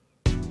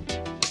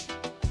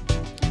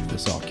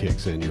this all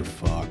kicks in, you're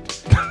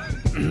fucked.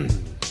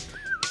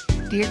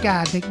 Dear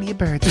God, make me a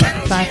bird. So I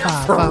can fly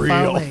far, far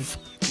away.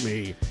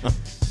 Me.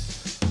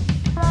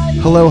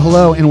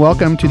 Hello, and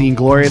welcome to the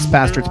Inglorious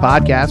Bastards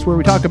podcast, where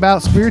we talk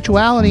about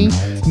spirituality,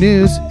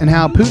 news, and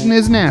how Putin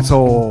is an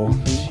asshole.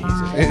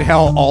 And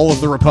how all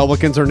of the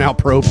Republicans are now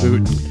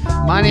pro-Putin.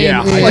 My name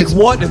is... Like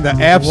what in the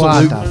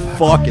absolute What the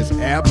fuck is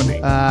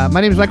happening?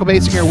 My name is Michael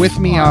Basinger. With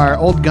me are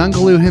old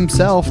Gungaloo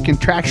himself,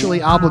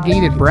 contractually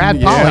obligated Brad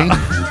Polly,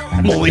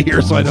 I'm only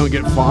here so I don't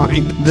get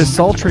fined. the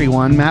sultry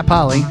one, Matt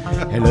Polly,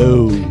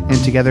 Hello.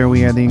 and together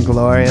we are the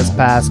Inglorious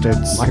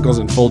Bastards. Michael's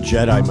in full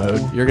Jedi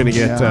mode. You're gonna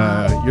get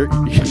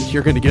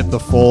you're gonna get the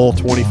full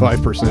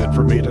 25%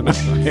 from me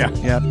tonight. Yeah.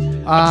 Yep.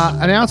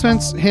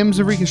 Announcements. Hymns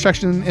of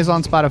Reconstruction is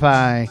on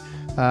Spotify.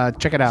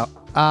 Check it out.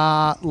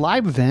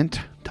 Live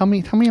event. Tell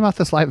me about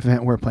this live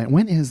event we're playing.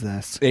 When is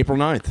this? April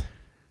 9th.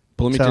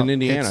 Bloomington,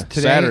 Indiana. It's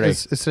today, Saturday.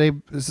 Is today?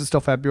 Is it still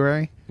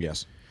February?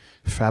 Yes.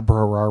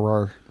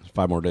 February.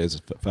 5 more days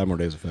of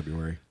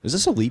February. Is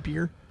this a leap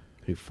year?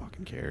 Who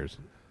fucking cares?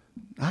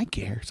 I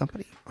care.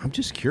 I'm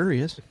just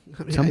curious.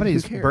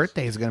 Somebody's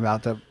birthday is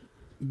about to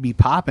be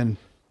popping.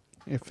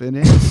 If it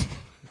is,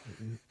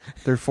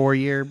 their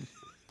 4-year.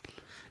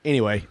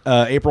 Anyway,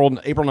 April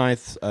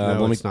 9th.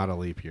 No, it's not a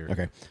leap year.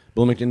 Okay.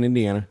 Bloomington,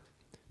 Indiana.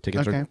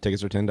 Tickets Okay. are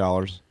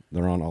 $10.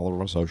 They're on all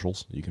of our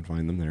socials. You can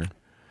find them there.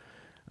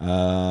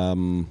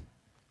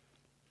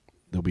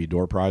 There'll be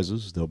door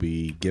prizes. There'll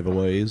be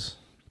giveaways.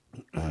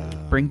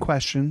 Bring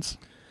questions.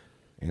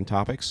 And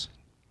topics,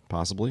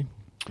 possibly.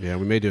 Yeah,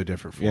 we may do a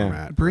different Yeah.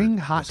 format. Bring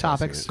for hot discussing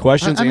topics. it.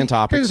 Questions I mean, and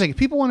topics. Here's the thing. If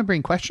people want to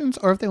bring questions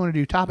or if they want to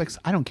do topics,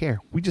 I don't care.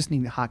 We just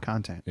need hot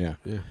content. Yeah.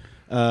 Yeah.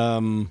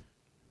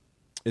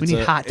 We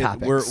need hot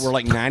topics. We're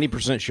like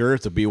 90% sure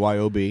it's a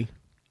BYOB.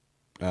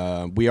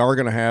 We are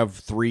going to have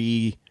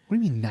 3. What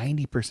do you mean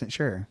 90%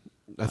 sure?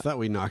 I thought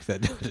we knocked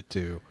that down to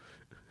 2.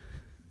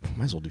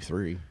 Might as well do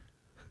 3.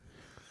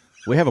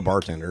 We have a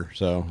bartender,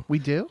 so We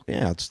do?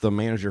 yeah, it's the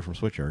manager from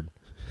Switchyard.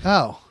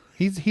 Oh,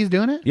 he's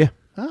doing it? Yeah.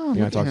 Oh,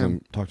 Yeah, I look talked at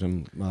to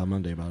him. him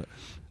Monday about it.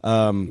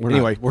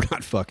 Anyway, we're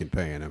not fucking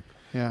paying him.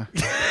 Yeah.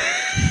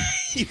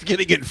 He's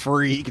gonna get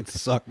free. He can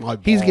suck my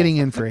balls. He's getting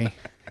in free.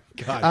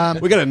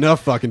 God, we got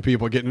enough fucking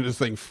people getting this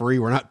thing free.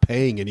 We're not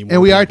paying anymore.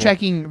 And we are people.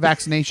 checking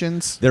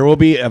vaccinations. There will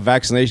be a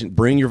vaccination.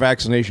 Bring your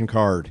vaccination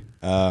card.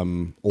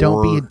 Don't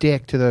be a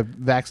dick to the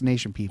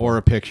vaccination people. or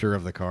a picture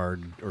of the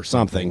card or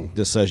something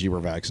that says you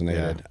were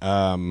vaccinated.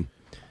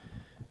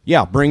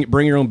 Yeah,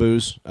 bring your own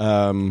booze.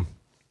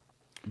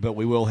 But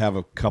we will have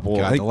a couple.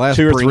 God, I think the last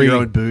 2 or bring 3 your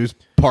own booze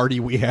party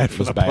we had for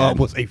was the bad. pub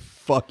was a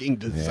fucking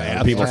Yeah,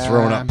 disaster. people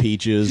throwing up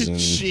peaches and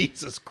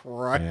Jesus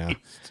Christ. yeah.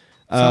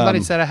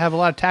 Somebody said I have a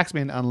lot of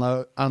taxman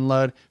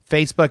unload.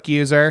 Facebook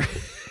user.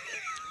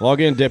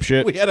 Log in,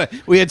 dipshit.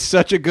 We had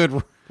such a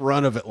good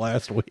run of it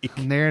last week.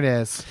 And there it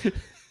is.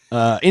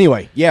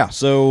 Anyway, yeah.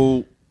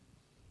 So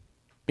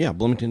yeah,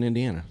 Bloomington,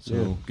 Indiana.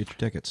 So get your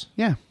tickets.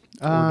 Yeah.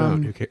 Or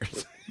don't, who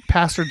cares?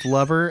 Bastard's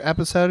Lover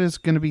episode is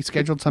going to be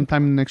scheduled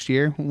sometime next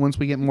year. Once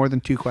we get more than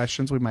 2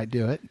 questions, we might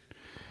do it.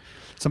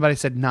 Somebody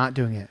said not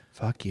doing it.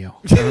 Fuck you.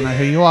 I don't know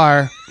who you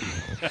are.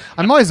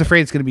 I'm always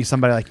afraid it's going to be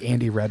somebody like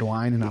Andy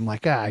Redwine, and I'm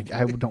like, I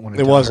don't want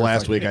to. It was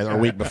last week or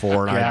week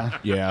before, and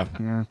Yeah.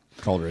 I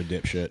called her a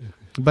dipshit.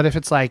 But if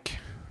it's like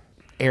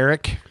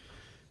Eric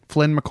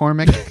Flynn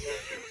McCormick,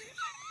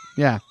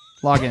 yeah,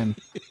 log in.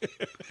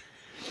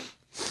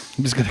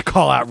 I'm just going to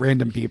call out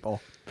random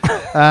people.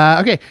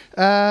 Okay.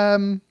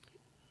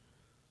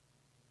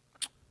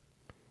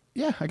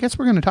 Yeah, I guess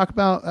we're going to talk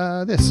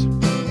about this.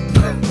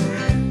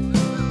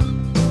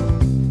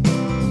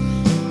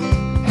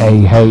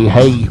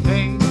 Hey.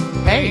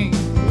 Hey,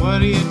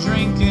 what are you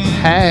drinking?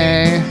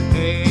 Hey.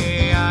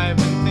 Hey, I've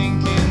been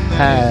thinking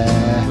Hey.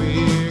 that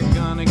we're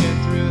gonna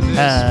get through this.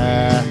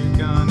 We're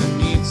gonna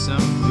need some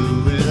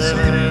fluids.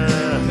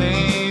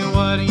 Hey,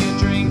 what are you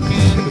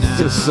drinking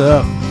now? What's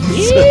up?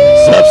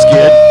 Sup,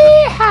 Skid?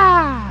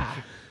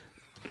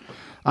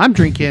 I'm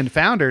drinking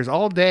Founders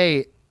all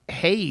day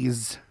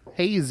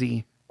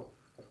hazy.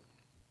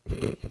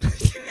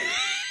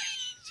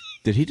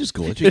 Did he just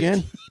glitch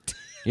again?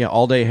 Yeah,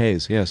 all day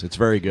haze. Yes, it's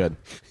very good.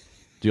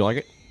 Do you like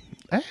it?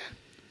 Let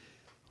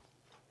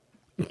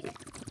me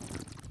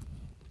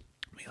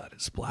let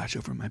it splash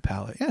over my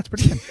palate. Yeah, it's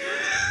pretty good.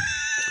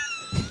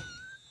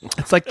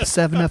 It's like the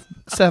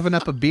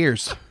 7-Up of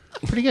beers.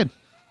 Pretty good.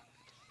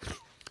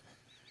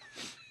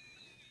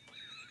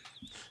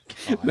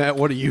 Matt,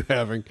 what are you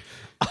having?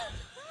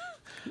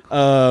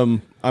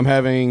 I'm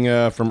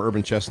having from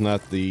Urban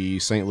Chestnut the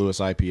St. Louis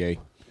IPA,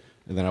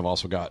 and then I've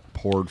also got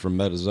poured from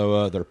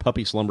Metazoa their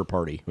Puppy Slumber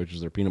Party, which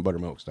is their peanut butter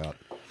milk stout.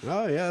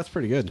 Oh, yeah, that's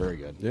pretty good. Very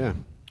good. Yeah.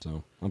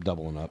 So I'm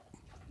doubling up.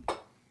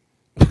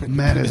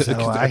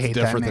 Metazoa, I That's hate that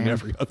different than name.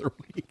 every other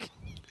week.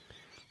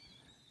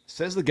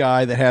 Says the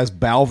guy that has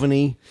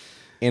Balvenie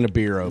and a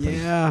beer open.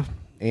 Yeah.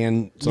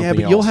 And something Yeah,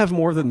 but else. you'll have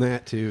more than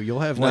that, too.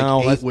 You'll have like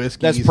 8 whiskeys.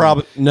 That's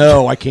probably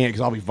no. I can't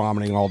because I'll be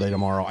vomiting all day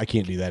tomorrow. I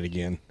can't do that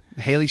again.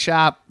 Haley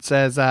Shop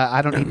says,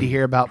 I don't need to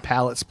hear about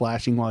palette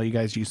splashing while you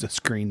guys use the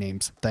screen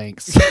names.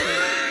 Thanks.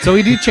 So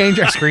we do change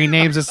our screen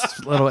names. It's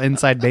a little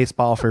inside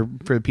baseball for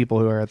the people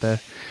who are at the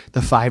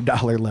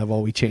 $5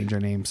 level. We change our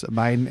names.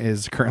 Mine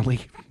is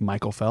currently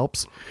Michael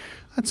Phelps.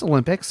 That's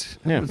Olympics.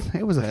 Yeah.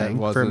 It was a thing It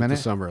wasn't for a minute.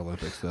 the Summer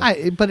Olympics, though.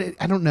 I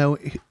don't know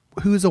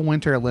who's a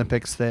Winter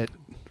Olympics that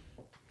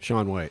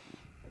Sean White.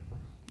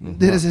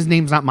 his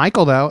name's not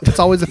Michael though. It's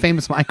always a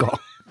famous Michael.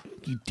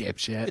 You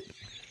dipshit.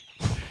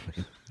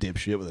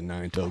 Dipshit with a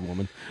 9-toed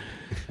woman.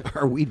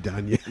 Are we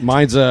done yet?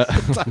 Mine's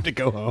Time to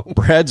go home.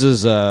 Brad's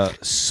is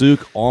Souk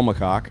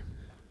Almakok.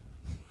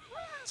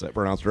 Is that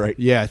pronounced right?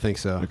 Yeah, I think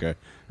so. Okay.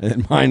 And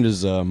then mine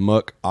is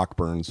Muck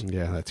Ockburns.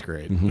 Yeah, that's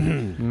great.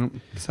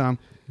 So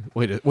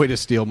Way to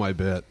steal my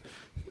bit.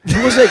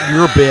 How was that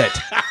your bit?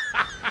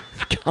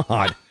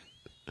 God.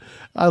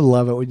 I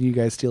love it when you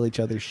guys steal each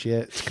other's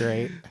shit. It's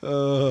great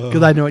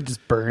because I know it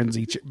just burns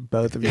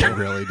both of you. It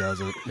really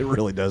doesn't. It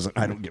really doesn't.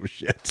 I don't give a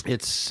shit.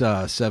 It's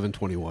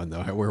 7:21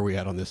 though. Where are we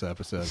at on this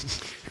episode?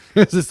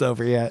 Is this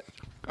over yet?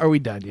 Are we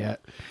done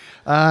yet?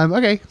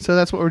 Okay, so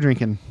that's what we're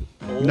drinking.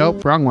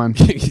 Nope, wrong one.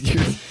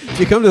 If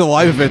you come to the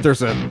live event,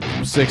 there's a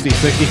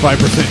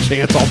 65%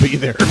 chance I'll be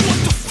there.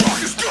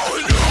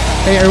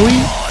 Hey, are we?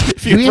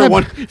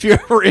 If you're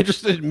ever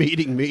interested in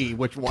meeting me,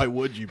 why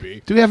would you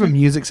be? Do we have a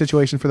music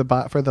situation for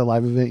the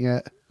live event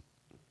yet?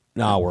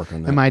 No, I'll work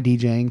on that. Am I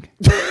DJing?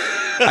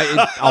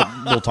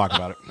 We'll talk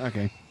about it.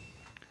 Okay.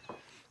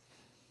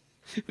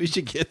 We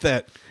should get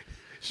that.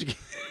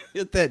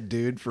 Get that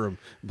dude from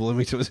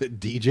Bloomington. Was it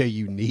DJ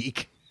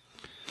Unique?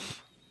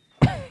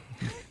 Can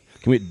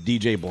we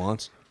DJ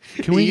Blunts?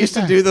 Can we he used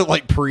get to that? do the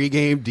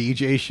pregame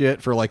DJ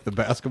shit for the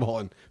basketball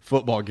and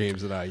football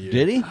games that I used.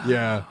 Did he?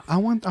 Yeah. I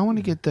want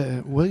to get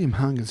the William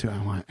Hung is who I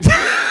want.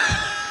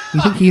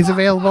 You think he's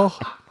available?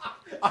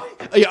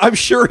 I'm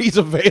sure he's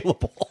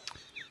available.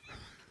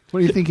 What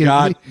do you think?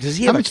 God, does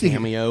he how have a much do you-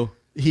 cameo?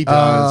 He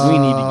does. We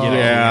need to get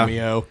yeah. a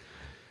cameo.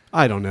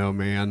 I don't know,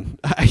 man.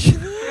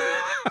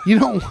 You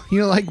don't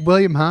like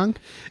William Hung?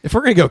 If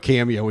we're gonna go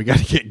cameo, we got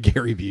to get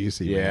Gary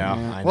Busey. Yeah.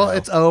 man. I Well, know.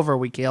 it's over.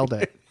 We killed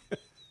it.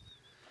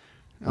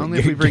 Only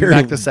if we bring Gary-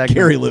 back the segment.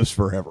 Gary lives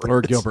forever.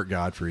 Or Gilbert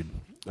Gottfried.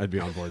 I'd be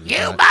on board with You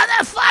that.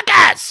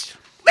 motherfuckers!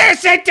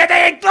 Listen to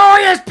the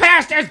Inglorious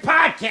Pastors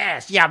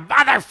podcast, you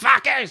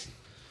motherfuckers!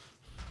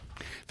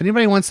 If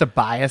anybody wants to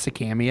buy us a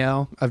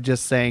cameo of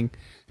just saying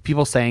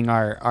people saying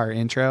our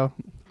intro,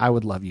 I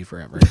would love you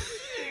forever.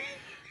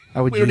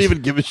 I would. We don't use-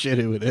 even give a shit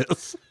who it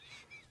is.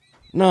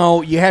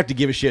 No, you have to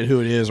give a shit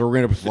who it is, or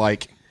we're gonna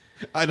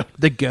I don't.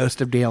 the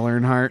ghost of Dale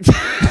Earnhardt.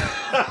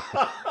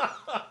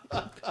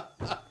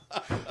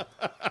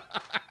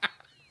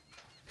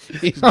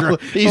 He's, I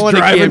want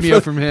a cameo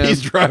from him.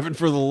 He's driving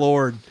for the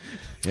Lord.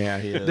 Yeah,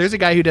 he is. There's a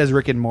guy who does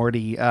Rick and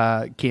Morty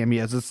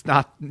cameos. It's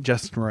not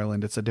Justin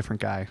Roiland. It's a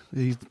different guy.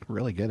 He's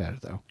really good at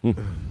it though.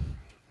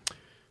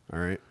 All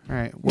right. All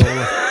right.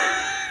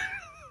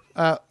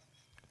 Well,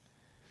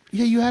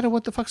 yeah, you had a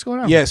what the fuck's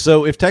going on? Yeah,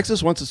 so if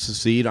Texas wants to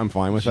secede, I'm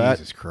fine with that.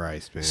 Jesus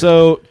Christ, man.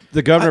 So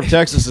the governor of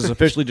Texas has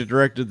officially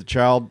directed the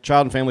Child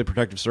and Family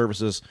Protective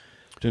Services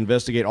to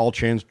investigate all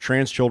trans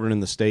children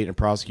in the state and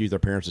prosecute their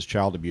parents as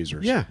child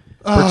abusers. Yeah.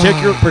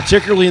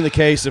 Particularly in the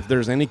case if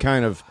there's any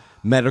kind of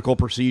medical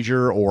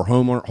procedure or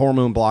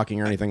hormone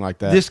blocking or anything like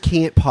that. this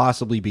can't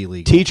possibly be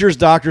legal. Teachers,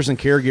 doctors, and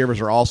caregivers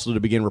are also to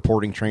begin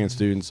reporting trans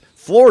students.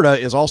 Florida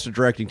is also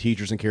directing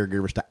teachers and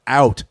caregivers to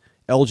out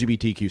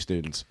LGBTQ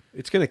students.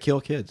 It's gonna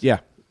kill kids. Yeah.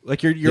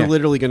 Like you're Yeah.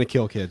 literally gonna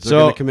kill kids. They're So-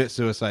 gonna commit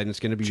suicide, and it's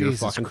gonna be your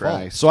Jesus fucking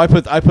Christ. fault.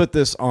 So I put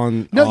this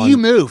on. No, on- you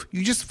move.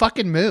 You just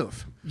fucking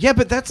move. Yeah,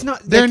 but that's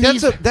not. There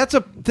that's needs-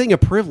 a thing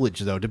of privilege,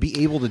 though, to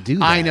be able to do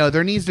that. I know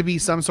there needs to be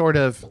some sort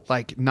of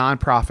like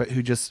nonprofit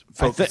who just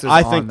focuses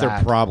I on think that.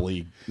 they're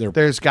probably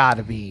There's got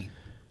to be.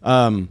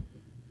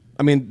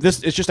 I mean, it's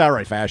just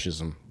outright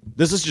fascism.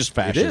 This is just It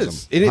fascism.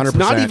 is, and it's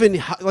not 100%.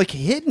 even like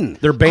hidden.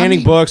 They're banning I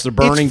mean, books. They're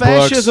burning it's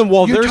fascism books.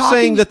 while You're they're talking-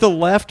 saying that the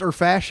left are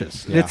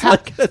fascists. It's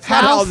like that's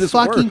not How how this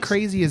fucking works.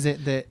 crazy is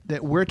it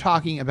that we're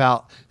talking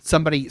about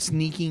somebody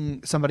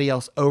sneaking somebody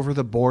else over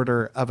the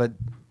border of a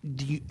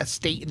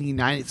state in the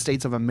United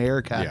States of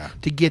America Yeah.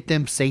 to get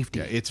them safety?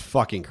 Yeah, it's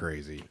fucking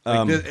crazy.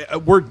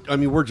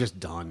 We're just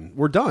done.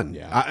 We're done.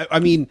 Yeah. I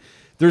mean,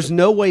 there's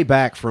no way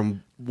back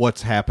from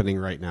what's happening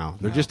right now.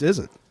 There just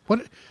isn't.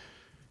 What?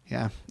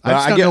 Yeah, But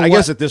just I don't guess- know I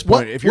guess what- at this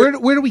point, if you're-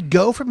 where do we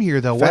go from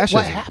here though? What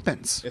Fascism.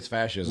 happens? It's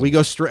fascism. We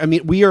go straight. I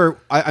mean, we are.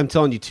 I'm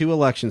telling you, 2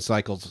 election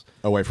cycles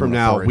Away from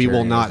now, we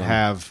will not authoritarianism.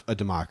 have a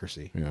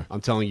democracy. Yeah.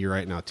 I'm telling you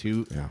right now.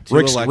 Two. Yeah. two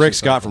Rick election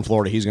Scott from cycles.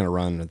 Florida, he's going to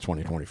run in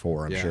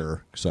 2024, I'm Yeah.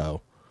 sure. So,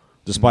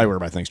 despite what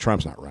everybody thinks,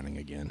 Trump's not running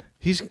again.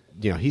 He's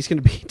he's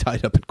going to be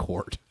tied up in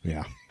court.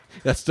 Yeah.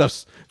 That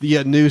stuff's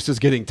the noose is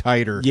getting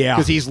tighter. Yeah.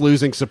 because he's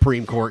losing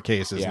Supreme Court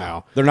cases Yeah.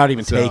 now. They're not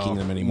even So, taking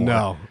them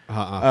anymore.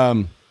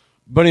 No.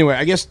 But anyway,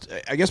 I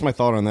guess my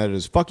thought on that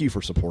is fuck you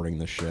for supporting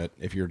this shit.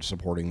 If you're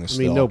supporting this, I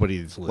mean, still.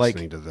 nobody's Like,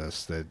 listening to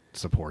this that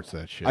supports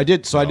that shit. I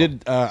did. So I So-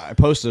 did. I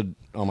posted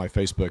on my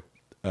Facebook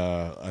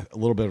a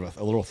little bit of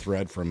a little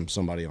thread from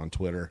somebody on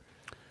Twitter,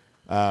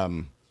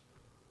 and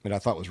I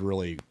thought was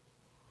really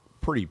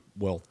pretty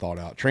well thought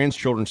out. Trans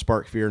children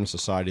spark fear in a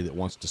society that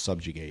wants to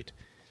subjugate.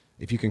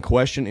 If you can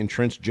question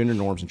entrenched gender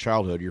norms in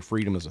childhood, your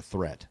freedom is a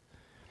threat.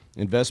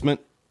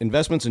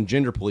 Investments in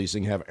gender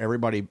policing have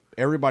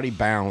everybody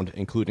bound,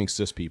 including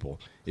cis people.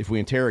 If we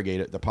interrogate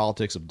it, the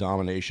politics of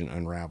domination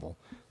unravel.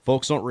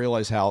 Folks don't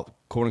realize how,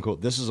 quote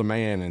unquote, this is a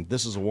man and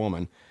this is a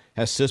woman,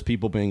 has cis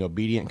people being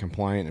obedient,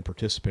 compliant, and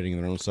participating in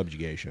their own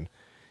subjugation.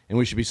 And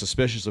we should be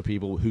suspicious of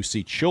people who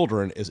see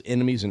children as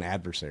enemies and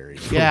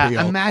adversaries. Yeah,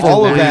 real. imagine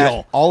All of that.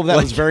 that, all of that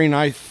was very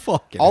nice.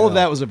 fucking All of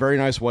hell. that was a very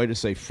nice way to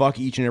say fuck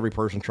each and every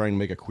person trying to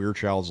make a queer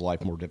child's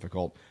life more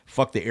difficult.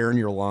 Fuck the air in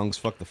your lungs.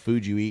 Fuck the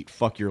food you eat.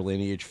 Fuck your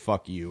lineage.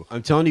 Fuck you.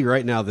 I'm telling you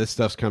right now, this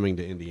stuff's coming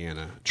to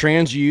Indiana.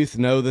 Trans youth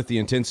know that the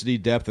intensity,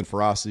 depth, and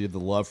ferocity of the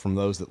love from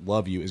those that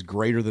love you is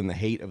greater than the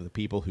hate of the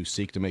people who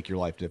seek to make your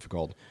life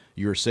difficult.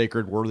 You are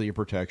sacred, worthy of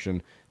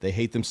protection. They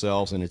hate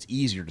themselves, and it's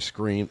easier to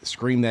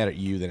scream that at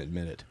you than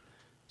admit it.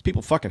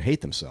 People fucking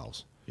hate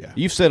themselves. Yeah.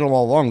 You've said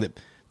all along that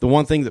the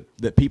one thing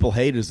that people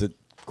hate is that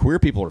queer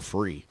people are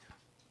free.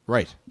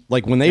 Right.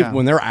 Like when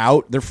they're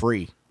out, they're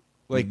free.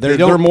 Like,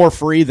 they're more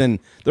free than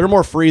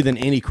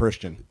any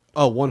Christian.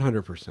 Oh,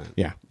 100%.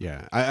 Yeah.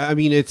 Yeah. I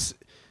mean, it's,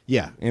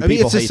 yeah. And I mean,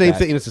 people it's the hate same that.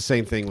 thing. And it's the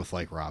same thing with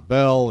like Rob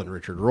Bell and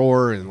Richard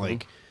Rohr. And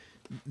like,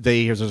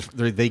 they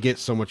get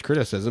so much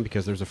criticism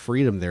because there's a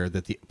freedom there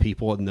that the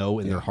people know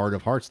in their heart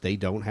of hearts they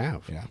don't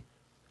have. Yeah.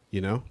 You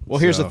know? Well,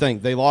 here's So- the thing.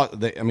 They lost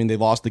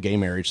the gay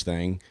marriage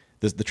thing.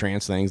 The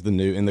trans thing's the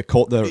new, and the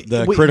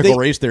Wait, critical they-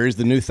 race theory is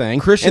the new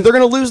thing. Christians- and they're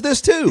going to lose this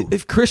too.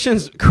 If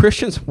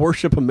Christians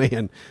worship a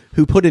man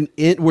who put an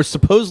end, we're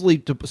supposed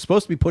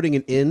to be putting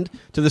an end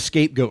to the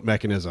scapegoat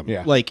mechanism.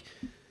 Yeah. Like,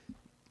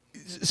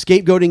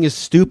 scapegoating is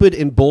stupid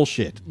and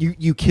bullshit.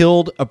 You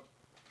killed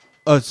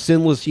a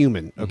sinless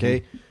human.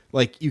 Okay,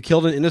 like you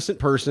killed an innocent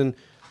person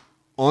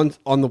on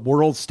the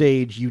world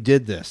stage. You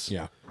did this.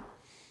 Yeah.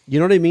 You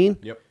know what I mean?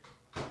 Yep.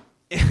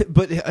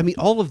 But I mean,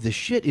 all of this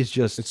shit is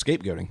just It's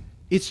scapegoating.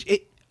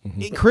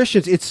 in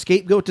Christians, it's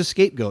scapegoat to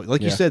scapegoat.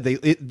 Like you Yeah. said,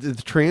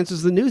 the trans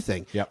is the new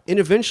thing. Yep. And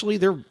eventually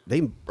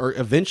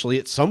eventually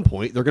at some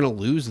point they're going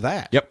to lose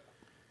that. Yep.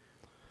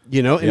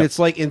 You know, and Yep. it's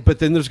like, but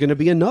then there's going to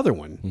be another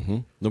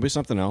one. There'll be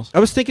something else. I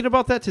was thinking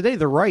about that today.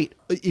 They're right.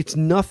 It's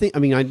nothing. I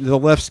mean, the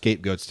left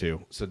scapegoats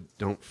too. So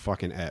don't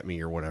fucking at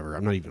me or whatever.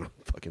 I'm not even on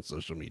fucking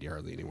social media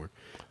hardly anymore.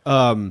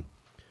 I'm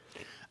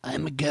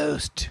a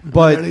ghost.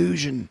 But- an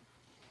illusion.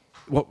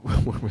 Where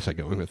was I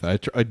going with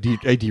that? I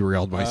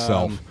derailed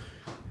myself.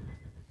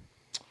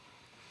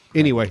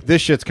 Anyway,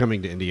 this shit's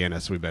coming to Indiana,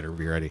 so we better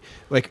be ready.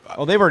 Like,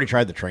 Oh, they've already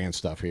tried the trans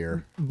stuff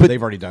here. But-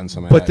 They've already done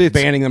some of but that.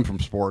 it's- Banning them from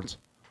sports.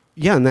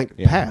 yeah, and that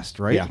Yeah. passed,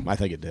 right? Yeah, I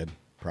think it did.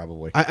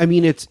 Probably. I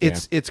mean,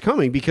 it's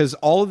coming because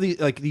all of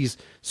these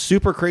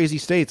super crazy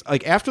states,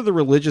 like after the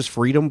religious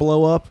freedom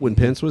blow up when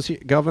Pence was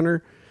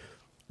governor,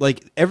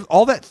 like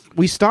all that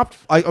we stopped.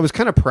 I was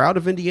kind of proud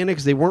of Indiana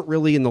because they weren't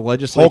really in the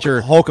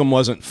legislature Holcomb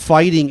wasn't.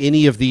 fighting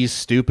any of these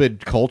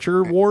stupid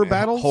culture war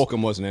battles.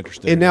 Holcomb wasn't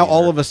interested. And in now either.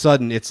 all of a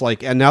sudden it's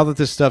like, and now that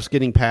this stuff's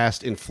getting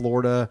passed in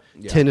Florida,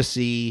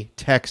 Tennessee,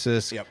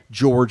 Texas, Yep.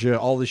 Georgia,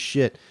 all this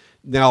shit.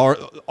 Now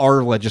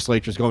our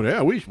legislature's going,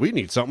 yeah, we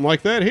need something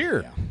like that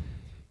here.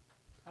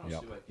 I don't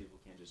see why people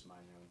can't just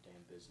mind their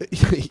own damn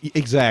business.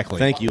 Exactly.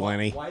 Thank you,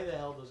 Lenny. Why the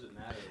hell does it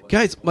matter? what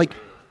Guys, people like do?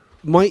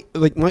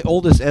 my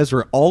oldest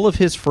Ezra, all of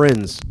his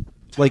friends,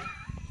 like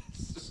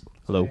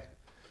Hello.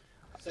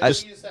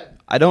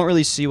 I don't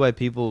really see why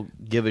people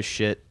give a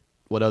shit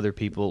what other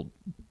people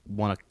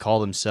want to call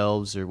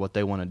themselves or what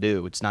they want to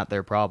do. It's not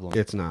their problem.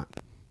 it's not.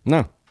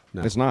 No,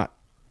 No. it's not.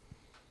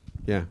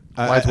 Yeah.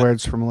 Wise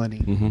words from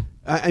Lenny.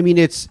 I mean,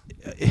 it's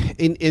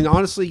in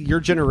honestly, your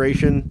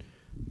generation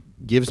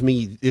gives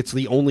me, it's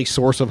the only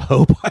source of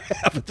hope I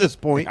have at this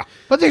point.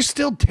 But there's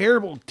still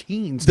terrible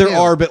teens. There too.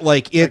 are, but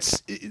like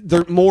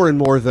they're more and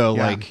more though.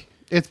 Yeah. Like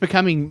it's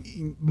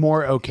becoming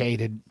more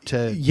okay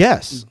to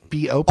yes,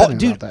 be open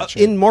dude. about that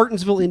shit. In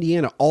Martinsville,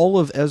 Indiana, all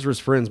of Ezra's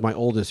friends, my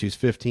oldest, who's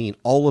 15,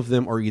 all of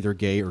them are either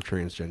gay or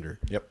transgender.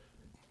 Yep.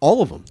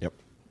 All of them. Yep.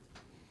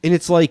 And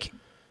it's like,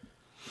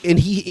 and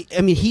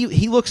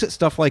he looks at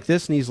stuff like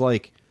this and he's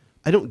like,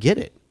 I don't get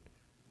it.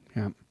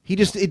 yeah.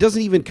 It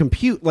doesn't even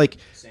compute. Like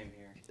Same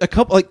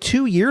here.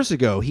 2 years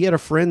ago, he had a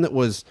friend that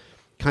was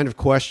kind of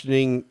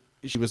questioning.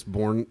 She was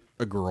born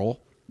a girl,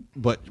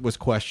 but was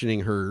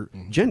questioning her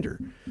gender,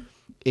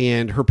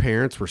 and her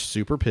parents were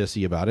super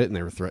pissy about it, and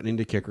they were threatening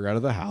to kick her out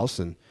of the house.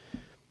 And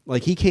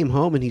like he came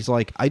home and he's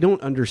like, I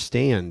don't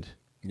understand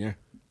Yeah.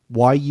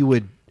 why you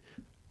would,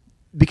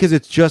 because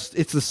it's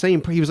the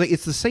same. He was like,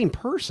 it's the same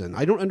person.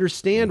 I don't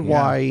understand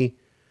why.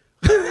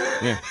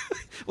 Yeah.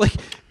 Like,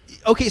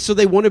 okay, so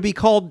they want to be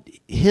called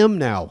him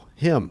now.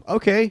 Him,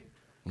 okay,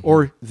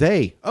 or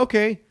they,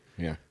 okay.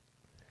 Yeah.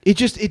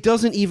 It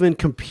doesn't even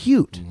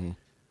compute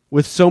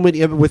with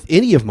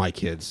any of my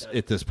kids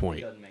at this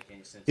point. Doesn't make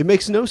any sense. It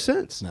makes no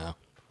sense. No.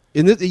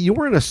 You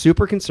were in a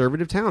super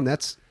conservative town.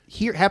 That's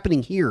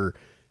happening here.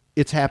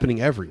 It's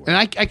happening everywhere. And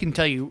I can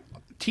tell you,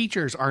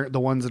 teachers aren't the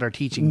ones that are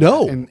teaching.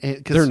 No, and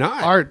 'cause they're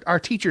not. Our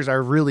teachers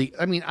are really.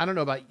 I mean, I don't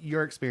know about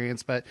your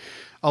experience, but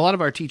a lot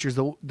of our teachers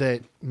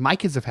that my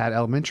kids have had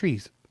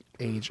elementary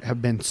age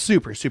have been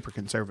super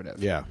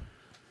conservative. Yeah.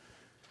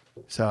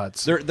 So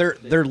it's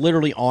They're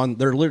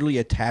literally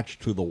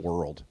attached to the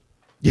world.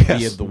 Yes.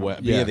 Via the web,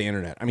 Yeah. via the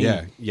internet. I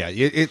mean, Yeah.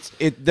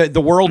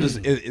 the world is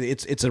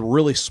it's a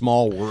really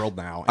small world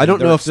now. I don't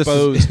They're know if this is,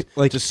 exposed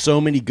like- to so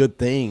many good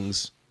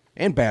things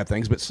and bad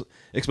things, but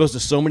exposed to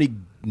so many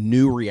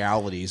new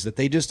realities that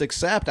they just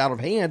accept out of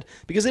hand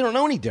because they don't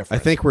know any I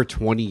different. think we're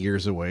 20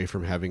 years away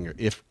from having,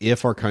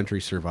 if our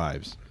country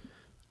survives,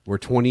 we're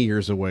 20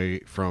 years away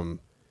from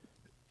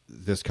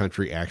this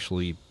country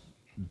actually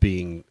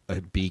being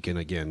a beacon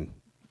again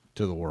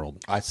to the world.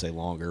 I'd say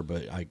longer,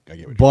 but I get what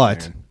you're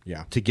But saying.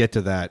 Yeah, to get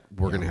to that,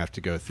 we're going to have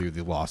to go through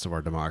the loss of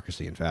our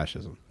democracy and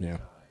fascism. yeah.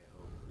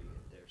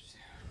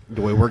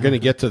 The way we're going to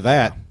get to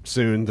that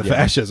soon, the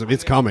fascism,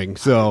 it's coming.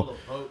 So,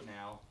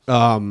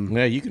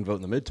 Yeah, you can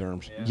vote in the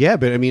midterms. yeah,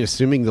 but I mean,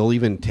 assuming they'll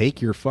even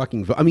take your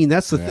fucking vote. I mean,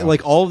 that's the thing.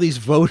 Like, all of these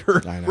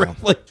voter. I know.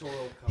 Like,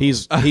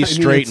 He's I mean,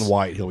 straight it's- and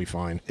white. He'll be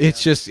fine.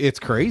 it's just, it's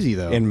crazy,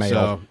 though. In mail.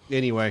 So,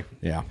 anyway.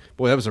 Yeah.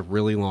 Boy, that was a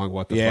really long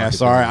what the fuck. Yeah, it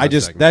sorry.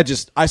 was in that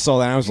segment. I saw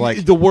that. And I was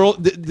like, the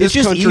world, this it's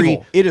just country,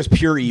 evil. It is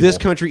pure evil. this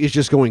country is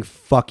just going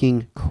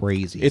fucking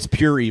crazy. It's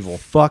pure evil.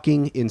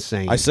 fucking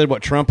insane. I said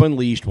what Trump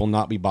unleashed will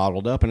not be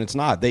bottled up, and it's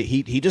not.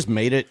 He just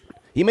made it.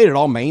 He made it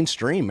all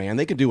mainstream, man.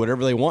 They can do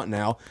whatever they want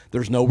now.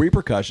 There's no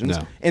repercussions,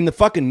 No. and the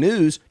fucking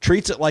news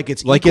treats it like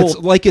it's like equal,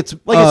 it's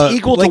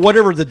equal to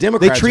whatever the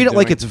Democrats. They treat are it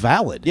like doing. it's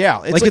valid. Yeah,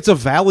 like it's a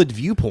valid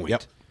viewpoint.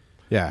 Yep.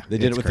 Yeah, They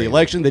did it's it with crazy. the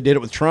election. They did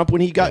it with Trump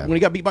when he got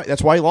Yeah. beat by.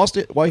 That's why he lost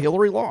it. Why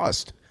Hillary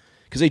lost,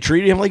 because they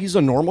treated him like he's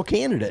a normal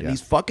candidate, and Yeah. he's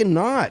fucking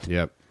not.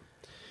 Yep.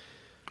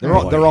 They're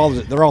all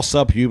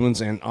subhumans,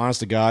 and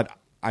honest to God,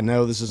 I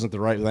know this isn't the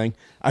right thing.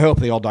 I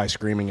hope they all die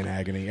screaming in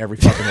agony, every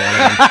fucking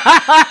one of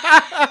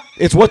them.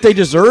 It's what they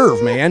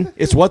deserve, man.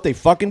 It's what they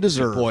fucking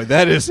deserve. Boy,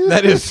 that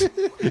is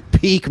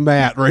peak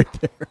Matt right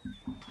there.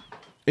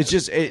 It's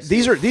just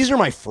these are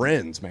my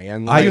friends,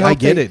 man. I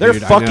get it, They're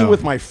dude. I fucking know.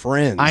 with my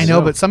friends. I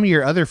know, but some of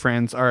your other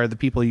friends are the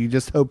people you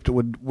just hoped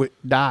would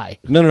die.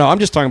 No. I'm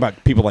just talking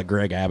about people like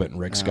Greg Abbott and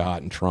Rick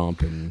Scott and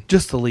Trump and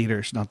Just the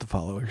leaders, not the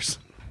followers.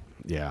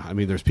 Yeah, I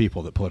mean, there's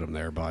people that put him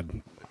there,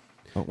 bud.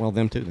 oh, well,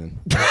 them too then.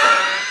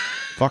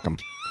 Fuck them.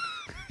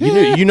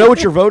 You know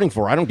what you're voting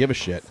for. I don't give a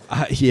shit.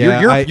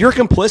 Yeah, you're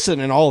complicit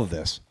in all of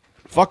this.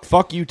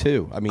 Fuck you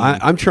too. I mean,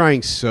 I'm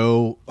trying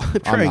so.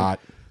 I'm not.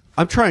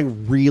 I'm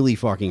trying really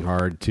fucking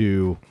hard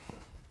to,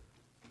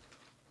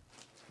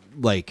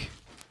 like,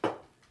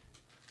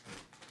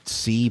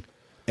 see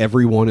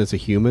everyone as a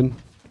human.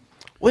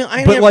 Well,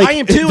 I But like,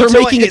 am too. they're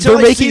until making I, it. until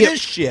They're I making see it. this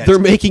shit. They're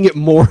making it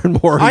more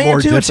and more and I more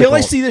am too. difficult. Until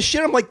I see this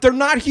shit, I'm like, they're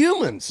not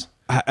humans.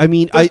 I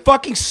mean, They're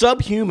fucking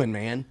subhuman,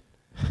 man.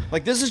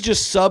 Like, this is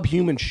just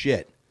subhuman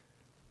shit.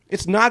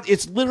 It's not.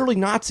 It's literally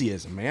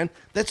Nazism, man.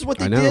 That's what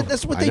they I know. did.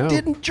 That's what I they know.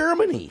 did in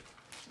Germany.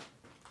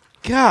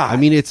 God. I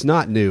mean, it's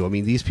not new. I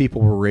mean, these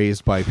people were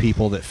raised by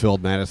people that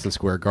filled Madison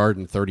Square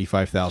Garden,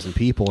 35,000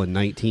 people in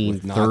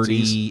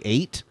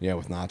 1938. yeah,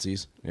 with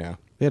Nazis. Yeah,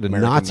 They had a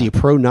American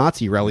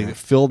pro-Nazi rally that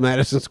filled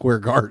Madison Square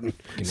Garden.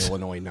 fucking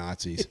Illinois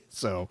Nazis.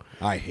 So,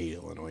 I hate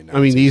Illinois Nazis.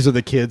 I mean, these are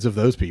the kids of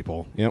those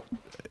people. yep.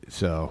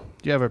 So,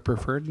 Do you have a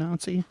preferred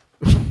Nazi?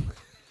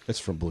 It's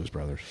from Blues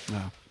Brothers.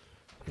 No.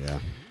 yeah.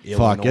 Illinois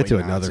Fuck, get to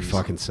another Nazis.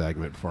 fucking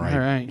segment before All I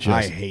right. just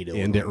I hate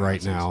end it Illinois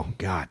right Nazis. now.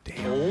 God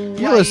damn.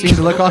 You're listening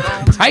to Look on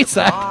the Bright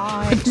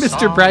Side with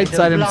Mr.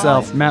 Brightside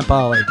himself, Matt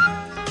Polly.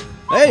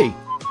 Hey.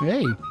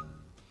 Hey.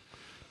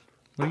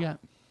 What do you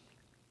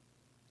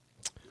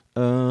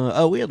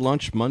got? We had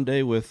lunch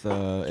Monday with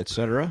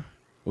etc.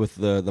 with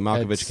the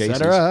Malkovich cases.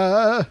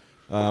 Cetera.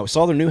 We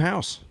saw their new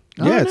house.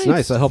 Yeah, it's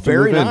nice. I helped them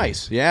Very move in.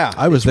 nice. Yeah,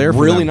 I was It's there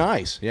for really them.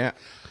 nice. Yeah,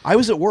 I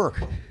was at work.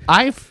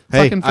 I Hey,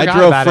 fucking I forgot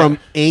drove about from it.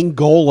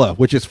 Angola,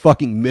 which is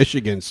fucking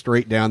Michigan,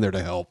 straight down there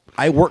to help.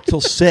 I worked till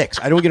 6.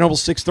 I don't get home till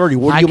 6:30.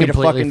 What do I you want me to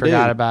completely fucking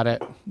forgot do? about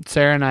it.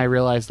 Sarah and I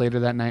realized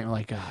later that night, we're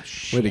like, oh,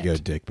 shit. Way to go,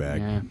 dickbag.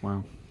 Yeah,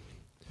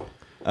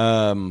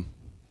 wow.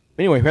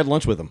 Anyway, we had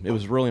lunch with them. It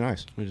was really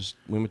nice. We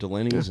went to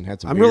Lenny's and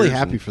had some. I'm really beers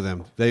happy and- for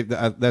them.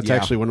 That's Yeah.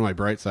 actually one of my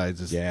bright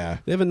sides. Is Yeah.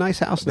 they have a nice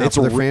house now It's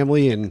for a their re-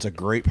 family, and It's a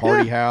great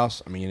party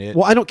house. I mean, it.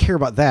 well, I don't care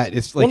about that.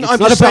 It's like Well, no, it's I'm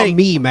not just about saying-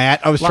 me,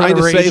 Matt. I was Lot trying of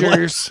to say, like,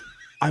 Rangers.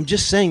 I'm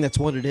just saying that's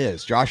what it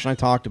is. Josh and I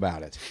talked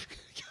about it.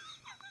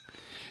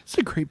 It's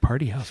a great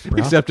party house, bro.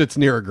 except it's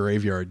near a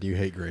graveyard. You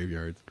hate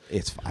graveyards.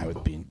 I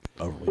would be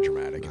overly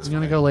dramatic. It's You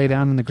want to fine. go lay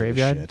down in the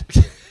graveyard?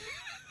 Shit.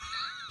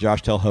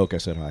 Josh, tell Hoke I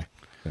said hi.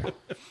 Yeah.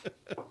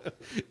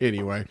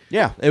 Anyway,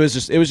 Yeah, it was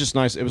just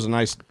nice. It was a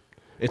nice.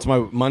 It's my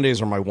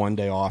Mondays are my one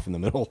day off in the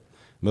middle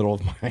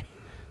of my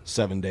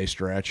 7-day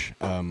stretch,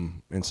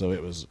 and so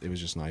it was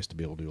just nice to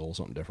be able to do a little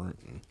something different,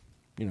 and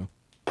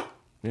yeah.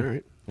 all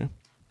right, Yeah.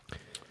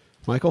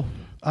 Michael,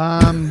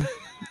 Um,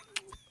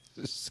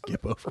 just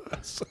skip over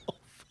us.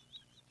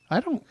 I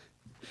don't.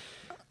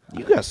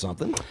 You got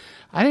something?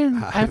 I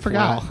didn't. I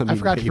forgot. well, I I mean,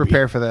 forgot to maybe.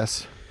 prepare for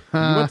this. You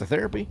went to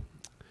therapy?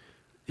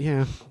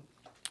 Yeah,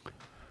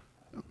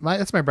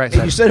 That's my bright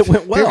side. You said it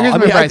went well. Here's I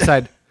my mean, bright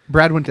side.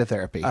 Brad went to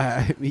therapy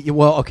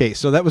well, okay,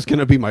 so that was going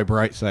to be my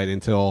bright side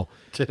until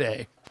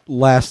today.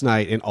 last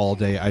night and all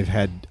day.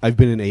 I've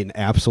been in an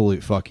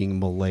absolute fucking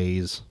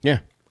malaise. Yeah,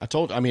 I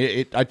told. I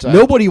mean,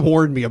 Nobody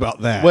warned me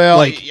about that. Well,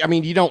 like I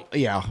mean, you don't.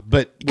 Yeah,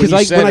 but because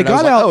when when I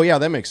got like, out, oh yeah,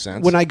 that makes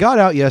sense. when I got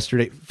out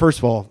yesterday, first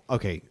of all,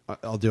 okay,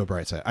 I'll do a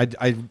bright side.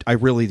 I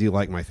really do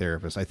like my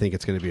therapist. I think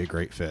it's going to be a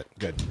great fit.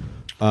 Good.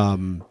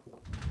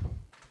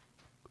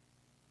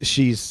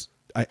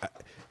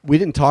 We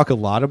didn't talk a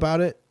lot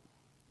about it,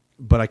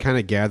 but I kind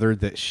of gathered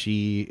that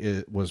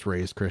she was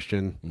raised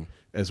Christian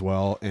as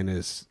well, and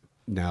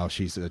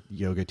she's a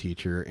yoga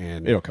teacher,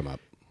 and It'll come up.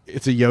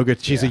 it's a yoga.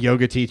 She's a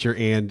yoga teacher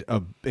and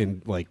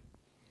like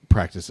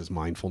practices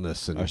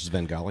mindfulness and She's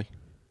Svengali.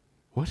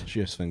 what?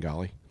 She has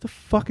Svengali. The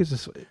fuck is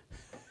this?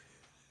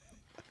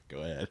 Go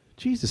ahead.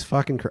 Jesus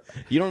fucking Christ!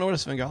 You don't know what a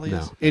Svengali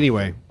is? No.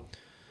 Anyway,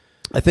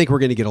 I think we're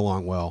going to get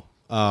along well.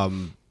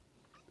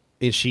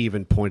 And she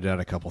even pointed out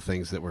a couple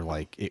things that were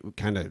like it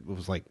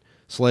was like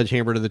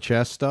sledgehammer to the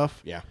chest stuff,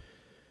 Yeah.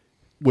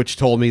 which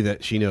told me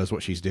that she knows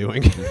what she's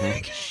doing.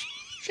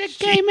 She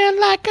came in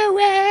like a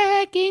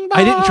wrecking ball.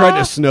 I didn't try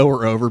to snow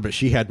her over, but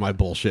she had my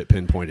bullshit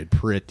pinpointed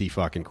pretty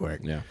fucking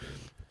quick. Yeah.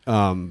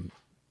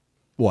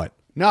 What?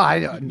 No,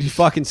 I You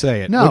fucking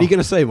say it. No. What are you going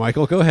to say,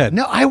 Michael? Go ahead.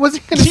 No, I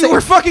wasn't going to You say.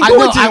 were fucking I going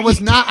know, to. I was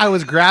not. I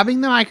was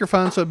grabbing the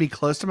microphone so it'd be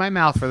close to my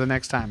mouth for the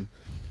next time.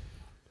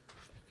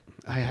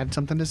 I had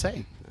something to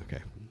say.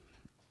 Okay.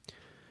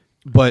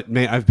 But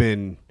man, I've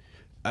been.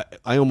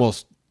 I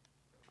almost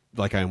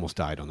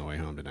died on the way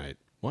home tonight.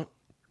 What?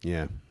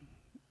 Yeah,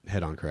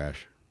 head-on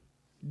crash.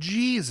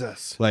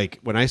 Jesus. Like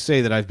when I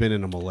say that I've been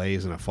in a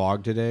malaise and a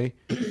fog today,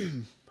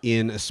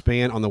 in a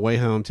span on the way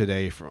home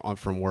today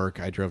from work,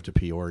 I drove to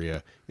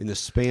Peoria. In the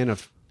span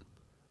of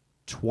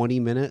 20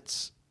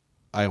 minutes,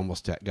 I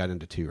almost got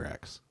into 2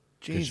 wrecks.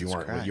 Jesus You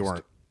weren't. Christ. You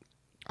weren't.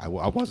 I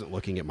wasn't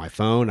looking at my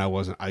phone.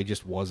 I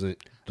just wasn't.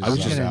 I I'm was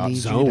just gonna out need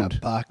you zoned. to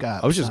buck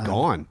up. I was just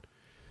son.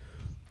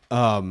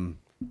 gone.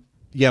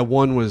 Yeah,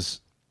 one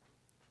was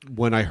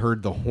when I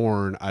heard the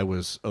horn. I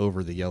was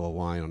over the yellow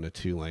line on a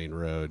 2-lane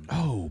road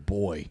Oh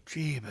boy.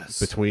 Jeebus.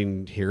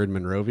 between here and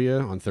Monrovia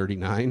on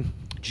 39.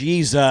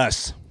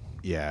 Jesus.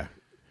 Yeah,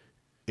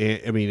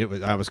 I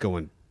mean I was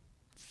going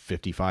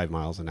 55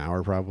 miles an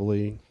hour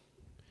probably.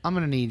 I'm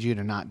gonna need you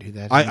to not do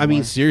that. I mean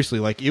anymore. seriously,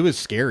 like it was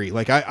scary.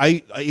 Like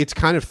I it's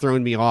kind of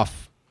thrown me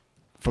off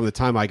from the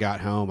time I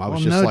got home. I was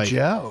well, just no like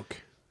joke.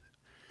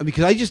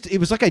 because it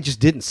was like I just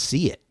didn't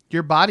see it.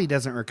 Your body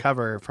doesn't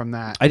recover from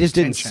that. I just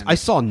tension. didn't. I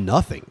saw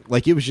nothing.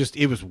 Like it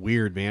was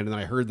weird, man. And then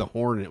I heard the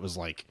horn, and it was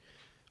like,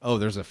 oh,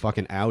 there's a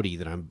fucking Audi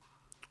that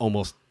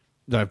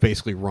I've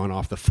basically run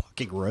off the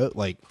fucking road.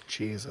 Like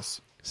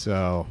Jesus.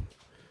 so,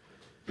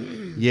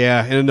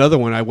 yeah. And another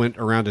one,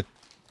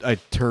 I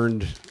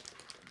turned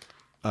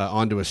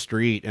onto a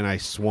street and I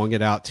swung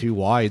it out too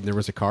wide, and there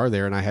was a car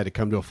there, and I had to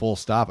come to a full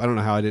stop. I don't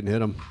know how I didn't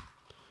hit him.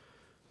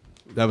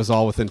 That was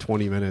all within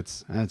 20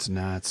 minutes. That's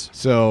nuts.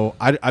 So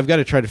I've got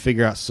to try to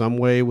figure out some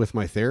way with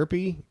my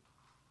therapy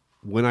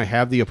when I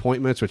have the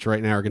appointments, which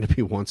right now are going to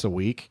be once a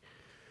week.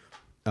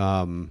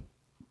 I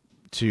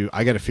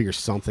got to figure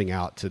something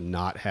out to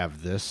not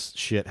have this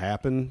shit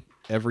happen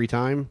every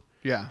time.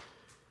 Yeah.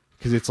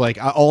 Because it's like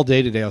all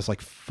day today, I was like,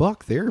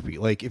 fuck therapy.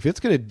 Like if it's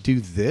going to do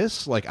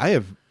this, like I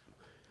have,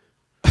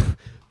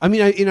 I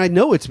mean, I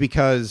know it's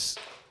because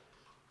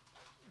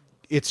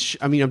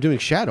I'm doing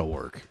shadow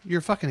work.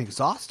 You're fucking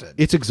exhausted.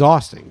 It's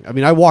exhausting. I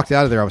mean, I walked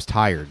out of there. I was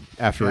tired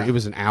after Yeah. it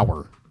was an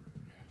hour.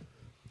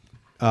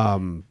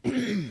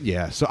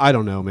 Yeah. So I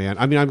don't know, man.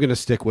 I mean, I'm going to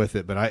stick with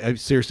it, but I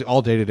seriously,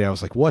 all day today, I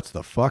was like, what's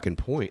the fucking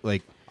point?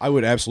 Like, I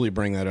would absolutely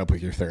bring that up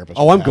with your therapist.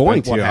 oh, What I'm going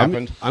happened, to. What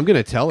happened? I'm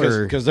going to tell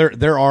her. Because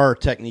there are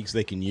techniques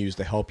they can use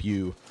to help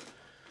you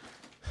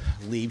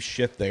leave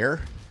shit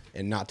there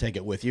and not take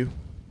it with you.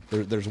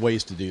 There's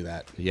ways to do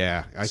that.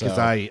 Yeah, because So-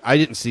 I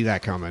didn't see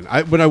that coming.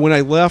 When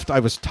I left, I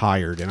was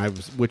tired, and I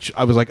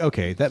was like,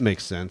 okay, that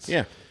makes sense.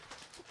 Yeah.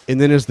 And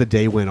then as the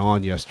day went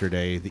on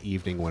yesterday, the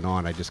evening went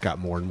on, I just got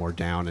more and more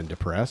down and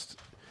depressed.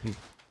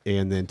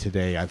 And then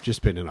today, I've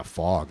just been in a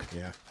fog.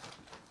 Yeah.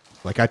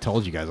 Like I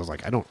told you guys, I was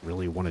like, I don't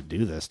really want to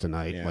do this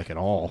tonight, Yeah. like at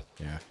all.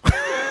 Yeah.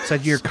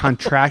 Said you're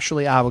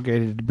contractually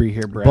obligated to be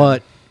here, Brad.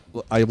 But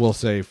I will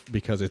say,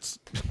 because it's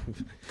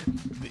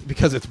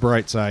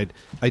bright side,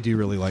 I do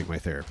really like my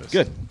therapist.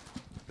 Good.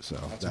 So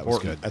That's that was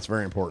important. good. That's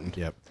very important.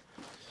 Yep.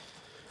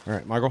 All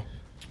right, Michael.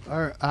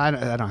 I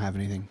don't have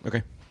anything.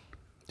 Okay.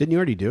 Didn't you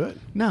already do it?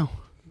 No.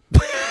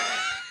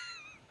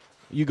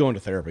 You go into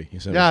therapy. You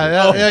said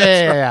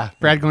Yeah.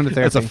 Brad going to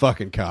therapy. That's a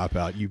fucking cop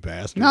out, you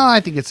bastard. No, I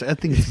think it's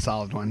a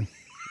solid one.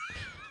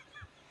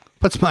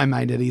 Puts my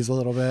mind at ease a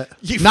little bit.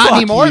 Fuck Not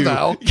anymore, you.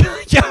 though.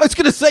 Yeah, I was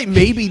gonna say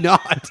maybe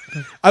not.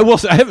 I will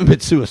say I haven't been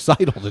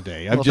suicidal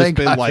today. I've Well, just thank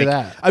been God for like,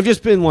 that. I've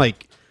just been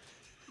like,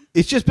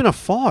 it's just been a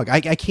fog.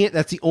 I can't.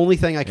 That's the only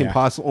thing I can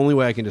Yeah. only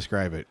way I can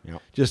describe it.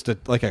 Yep. Just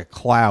like a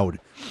cloud,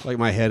 like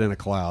my head in a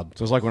cloud.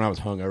 So it's like when I was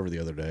hungover the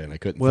other day and I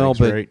couldn't Well,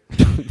 think but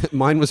straight.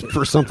 mine was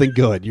for something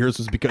good. Yours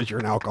was because you're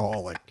an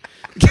alcoholic.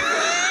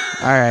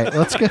 right,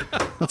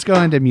 let's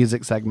go into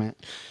music segment.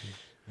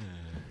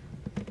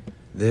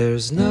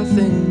 There's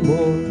nothing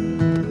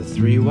more. The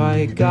three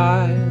white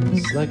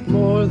guys, like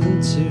more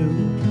than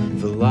two,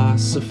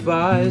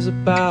 philosophize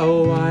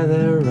about why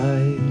they're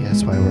right,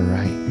 Yes, why we're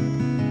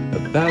right.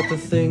 about the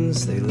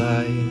things they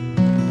like.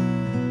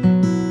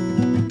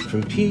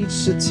 From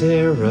peach to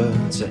terra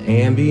to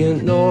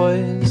ambient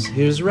noise,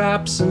 here's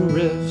raps and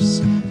riffs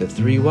that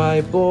three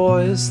white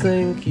boys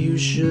think you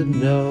should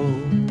know.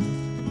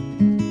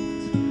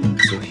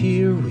 So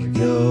here we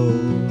go.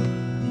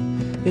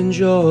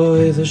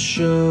 Enjoy the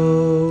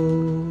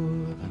show.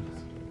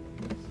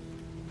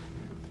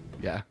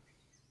 Yeah.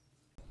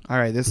 All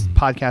right, this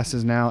podcast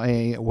is now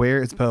a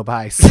Where is Bo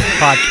Bice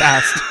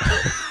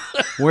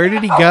podcast. Where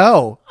did he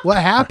go? What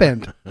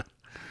happened?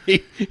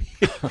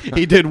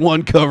 He did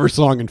one cover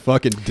song and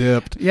fucking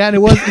dipped. Yeah, and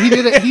he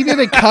did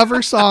a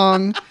cover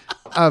song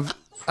of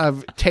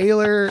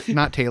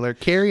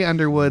Carrie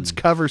Underwood's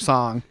cover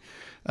song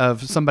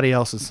of somebody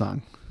else's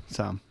song.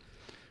 So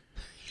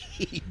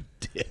He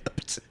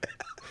dipped.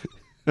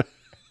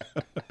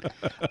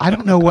 I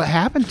don't know what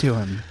happened to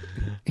him.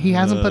 He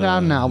hasn't put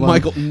out an album.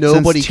 Michael,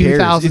 nobody since cares.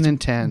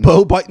 2010.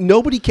 Bo Bice.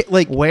 Nobody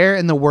like. Where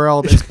in the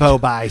world is Bo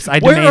Bice? I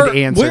demand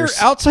answers. Where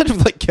outside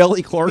of like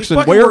Kelly Clarkson,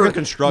 fucking where working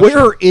construction.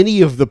 where are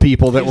any of the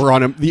people that were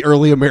on the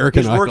early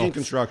American He's Idol? working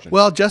construction.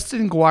 Well,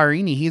 Justin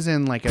Guarini,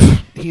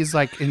 he's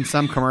like in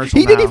some commercial.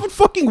 He didn't now. even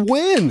fucking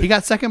win. He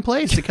got second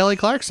place to Kelly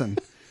Clarkson.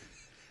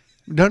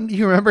 Don't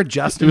you remember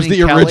Justin It was and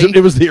the Kelly? original.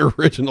 It was the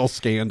original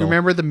scandal.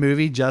 Remember the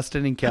movie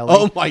Justin and Kelly?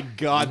 Oh my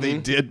God, they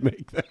did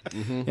make that.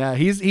 Yeah,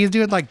 he's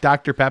doing like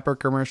Dr. Pepper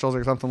commercials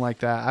or something like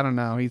that. I don't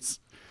know. He's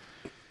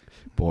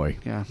Boy,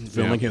 yeah.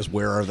 Filming his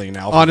Where Are They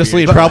Now?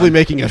 honestly, and probably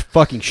making a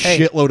fucking Hey,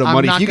 shitload of I'm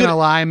money. not If you gonna could-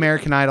 lie.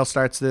 American Idol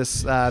starts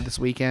this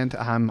weekend.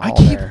 I'm I all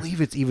can't there.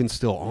 believe it's even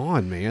still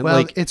on, man. Well,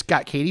 like, it's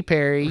got Katy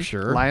Perry, for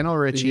sure. Lionel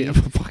Richie, Yeah,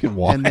 fucking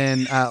why? and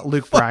then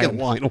Luke fucking Bryan.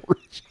 Lionel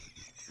Richie.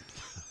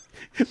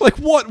 Like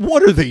what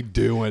are they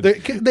doing?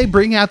 They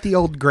bring out the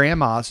old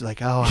grandmas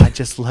like, oh, I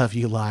just love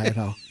you,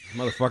 Lionel.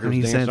 Motherfucker And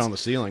he was dancing says, on the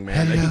ceiling,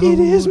 man. "Hello." It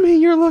is me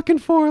you're looking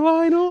for,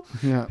 Lionel.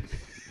 Yeah,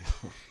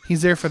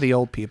 he's there for the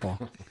old people.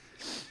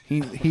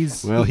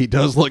 He's Well, he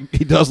does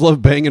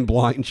love banging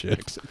blind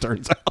chicks. It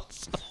turns out.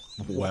 So.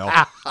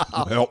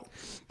 Well,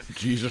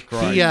 Jesus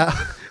Christ. yeah.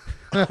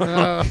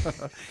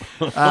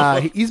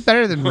 He's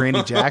better than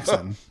Randy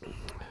Jackson.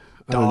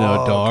 I don't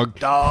know, dog.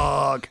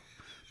 Dog.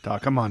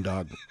 Come on,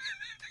 dog.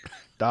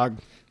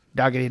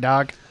 Doggity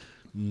dog.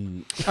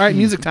 All right,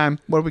 music time.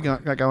 What have we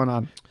got going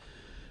on?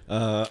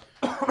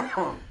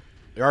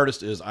 The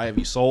artist is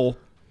Ivy Soul.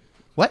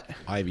 What?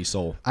 Ivy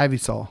Soul. Ivy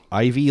Soul.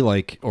 Ivy,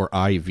 like, or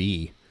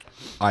IV.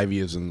 Ivy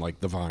is in like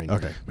the vine.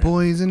 Okay.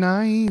 Poison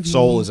Ivy.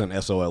 Soul is in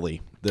SOLE.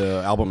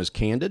 The album is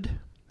Candid.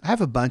 I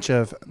have a bunch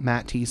of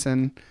Matt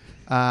Thiessen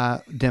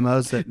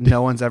demos that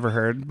no one's ever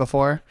heard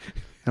before,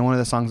 and one of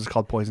the songs is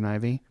called Poison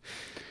Ivy.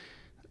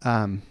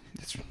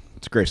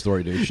 It's a great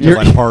story, dude. She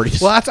like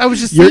parties. Well, I was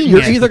just You're saying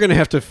it. either going to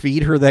have to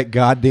feed her that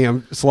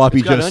goddamn sloppy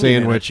It's got Joe onion in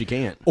it. sandwich, She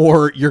can't.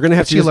 or you're going to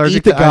have Is to she just allergic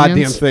eat the to goddamn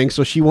onions? thing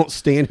so she won't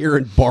stand here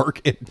and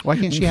bark and Why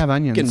can't she have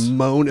onions? and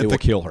moan It at will the.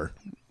 kill her.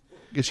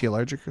 Is she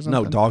allergic or something?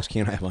 No, dogs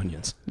can't have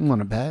onions. You want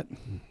to bet?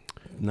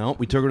 No,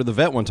 we took her to the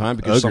vet one time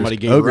because Ogres, somebody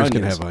gave her ogres onions.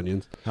 can have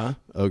onions. Huh?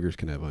 Ogres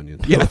can have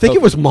onions. Yeah, I think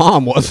it was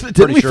Mom, wasn't it?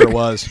 Didn't Pretty we sure it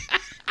was.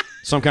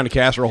 Some kind of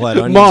casserole had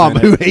onions Mom,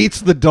 in who it. hates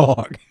the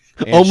dog,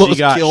 And almost she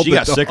got killed the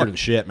dog. sicker than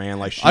shit, man.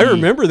 Like she, I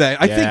remember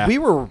that. I Yeah. think we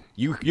were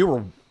You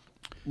were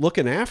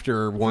looking after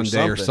her one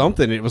day or something.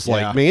 something. It was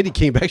Yeah. like Mandy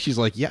came back. She's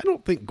like, "Yeah, I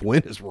don't think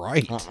Gwen is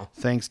right."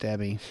 Thanks,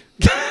 Debbie.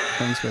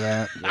 Thanks for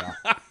that.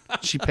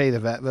 She pay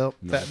the vet bill.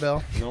 Vet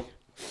bill. Nope.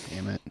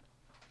 Damn it.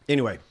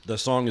 Anyway, the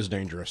song is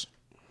dangerous.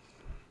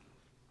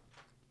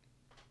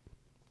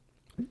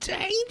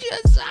 Danger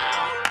zone.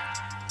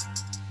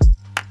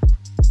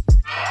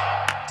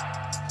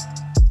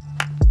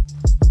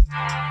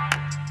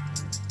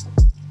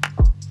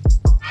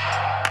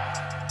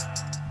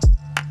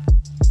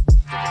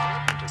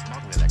 development of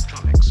modern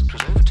electronics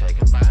was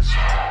overtaken by a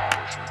sound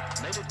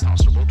revolution, made it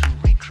possible to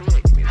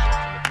recreate music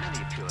from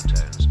many pure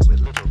tones with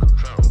little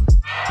control.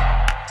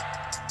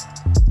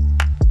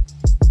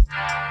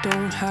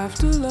 Don't have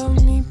to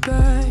love me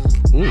back.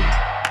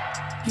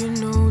 You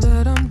know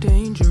that I'm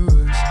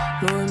dangerous.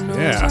 Lord knows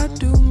Yeah. I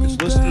do me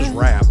It's listed as bad.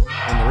 rap,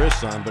 and there is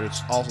some, but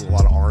it's also a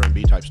lot of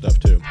R&B type stuff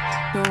too.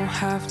 Don't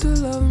have to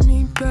love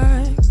me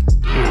back.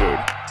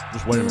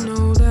 Just wait a You minute.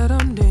 know that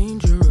I'm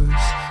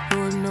dangerous.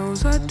 Lord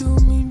knows I do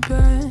me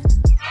bad.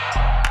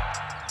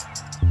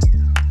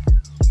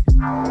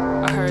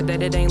 I heard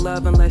that it ain't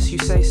love unless you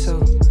say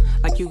so.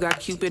 Like you got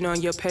Cupid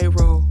on your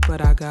payroll,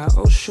 but I got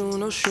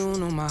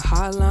Oshun on my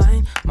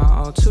hotline. My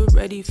altar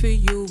ready for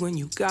you when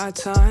you got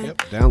time.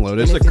 Download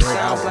it. And It's a if it great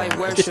sounds album. like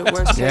worship,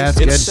 worse Yeah, it's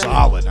than good. It's sinning.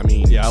 solid. I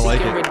mean, Yeah, I like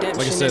Seeking it. redemption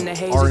Like I in said, the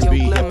haze R&B, of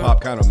your hip glimmer.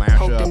 hop kind of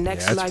Hope the mashup.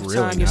 next Yeah, it's lifetime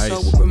really your nice.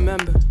 soul will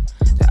remember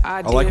that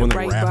I like when did they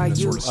right rap by and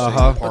you. sort of sing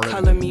part But of it.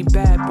 color me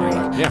bad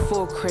break. Yeah.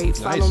 Full crate,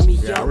 follow Nice. me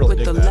Yeah, I up really with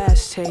dig the that.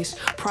 last taste.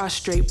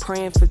 Prostrate,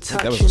 praying for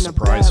touch that was a in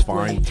surprise bad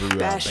find way. through,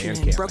 Bashing,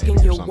 Bandcamp broken maybe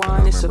or your something, I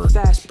wine, it's a remember.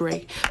 fast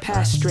break.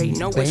 Pass straight,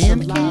 no it's a lie,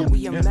 Bandcamp?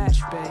 we a match,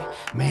 babe.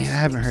 Man, I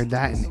haven't heard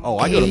that in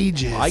Oh,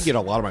 ages. I get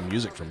a lot of my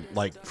music from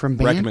From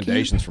Bandcamp?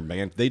 recommendations from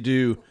band. They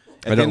do.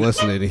 I don't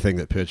listen to anything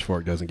that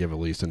Pitchfork doesn't give at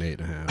least an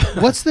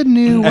 8.5. What's the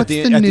new? At What's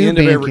the- the at the new end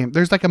of Bandcamp? every-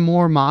 There's like a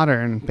more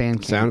modern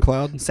Bandcamp.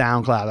 SoundCloud?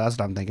 SoundCloud. That's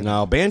what I'm thinking.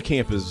 No,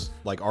 Bandcamp is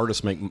like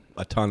artists make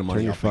a ton of money.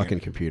 Turn your off fucking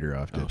Bandcamp. computer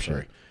off. Oh,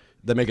 sorry.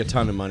 They make a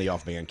ton of money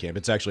off Bandcamp.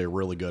 It's actually a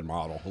really good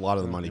model. A lot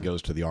of the money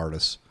goes to the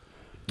artists.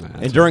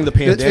 And during the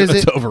pandemic, Is it-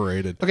 It's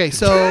overrated. Okay,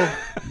 so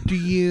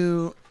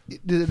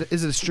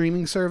is it a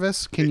streaming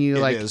service? Can you It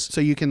like is. so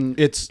you can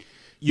it's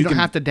you don't can-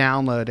 have to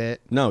download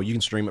it, No, you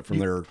can stream it from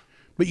their.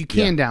 but you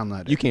can Yeah.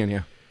 download it. You can,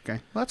 yeah. Okay,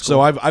 well, that's So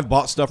cool. I've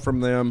bought stuff from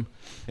them,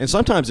 and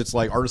sometimes it's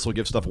like artists will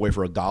give stuff away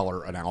for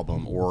 $1 an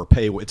album, or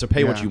pay. It's a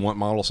pay what Yeah. you want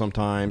model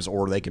sometimes,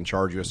 or they can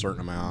charge you a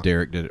certain amount.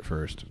 Derek did it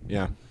first.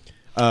 Yeah.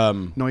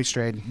 Noise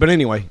trade. But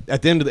anyway,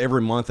 at the end of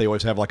every month, they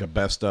always have like a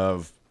best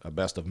of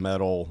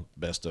metal,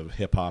 best of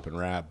hip hop and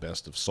rap,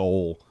 best of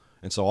soul,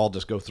 and so I'll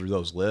just go through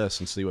those lists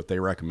and see what they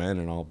recommend,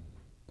 and I'll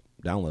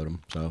download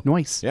them. So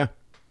Noise. yeah,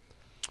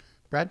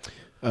 Brad,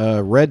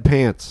 Red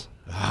Pants.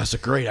 it's a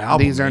great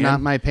album. these are man.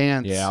 not my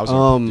pants. Yeah, I was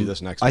going to do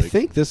this next I week.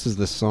 think this is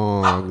the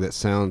song that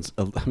sounds.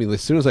 I mean,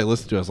 as soon as I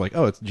listened to it, I was like,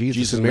 "Oh, it's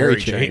Jesus, and Mary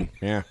Chain."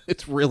 Yeah,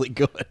 It's really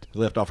good.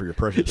 left off of your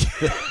precious.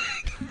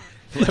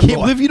 I can't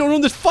believe you don't own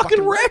this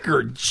fucking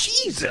record.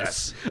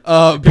 Jesus.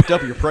 Picked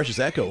up your precious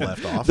Echo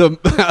left off.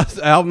 The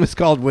album is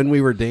called When We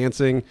Were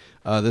Dancing.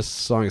 This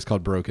song is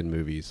called Broken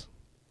Movies.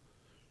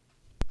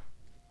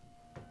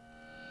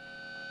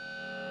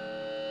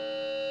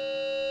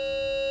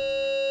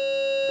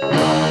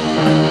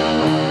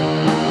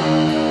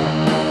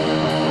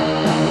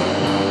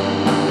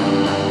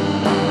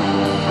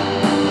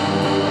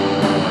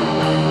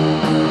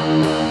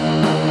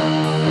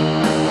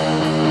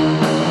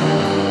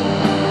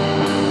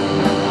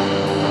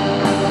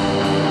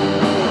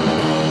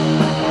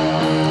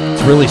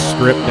 It's really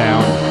stripped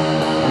down,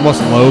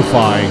 almost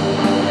lo-fi.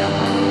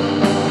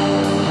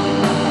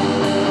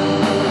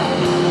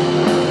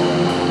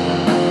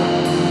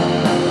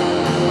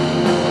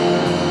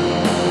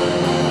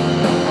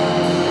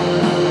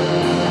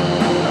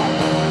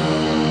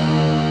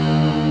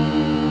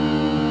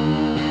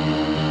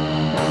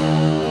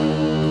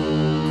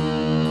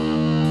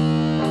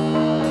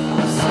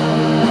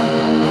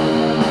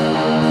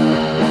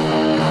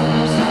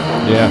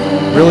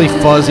 Yeah, really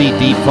fuzzy,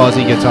 deep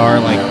fuzzy guitar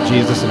like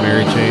Jesus and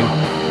Mary Chain.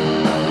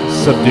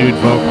 Subdued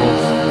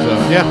vocals.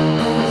 So yeah,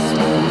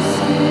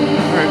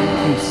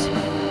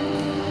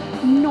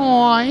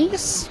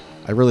 Noise.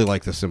 I really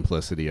like the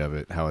simplicity of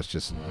it. How it's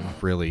just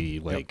really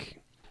like,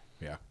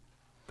 yeah,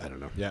 I don't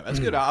know. yeah, that's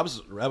good. That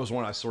was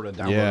one I sort of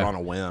downloaded Yeah, on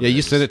a whim. yeah.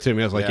 You sent it to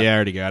me. I was like, yeah, I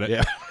already got it.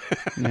 Yeah.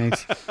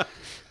 Nice.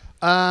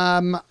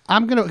 I'm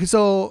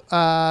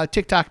gonna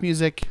TikTok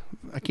music.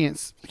 I can't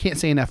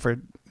say enough for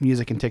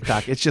music and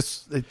TikTok. It's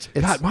just it's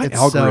God, my it's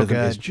algorithm so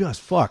good. is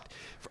just fucked.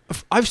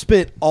 I've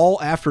spent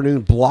all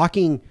afternoon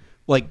blocking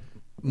like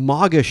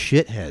MAGA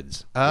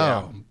shitheads.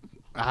 Oh,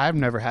 I've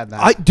never had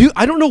that.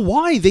 I don't know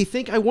why they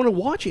think I want to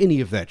watch any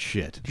of that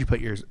shit. Did you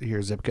put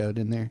your zip code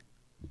in there?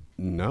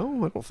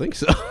 No, I don't think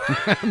so.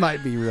 It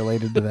might be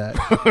related to that.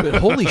 But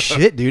holy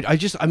shit, dude! I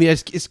just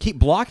keep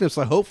blocking them.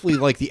 So hopefully,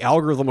 like the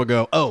algorithm will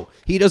go, "Oh,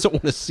 he doesn't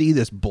want to see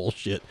this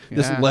bullshit.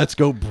 This Yeah. Let's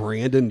Go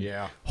Brandon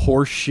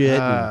horse shit."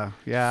 and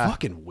yeah.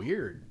 fucking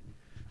weird.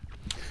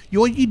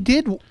 You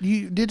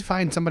did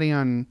find somebody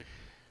on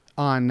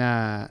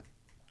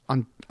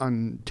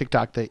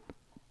TikTok that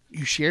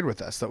you shared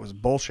with us that was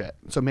bullshit.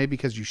 So maybe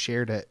because you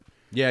shared it.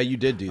 Yeah, you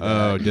did do that.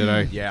 Oh, did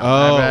I? Yeah.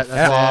 Oh, I bet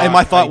that's why. and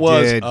my thought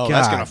was, did. oh,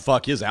 that's God gonna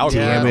fuck his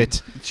algorithm. damn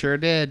it! Sure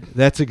did.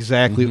 That's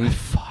exactly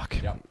fuck.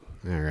 Yep.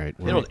 All right.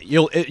 well,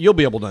 You'll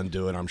be able to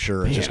undo it, I'm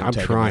sure. It's man, just gonna I'm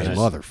take a trying, minute.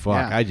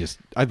 motherfuck. Yeah.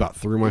 I about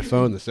threw my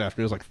phone this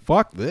afternoon. I was like,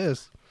 fuck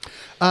this.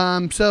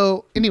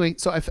 So anyway,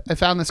 I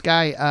found this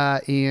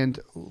guy and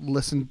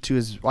watched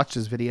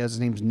his videos. His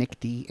name's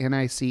Nick D,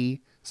 NIC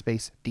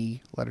space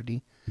D, letter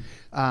D.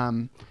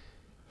 From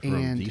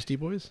And Beastie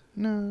Boys?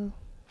 no,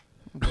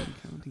 I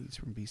don't think he's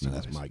from Beastie No,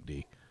 that's Boys. Mike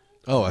D.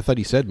 Oh, I thought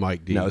he said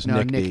Mike D. No, it's No,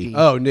 Nick Nick D. D.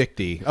 Oh, Nick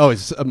D. Oh,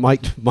 it's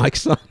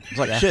Mike's son. It's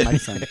like Yeah, shit. my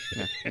son.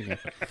 Yeah, okay.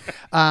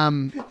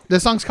 The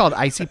song's called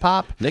Icy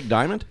Pop. Nick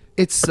Diamond?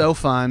 It's so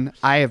fun.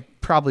 I have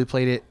probably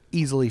played it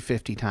easily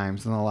 50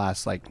 times in the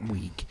last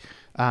week.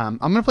 I'm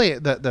gonna play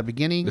it the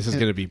beginning. This is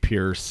going to be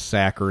pure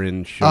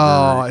saccharine sugar.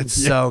 Oh, it's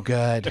so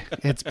good.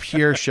 It's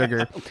pure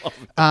sugar. So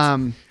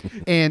I'm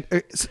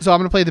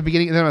gonna play the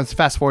beginning, and then let's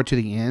fast forward to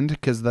the end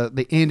because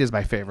the end is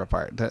my favorite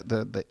part.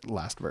 The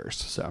last verse.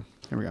 So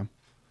here we go.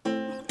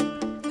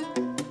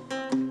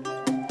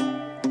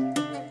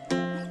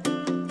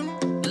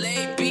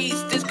 Late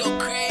beats, this go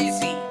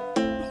crazy.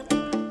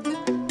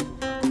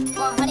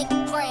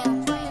 100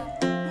 grams.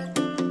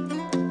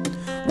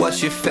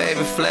 What's your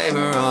favorite flavor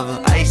of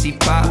an icy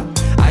pop?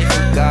 I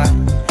forgot.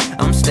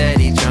 I'm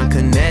steady drunk,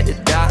 connect the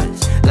dots.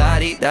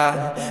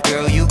 stop.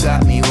 Girl, you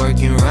got me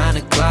working round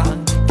the clock.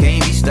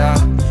 Can't be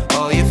stopped.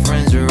 All your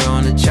friends are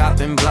on the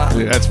chopping block.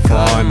 Dude, that's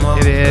fun.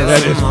 It is.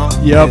 That is.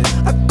 Yep.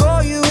 I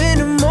call you in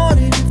the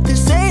morning. If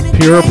this ain't a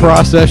Pure thing,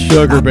 processed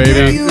sugar, I'll pick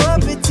baby. you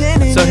up at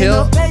 10 and So then he'll-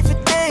 I'll pay for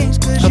things,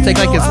 'cause He'll you take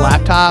like know his I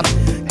laptop,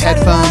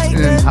 headphones,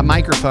 and a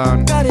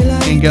microphone,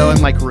 and go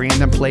in like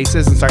random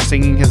places and start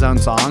singing his own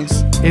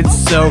songs. It's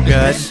so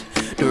good.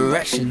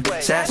 direction,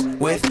 sass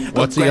with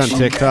What's he on aggression.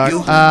 TikTok? You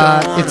don't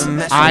wanna It's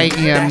mess I with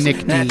am that's Nick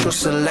D. natural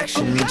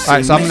selection. All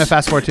right, so I'm going to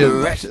fast forward to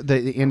Direction.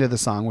 the end of the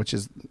song, which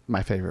is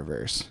my favorite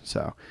verse.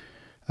 So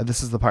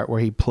this is the part where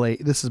he play.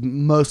 This is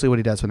mostly what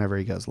he does whenever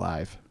he goes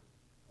live.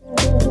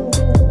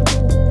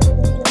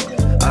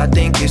 I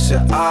think it's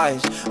her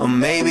eyes, or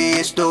maybe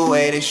it's the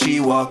way that she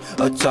walk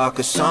or talk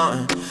or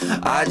something.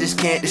 I just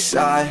can't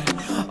decide.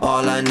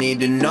 All I need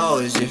to know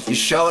is if you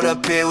showed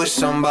up here with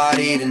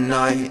somebody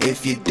tonight.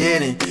 If you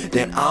didn't,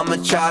 then I'ma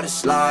try to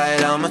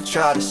slide.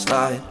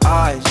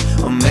 Eyes,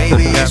 or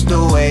maybe it's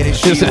the way that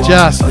she walk.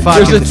 Just or fucking talk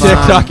or There's a something.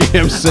 TikTok of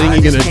him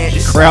singing in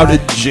a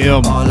crowded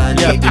gym. All I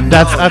need to know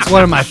That's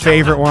one of my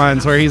favorite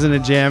ones where he's in a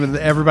gym and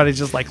everybody's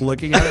just like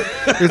looking at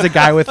it. There's a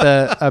guy with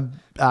a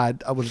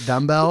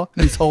dumbbell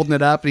and he's holding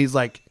it up and he's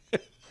like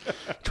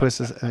twists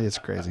his, it's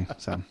crazy.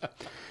 So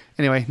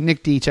anyway,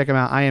 Nick D, check him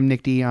out. I am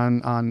Nick D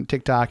on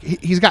TikTok.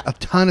 He's got a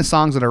ton of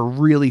songs that are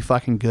really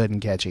fucking good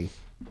and catchy.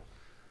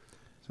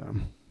 So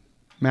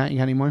Matt, you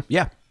got any more?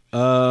 Yeah.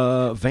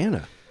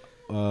 Vanna.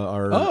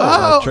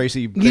 Our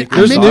Tracy Yeah,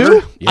 Baker's I meant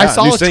daughter. to. Yeah, I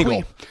saw new a single.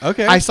 tweet.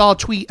 Okay. I saw a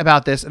tweet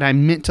about this and I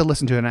meant to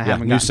listen to it and I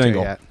haven't new gotten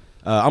single. to it yet.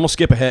 I'm gonna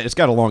skip ahead. It's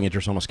got a long intro,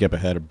 so I'm gonna skip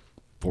ahead of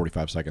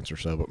 45 seconds or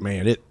so. But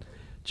man, it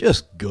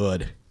just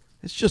good.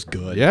 It's just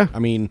good. Yeah. I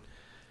mean,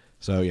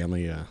 so yeah. Let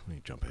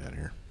me jump ahead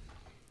here.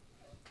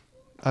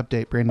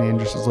 Update: Brandon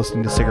Andrews is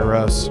listening to Sigur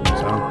Rós.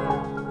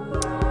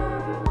 So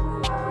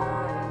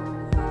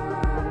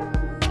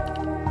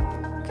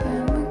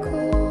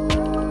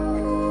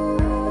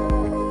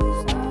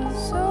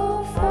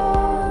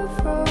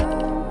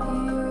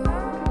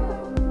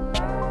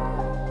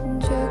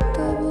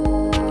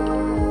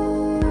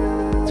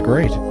It's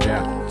great.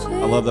 Yeah,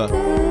 I love the.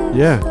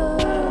 Yeah.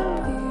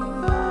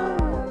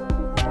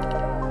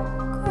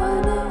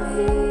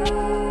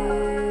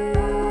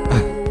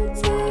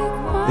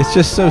 It's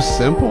just so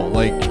simple.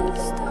 Like,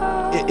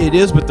 It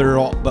is, but they're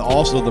all. But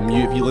also the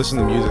music. If you listen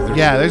to the music,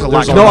 there's a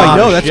lot no, going I on.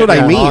 know. That's shit what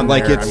I going mean. on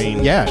Like, there. it's I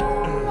mean, yeah.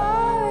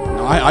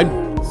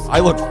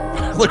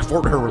 I look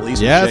forward to her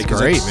releasing. Yeah, shit it's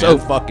 'cause great, It's so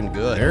man. fucking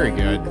good. Very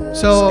good.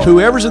 So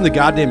Whoever's in the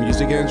goddamn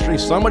music industry,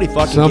 somebody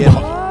fucking Somebody. get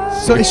 'em.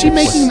 So is she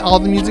making all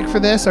the music for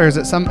this, or is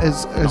it some?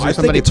 Is I there think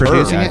somebody it's her.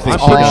 producing Yeah, I it? think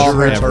It's she does all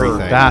everything.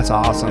 everything. That's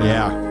awesome.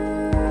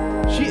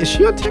 Yeah. Is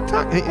she on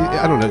TikTok?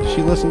 I don't know. Does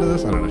she listen to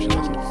this? I don't know if she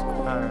listens.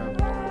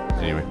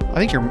 Anyway, I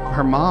think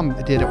her mom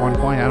did at one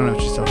point. I don't know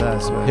if she still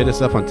does. But hit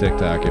us up on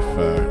TikTok if.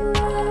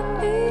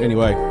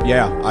 Anyway,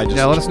 yeah. I just.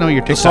 yeah, let us know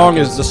your The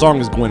TikTok. song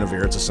is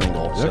Guinevere. It's a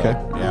single. So, Okay.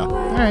 Yeah.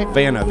 all right.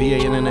 Vanna.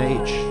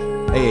 VANNH.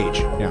 AH.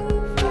 Yeah.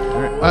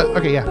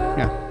 Okay,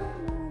 yeah.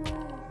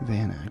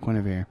 Vanna,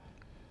 Guinevere.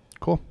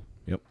 Cool.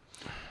 Yep.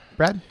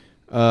 Brad,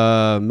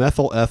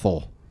 Methyl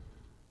Ethel.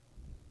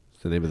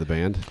 Is the name of the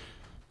band.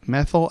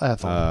 Methyl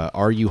Ethel.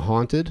 Are You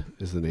Haunted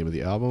is the name of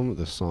the album.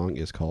 The song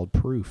is called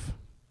Proof.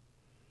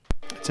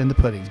 It's in the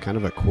pudding. Kind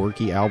of a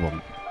quirky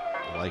album.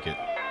 I like it.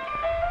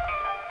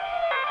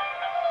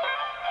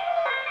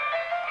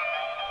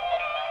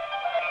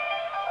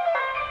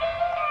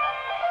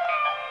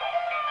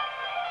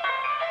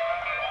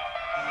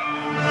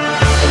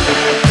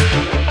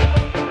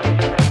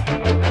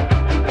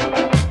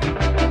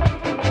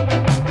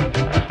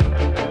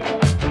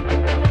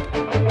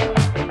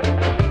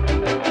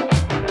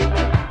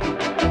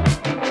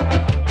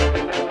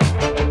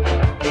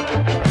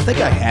 I think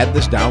I had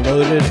this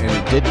downloaded and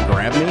it didn't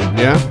grab me.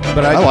 Yeah,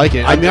 But I like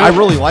it. I, mean, I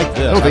really like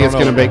this. I don't think it's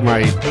going to know. make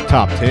my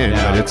top 10,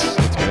 Yeah. but it's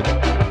good.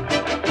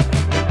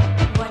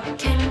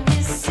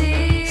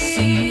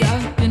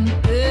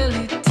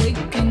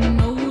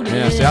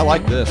 Yeah, see, I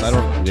like this. I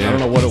don't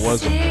know what it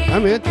was. I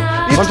mean,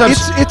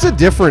 Sometimes- it's a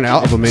different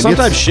album. Man.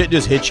 Sometimes It's- shit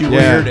just hits you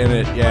Yeah. weird, and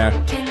it My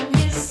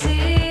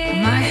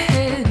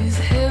head is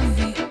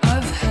heavy.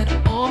 I've had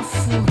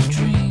awful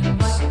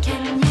dreams.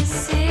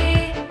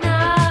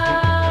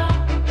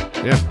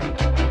 yeah.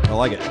 I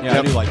like it. Yeah,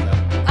 I do like that.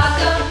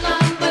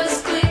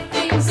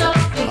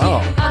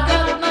 Oh.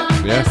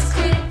 Yeah.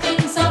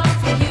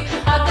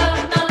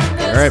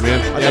 All right,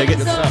 man. I dig it.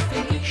 Good stuff.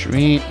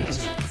 Sweet.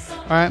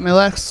 All right, my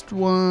last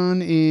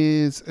one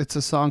it's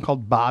a song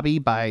called Bobby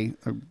by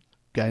a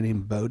guy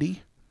named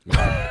Bodie.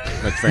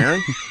 McFerrin.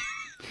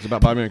 It's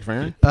about Bobby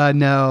McFerrin.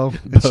 No,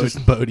 it's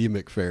just, Bodie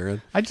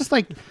McFerrin. I just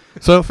like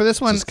so for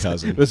this one. His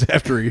cousin. It was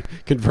after he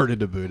converted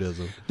to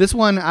Buddhism. This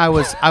one I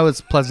was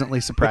pleasantly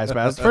surprised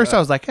by. At first I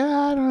was like,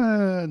 I don't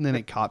know, and then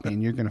it caught me,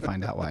 and you're gonna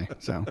find out why.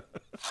 So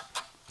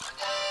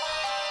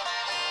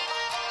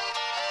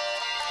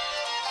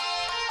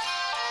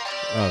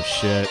Oh,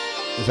 shit.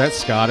 Is that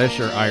Scottish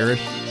or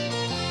Irish?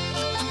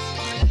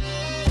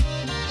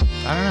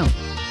 I don't know.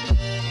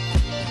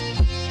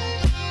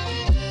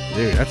 It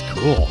Dude, that's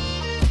cool.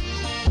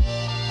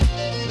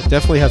 It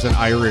definitely has an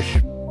Irish.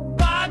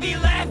 Bobby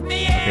left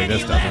me Okay, and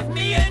this he doesn't. left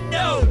me a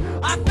note.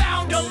 I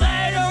found a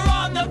letter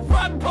on the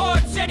front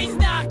porch and he's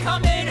not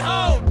coming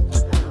home.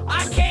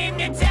 I came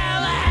to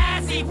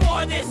Tallahassee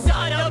for this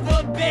son of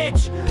a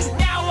bitch.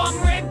 Now I'm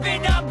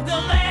ripping up the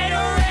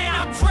letter and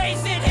I'm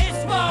tracing his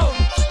phone.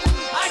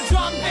 I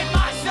jump in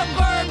my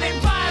Suburban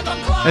 5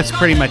 o'clock. That's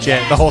pretty much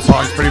it. The whole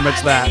song's pretty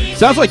much that.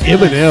 Sounds like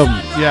Eminem.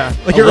 Yeah.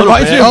 Like it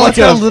reminds me of Oh, like it's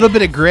got a little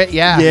bit of grit.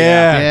 Yeah.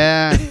 Yeah.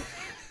 Yeah.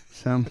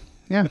 So,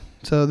 yeah.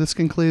 So this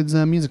concludes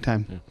music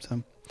time.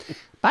 So,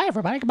 bye,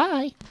 everybody.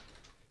 Goodbye.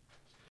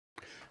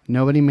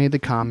 Nobody made the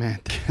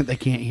comment. They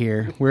can't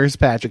hear. Where's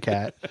Patrick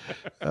at?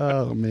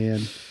 Oh,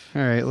 man.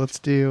 All right. Let's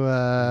do...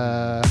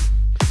 Are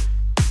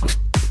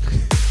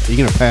you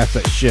gonna pass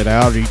that shit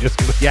out, or are you just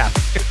gonna? Yeah.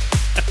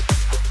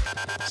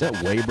 Is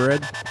that whey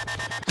bread?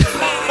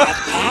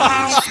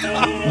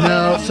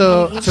 No.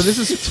 So this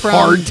is from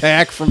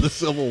Hardtack from the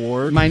Civil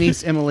War. my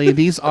niece Emily.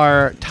 These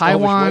are whey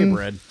Taiwan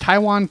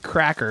bread.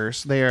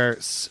 crackers. They are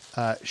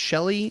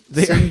Shelly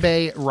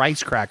Senbei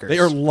rice crackers. They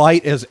are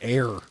light as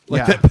air.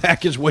 Like Yeah. that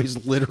package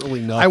weighs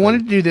literally nothing. I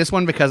wanted to do this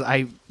one because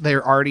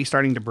they're already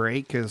starting to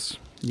break because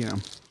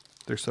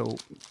they're so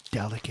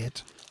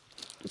delicate.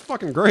 It's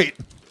fucking great.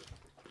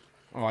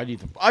 Oh, I'd eat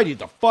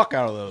the fuck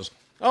out of those.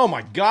 Oh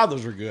my god,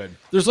 those are good.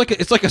 It's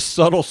like a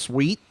subtle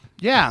sweet.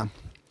 Yeah.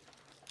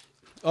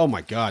 Oh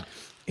my god.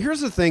 Here's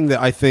the thing that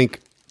I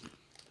think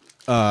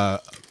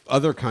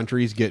other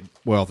countries get.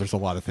 Well, there's a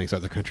lot of things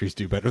other countries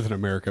do better than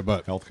America,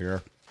 but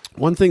Healthcare.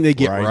 one thing they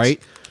get Right.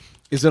 right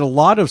is that a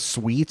lot of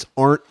sweets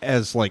aren't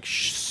as like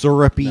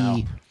syrupy.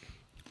 No.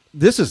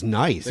 This is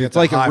nice. They It's got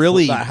like that a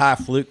really. that high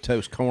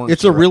fructose corn.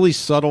 It's a syrup. really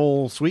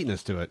subtle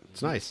sweetness to it.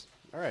 It's nice.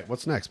 All right,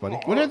 what's next, buddy?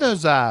 What are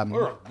those?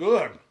 They're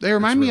good. They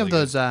remind me of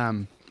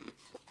really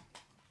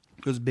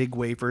those big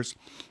wafers.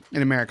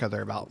 In America,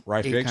 they're about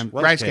Rice 8 cakes? times.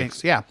 Rice Rice cakes.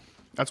 cakes. Yeah,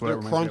 that's what They're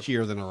it reminds me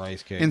crunchier than a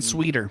rice cake. of. And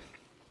sweeter.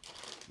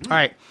 All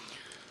right.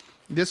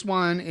 This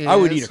one is. I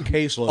would eat a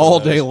caseload all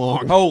of those. day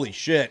long. Holy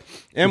shit,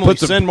 Emily,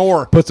 send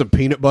more. Put some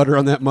peanut butter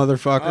on that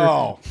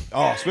motherfucker.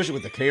 Oh, especially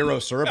with the Cairo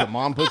syrup that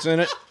Mom puts in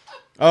it.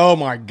 Oh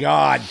my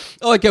god.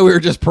 I like how we were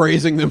just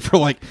praising them for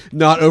like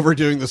not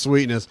overdoing the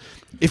sweetness.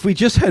 If we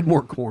just had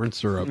more corn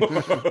syrup.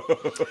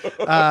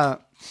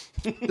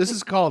 This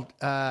is called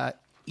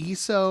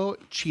Iso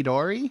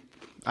Chidori.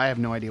 I have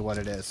no idea what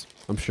it is.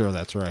 I'm sure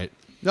that's right.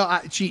 No,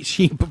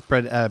 she put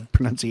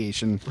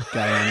pronunciation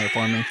guy on there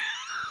for me.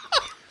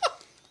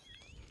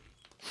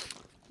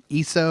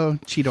 Iso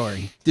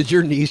Chidori. Did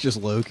your niece just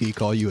low key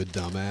call you a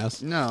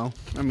dumbass? No,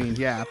 I mean,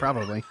 yeah,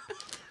 probably.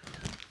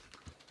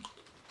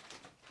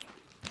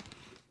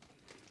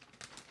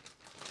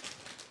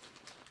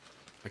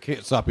 I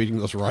can't stop eating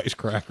those rice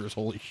crackers.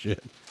 Holy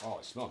shit. Oh,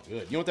 it smells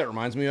good. You know what that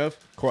reminds me of?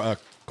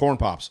 Corn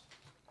pops.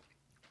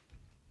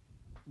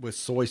 With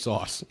soy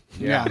sauce.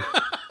 Yeah.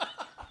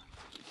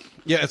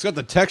 Yeah, it's got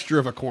the texture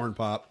of a corn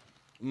pop.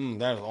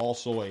 That is all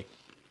soy.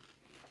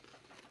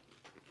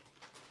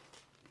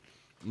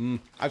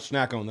 I'd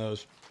snack on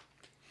those.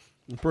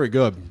 Pretty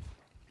good.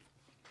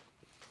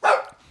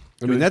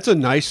 I mean, that's a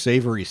nice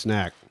savory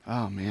snack.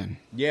 Oh man,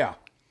 Yeah.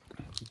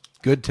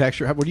 Good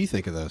texture. What do you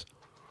think of those?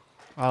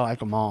 I like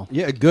them all.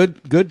 Yeah,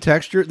 good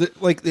texture.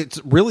 Like it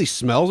really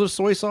smells of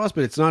soy sauce,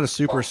 but it's not a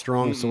super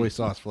strong soy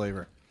sauce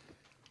flavor.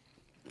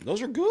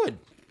 Those are good.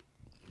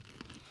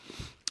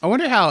 I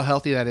wonder how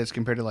healthy that is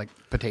compared to like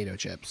potato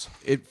chips.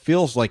 It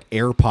feels like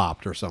air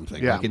popped or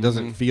something. Yeah. Like it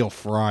doesn't feel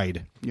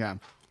fried. Yeah.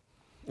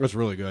 It's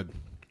really good.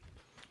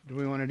 Do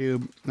we want to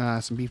do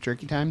some beef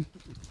jerky time?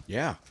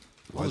 Yeah.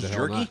 Why Those the hell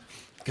jerky? not?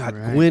 God, All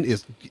right. Gwen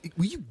is.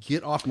 Will you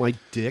get off my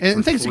dick? And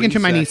for thanks 3 again to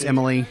my niece seconds?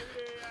 Emily.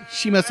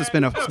 She must have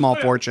spent a small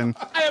fortune.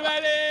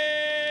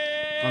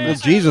 Well,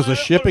 Jesus, the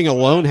shipping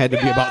alone had to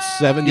be about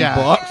 $70.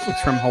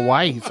 It's from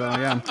Hawaii, so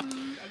yeah.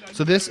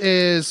 So this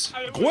is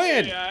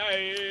Gwen!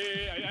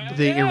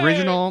 the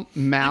original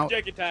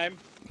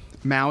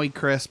Maui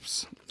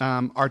Crisps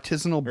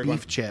artisanal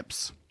beef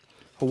chips,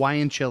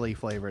 Hawaiian chili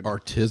flavored.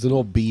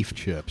 Artisanal beef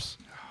chips.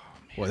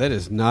 Boy, that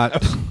is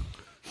not.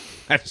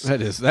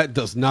 That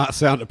does not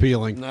sound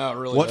appealing. No, it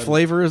really What doesn't.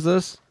 flavor is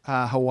this?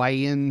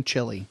 Hawaiian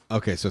chili.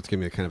 Okay, so it's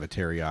gonna be kind of a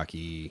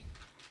teriyaki.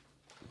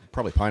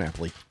 Probably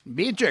pineapple-y.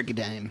 Beef jerky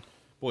time.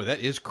 Boy, that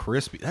is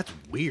crispy. That's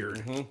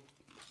weird.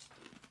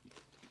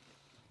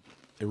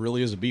 It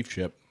really is a beef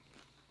chip.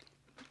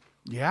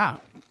 Yeah,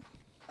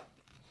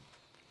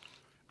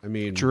 I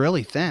mean, it's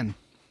really thin.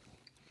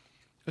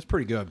 it's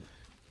pretty good.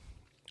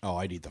 Oh,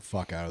 I'd eat the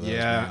fuck out of those.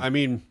 Yeah, man. I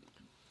mean,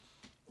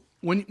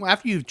 When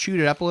after you've chewed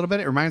it up a little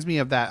bit, it reminds me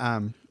of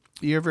that.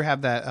 You ever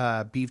have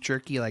that beef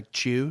jerky like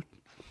chew?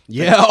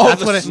 yeah.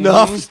 That's what it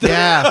snuffs.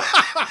 Yeah,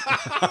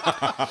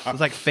 it's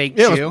like fake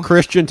Yeah, it chew. was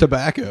Christian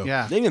tobacco.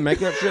 Yeah, They didn't make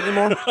that shit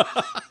anymore.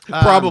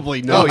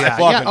 Probably not. Oh yeah,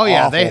 fucking oh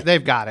yeah. awful.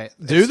 They've got it.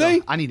 Do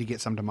they? I need to get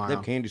some They tomorrow.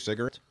 have candy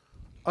cigarettes.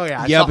 Oh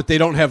yeah, I Yeah, saw- but they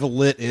don't have a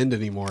lit end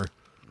anymore.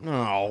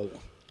 No.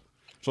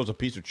 So it's a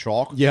piece of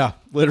chalk. Yeah,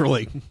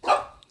 literally.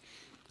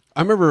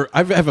 I remember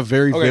I have a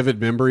very Okay.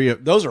 vivid memory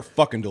Those are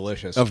fucking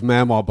delicious. of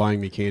Mamaw buying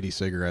me candy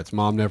cigarettes.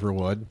 Mom never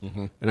would,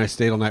 and I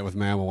stayed all night with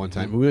Mama one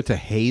time. We went to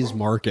Hayes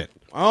Market.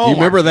 Oh, you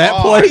remember my that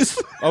God. place?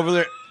 Over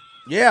there.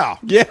 Yeah.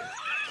 Yeah,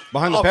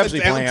 Behind the Off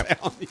Pepsi plant.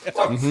 downtown, yeah.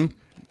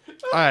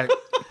 All right.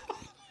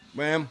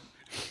 Man,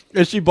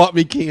 And she bought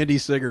me candy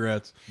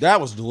cigarettes. that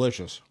was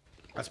delicious.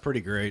 That's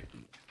pretty great.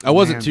 I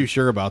wasn't Man. too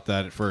sure about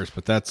that at first,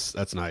 but that's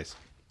nice.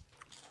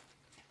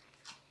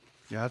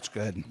 Yeah, that's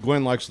good.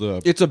 Gwen likes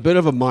the It's a bit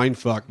of a mind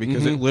fuck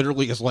because it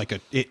literally is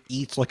it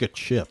eats like a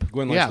chip.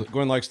 Gwen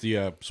likes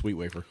the sweet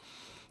wafer.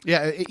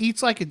 Yeah, it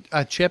eats like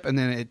a chip and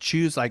then it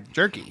chews like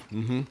jerky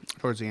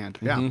towards the end.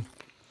 Yeah.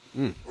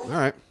 All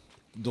right,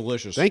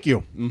 Delicious. thank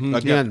you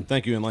again. Yeah,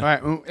 thank you, Inlay. All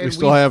right. and We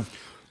still have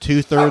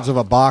 2/3 of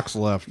a box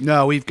left.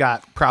 No, we've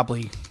got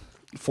probably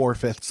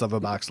 4/5 of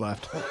a box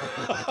left.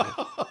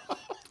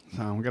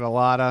 So we got a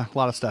lot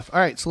of stuff.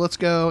 All right, so let's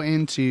go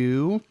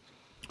into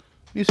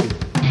newsfeed.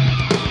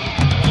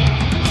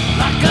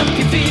 Lock up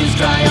your fears,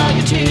 dry all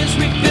your tears,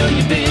 refill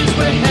your beers.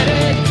 We're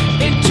headed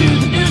into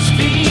the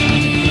newsfeed.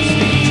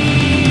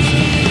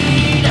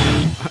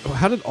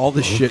 How did all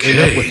this shit end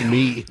up with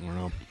me? I don't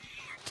know.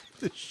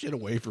 This shit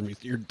away from me.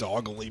 Your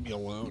dog will leave me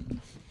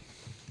alone.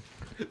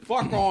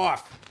 Fuck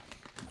off.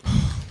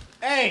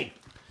 Hey.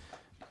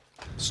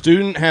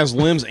 Student has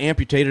limbs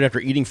amputated after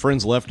eating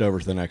friends'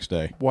 leftovers the next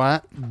day.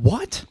 What?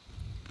 What?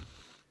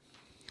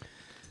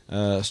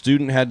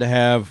 Student had to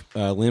have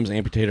limbs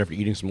amputated after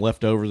eating some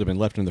leftovers that had been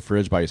left in the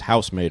fridge by his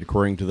housemaid,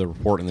 according to the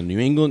report in the New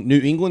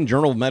England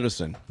Journal of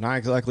Medicine. Not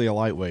exactly a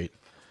lightweight.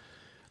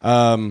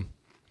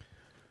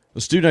 The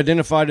student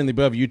identified in the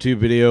above YouTube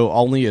video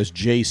only as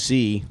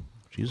JC.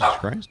 Jesus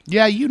Christ.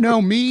 Yeah, you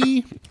know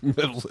me,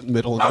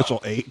 Middle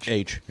initial H.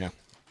 H. Yeah.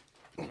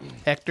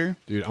 Hector.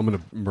 Dude, I'm gonna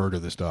murder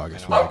this dog. I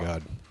swear to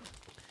God.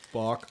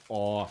 Fuck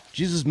off.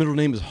 Jesus' middle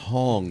name is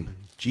Hong.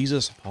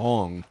 Jesus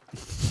Hong.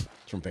 It's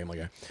from Family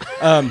Guy.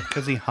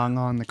 Because he hung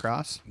on the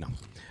cross. No.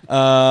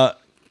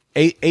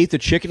 Ate the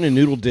chicken and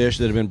noodle dish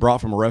that had been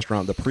brought from a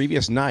restaurant the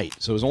previous night.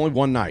 So it was only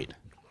one night.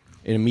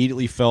 And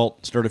immediately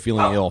started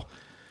feeling ill.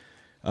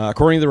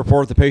 According to the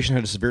report, the patient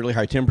had a severely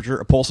high temperature,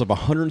 a pulse of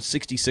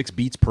 166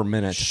 beats per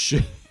minute,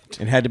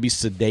 and had to be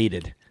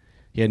sedated.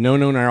 He had no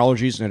known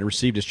allergies and had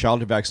received his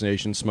childhood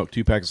vaccination, smoked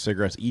 2 packs of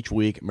cigarettes each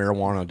week,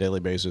 marijuana on a daily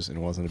basis,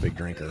 and wasn't a big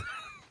drinker.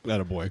 That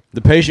a boy.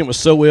 The patient was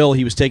so ill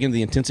he was taken to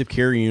the intensive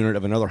care unit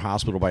of another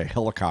hospital by a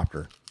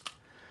helicopter.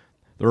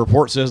 The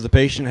report says the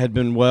patient had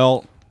been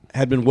well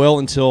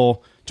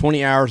until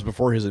 20 hours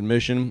before his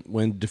admission,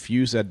 when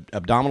diffuse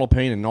abdominal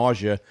pain and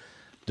nausea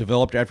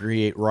developed after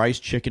he ate rice,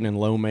 chicken, and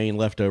lo mein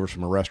leftovers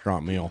from a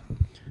restaurant meal.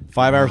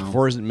 5 hours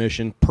before his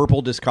admission,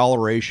 purple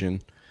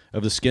discoloration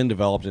of the skin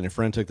developed, and a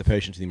friend took the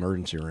patient to the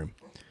emergency room.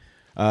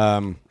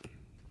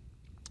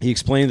 He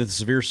explained that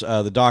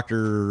the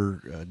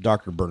doctor,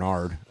 Dr.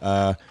 Bernard,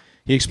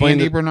 he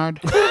explained Andy that, Bernard.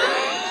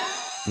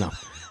 no,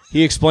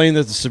 he explained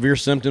that the severe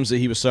symptoms that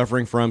he was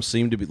suffering from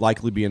seemed to be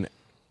likely be an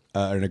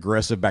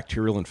aggressive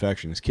bacterial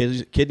infection. His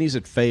kidneys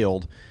had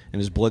failed,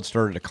 and his blood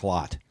started to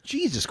clot.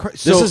 Jesus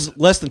Christ. This is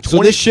less than 20.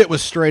 So this shit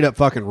was straight up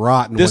fucking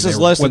rotten.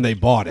 When they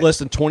bought it. Less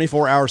than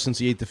 24 hours since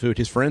he ate the food.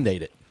 His friend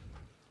ate it.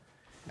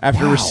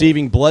 After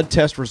receiving blood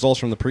test results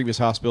from the previous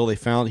hospital, they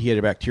found he had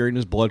a bacteria in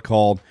his blood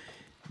called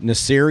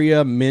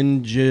Neisseria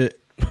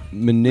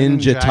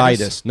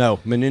meningitis. No,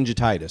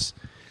 meningitis.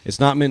 It's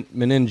not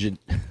meningit.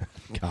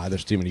 God,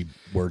 there's too many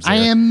words there. I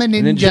am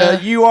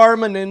meninja. You are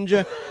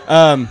meninja.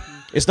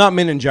 It's not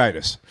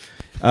meningitis.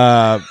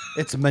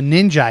 It's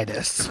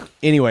meningitis.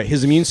 Anyway,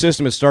 his immune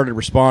system has started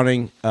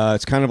responding.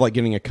 It's kind of like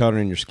getting a cut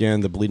on your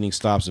skin. The bleeding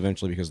stops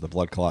eventually because the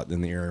blood clot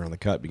in the area on the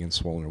cut begins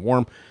swollen and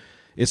warm.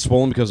 It's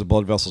swollen because the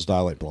blood vessels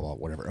dilate, blah, blah,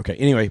 whatever. Okay,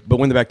 anyway, but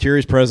when the bacteria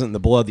is present in the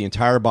blood, the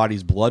entire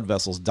body's blood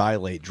vessels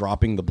dilate,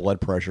 dropping the blood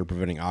pressure,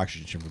 preventing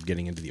oxygen from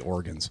getting into the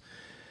organs.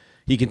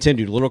 He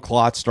continued, little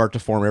clots start to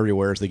form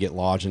everywhere as they get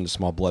lodged into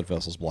small blood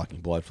vessels,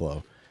 blocking blood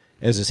flow.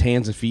 As his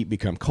hands and feet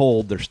become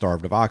cold, they're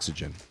starved of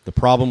oxygen. The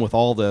problem with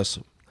all this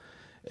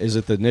is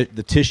that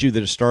the tissue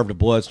that is starved of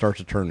blood starts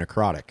to turn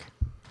necrotic.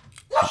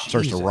 It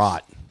starts to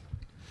rot.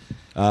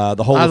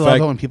 The whole I effect.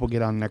 love it when people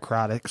get on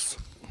necrotics.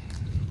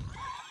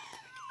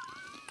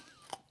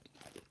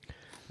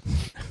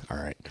 All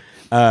right.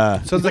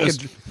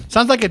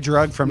 Sounds like a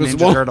drug from It was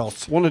Ninja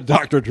Turtles. one of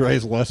Dr.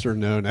 Dre's lesser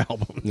known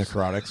albums.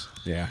 Necrotics.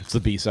 Yeah, it's the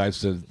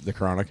B-sides to the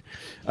Chronic.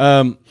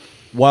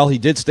 While he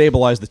did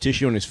stabilize, the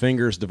tissue on his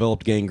fingers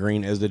developed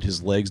gangrene, as did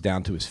his legs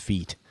down to his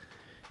feet.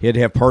 He had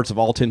to have parts of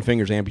all 10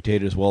 fingers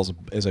amputated, as well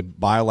as a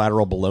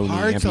bilateral below-knee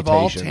Parts amputations. of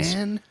all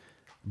 10?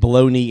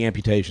 Below-knee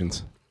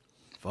amputations.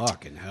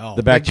 Fucking hell.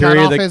 The They cut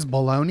bacteria off that his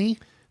baloney?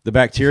 the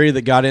bacteria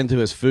that got into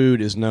his food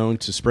is known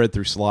to spread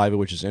through saliva,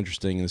 which is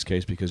interesting in this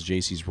case because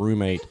JC's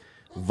roommate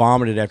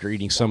vomited after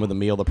eating some of the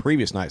meal the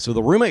previous night. So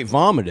the roommate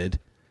vomited.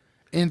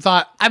 And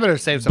thought, I better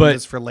save some But- of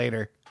this for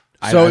later.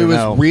 So I it don't was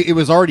know. it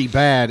was already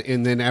bad,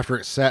 and then after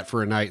it sat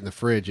for a night in the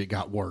fridge, it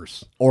got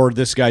worse. Or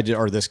this guy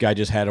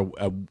just had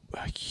a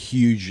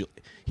huge.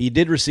 He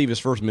did receive his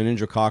first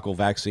meningococcal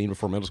vaccine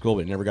before middle school,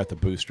 but he never got the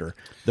booster.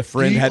 The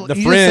friend You- had the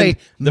you friend.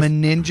 Just say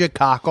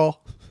meningococcal.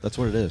 That's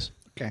what it is.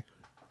 Okay.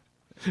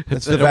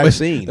 That's the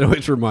vaccine.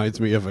 Which reminds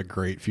me of a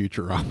great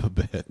Futurama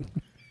bit.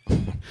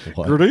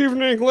 What? Good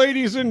evening,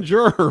 ladies and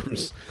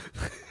germs.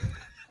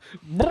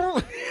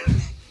 You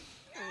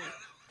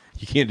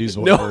can't do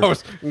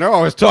Zoidberg.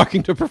 I was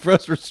talking to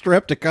Professor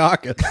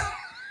Streptococcus.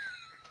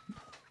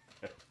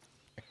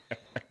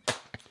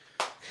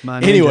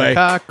 Anyway,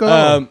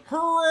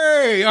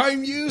 Hooray!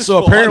 I'm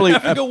useful. So apparently-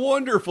 I'm having a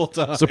wonderful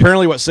time. So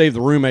apparently, what saved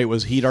the roommate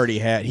was he'd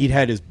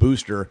had his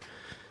booster,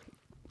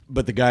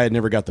 but the guy had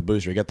never got the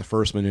booster. He got the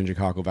first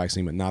meningococcal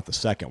vaccine, but not the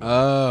second one.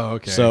 Oh,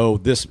 okay. So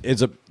this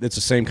it's the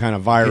same kind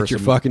of virus. Get your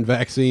fucking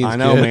vaccines. I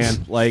know, kids.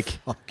 man. Like,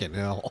 fucking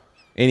hell.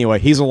 anyway,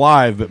 he's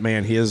alive, but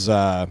man, he was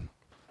unconscious.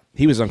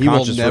 He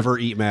will never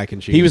eat mac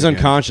and cheese. He was again.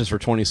 unconscious for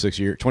 26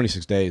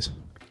 days.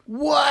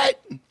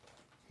 What?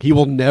 He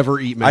will never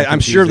eat mac. I'm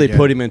and sure cheese they again.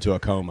 put him into a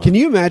coma. Can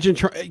you imagine?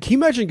 Can you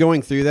imagine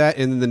going through that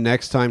and then the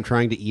next time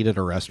trying to eat at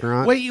a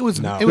restaurant? Wait, it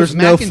was No. it was There's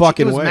mac no and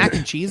fucking it was way. mac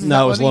and cheese. Is No,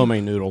 that it was what lo he-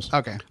 mein noodles.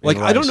 Okay. Like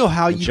And I don't rice know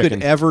how and you chicken.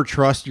 could ever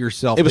trust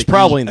yourself. It was to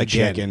probably eat in the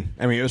again. chicken.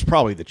 I mean, it was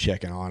probably the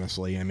chicken.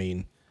 Honestly, I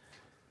mean,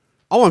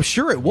 Oh, I'm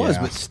sure it was,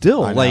 yeah. but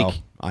still, I like, know.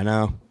 I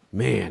know.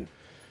 man.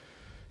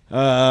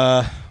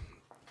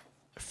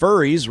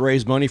 Furries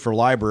raise money for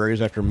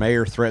libraries after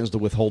mayor threatens to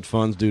withhold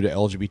funds due to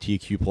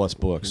LGBTQ plus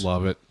books.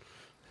 Love it.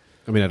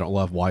 I mean, I don't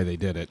love why they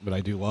did it, but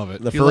I do love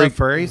it. The You love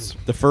furries?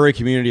 The furry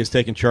community has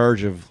taken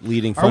charge of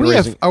leading Are we,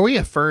 fundraising. are we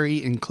a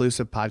furry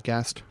inclusive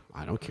podcast?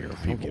 I don't care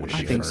if people. I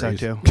think so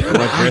too. You wanna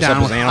I'm dress up down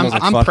as with- animals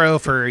and I'm fuck- pro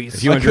furries.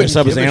 If you want to dress couldn't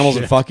up as give a animals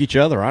and shit. fuck each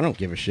other, I don't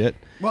give a shit.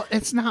 Well,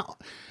 it's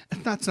not.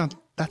 That's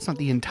not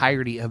the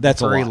entirety of That's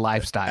the a furry lot.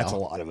 lifestyle. That's a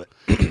lot of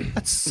it.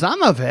 That's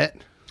some of it.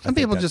 Some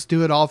people that- just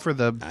do it all for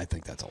the. I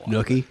think that's a lot.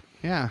 Nookie.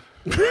 Yeah.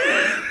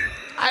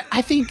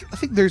 I think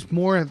there's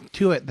more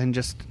to it than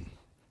just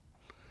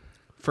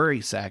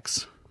furry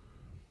sex.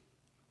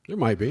 There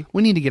might be.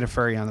 We need to get a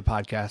furry on the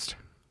podcast.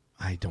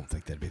 I don't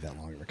think that'd be that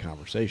long of a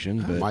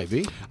conversation, but Might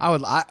be.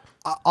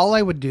 All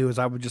I would do is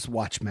I would just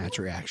watch Matt's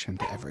reaction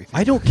to everything.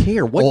 I don't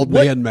care. Old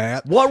man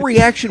Matt. What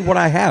reaction would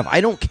I have?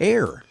 I don't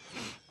care.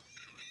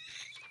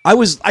 Beth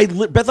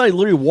and I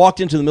literally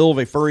walked into the middle of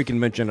a furry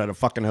convention at a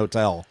fucking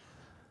hotel.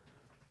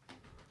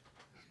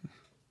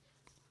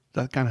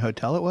 That kind of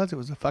hotel it was. It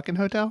was a fucking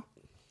hotel.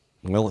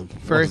 Well, it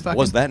Furry was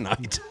fucking? that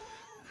night.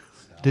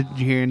 Did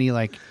you hear any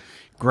like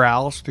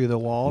growls through the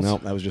walls? No,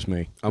 that was just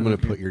me. I'm gonna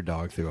put your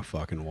dog through a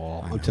fucking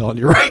wall. I'm telling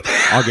you right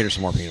now. I'll get her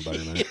some more peanut butter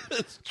in a minute.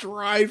 It's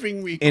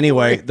driving me.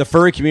 Anyway, the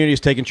furry community has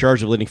taken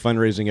charge of leading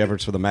fundraising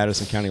efforts for the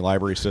Madison County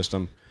Library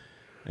System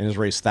and has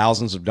raised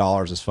thousands of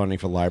dollars as funding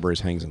for the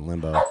libraries hangs in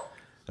limbo.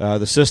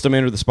 The system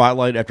entered the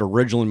spotlight after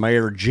Ridgeland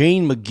Mayor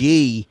Jane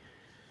McGee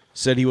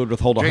said he would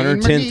withhold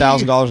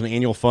 $110,000 in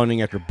annual funding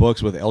after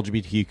books with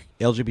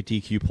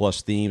LGBTQ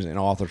plus themes and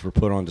authors were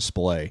put on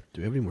display.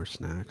 Do we have any more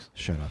snacks?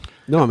 Shut up.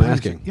 No, I'm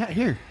asking. Yeah,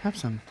 here, have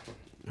some.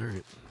 All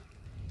right.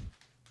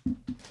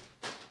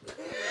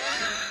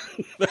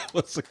 That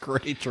was a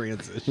great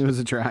transition. It was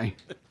a try.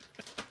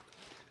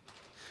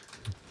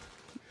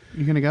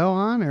 You gonna go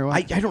on or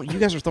what? I don't. You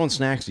guys are throwing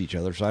snacks at each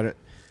other, so I don't.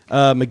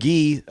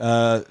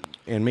 McGee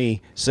and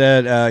me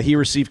said he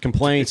received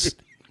complaints.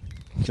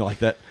 You like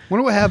that?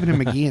 Wonder what happened to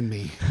McGee and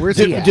me. Where's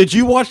he at? Did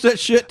you watch that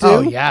shit too?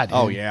 Oh yeah, dude.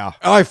 Oh yeah.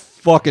 I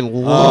fucking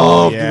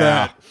loved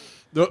yeah.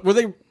 that. Were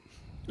they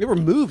were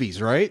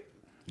movies, right?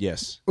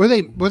 Yes, Were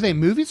they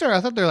movies or I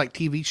thought they were like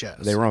TV shows?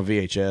 they were on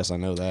VHS. I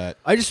know that.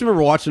 I just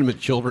remember watching them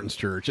at children's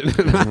church, and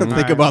I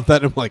think about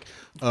that. And I'm like,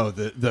 oh,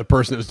 the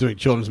person that was doing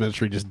children's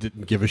ministry just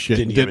didn't give a shit.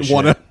 Didn't and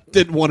give a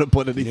didn't want to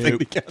put anything Nope.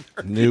 together.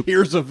 Nope.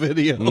 Here's a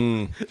video,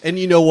 and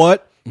you know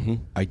what?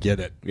 I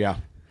get it. Yeah.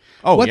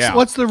 Oh yeah.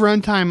 What's the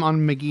runtime on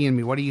McGee and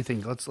me? What do you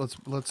think? Let's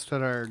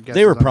put our guesses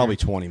They were on probably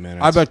here. 20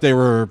 minutes. I bet they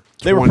were.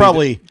 They were 20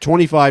 probably-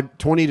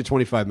 20 to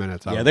 25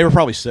 minutes. Yeah, they were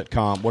probably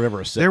sitcom, whatever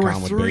a sitcom There were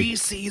would 3 be.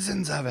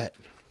 seasons of it.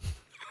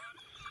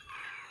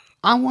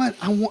 I want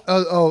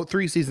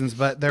 3 seasons,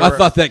 but there I were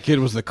thought that kid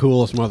was the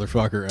coolest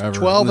motherfucker ever.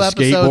 12 The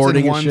episodes skateboarding in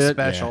and one shit.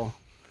 special.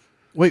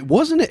 Wait,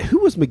 wasn't it? Who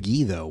was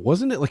McGee though?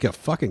 Wasn't it like a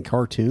fucking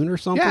cartoon or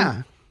something?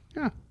 Yeah.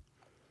 Yeah.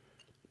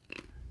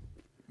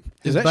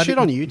 Is that Buddy- shit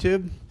on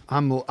YouTube?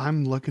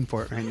 I'm looking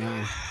for it right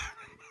now.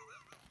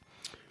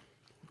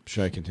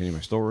 Should I continue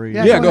my story?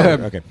 Yeah, go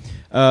ahead. Okay.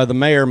 The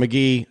mayor,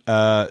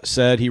 McGee,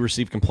 said he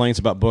received complaints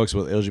about books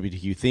with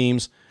LGBTQ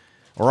themes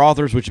or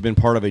authors, which had been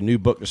part of a new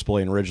book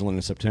display in Ridgeland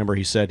in September.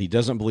 He said he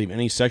doesn't believe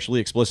any sexually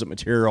explicit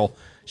material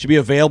should be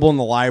available in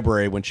the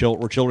library where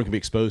children can be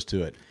exposed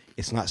to it.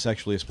 It's not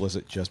sexually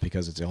explicit just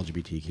because it's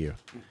LGBTQ.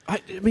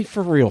 I mean,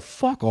 for real,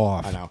 fuck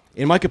off. I know.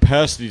 In my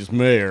capacity as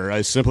mayor,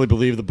 I simply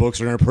believe the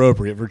books are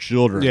inappropriate for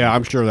children. Yeah,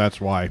 I'm sure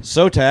that's why.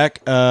 SOTAC,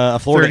 a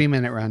Florida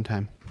 30-minute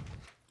runtime.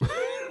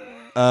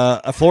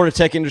 a Florida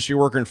tech industry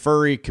worker and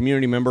furry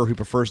community member who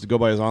prefers to go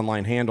by his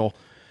online handle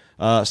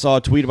saw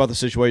a tweet about the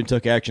situation and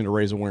took action to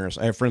raise awareness.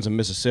 I have friends in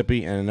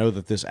Mississippi, and I know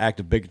that this act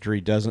of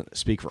bigotry doesn't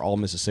speak for all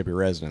Mississippi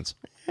residents.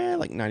 Let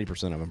like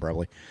 90% of them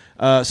probably.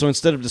 So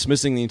instead of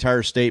dismissing the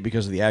entire state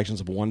because of the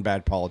actions of one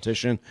bad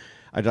politician,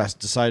 I just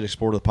decided to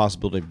explore the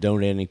possibility of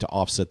donating to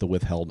offset the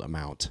withheld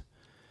amount.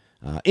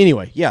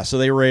 Anyway, yeah, so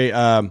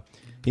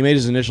he made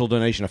his initial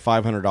donation of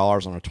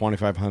 $500 on a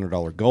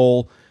 $2,500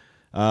 goal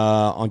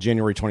on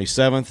January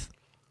 27th.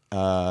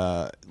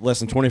 Less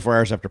than 24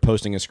 hours after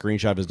posting a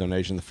screenshot of his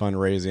donation, the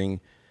fundraising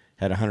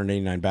had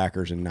 189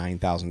 backers and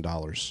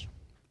 $9,000.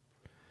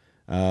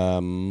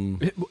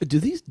 Do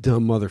these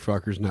dumb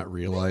motherfuckers not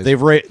realize They've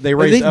raised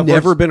upwards,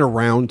 never been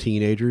around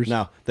teenagers?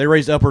 No, they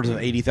raised upwards of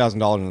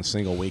 $80,000 in a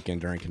single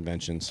weekend during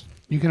conventions.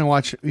 You can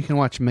watch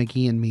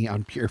McGee and Me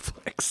on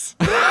PureFlix.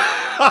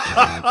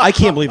 I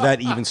can't believe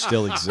that even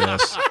still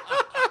exists.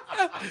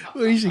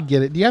 Well, you should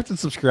get it. Do you have to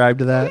subscribe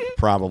to that?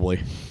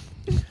 Probably.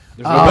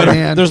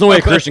 Man. There's no way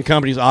a Christian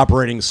company's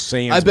operating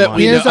sans I bet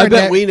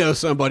money. we know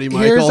somebody,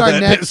 Michael,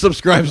 that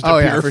subscribes to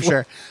Pure for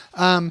sure.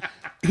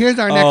 Here's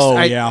our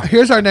next.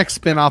 Here's our next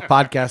spin-off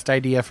podcast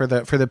idea for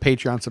the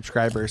Patreon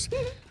subscribers.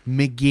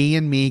 McGee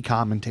and Me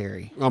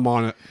commentary. I'm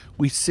on it.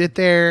 We sit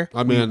there.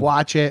 I'm we in.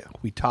 watch it.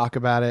 We talk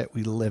about it.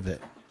 We live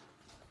it.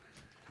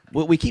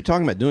 Well, we keep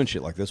talking about doing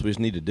shit like this. We just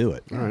need to do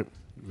it. All right.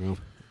 Well,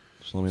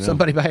 just let me know.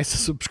 Somebody buys a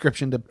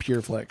subscription to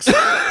PureFlix.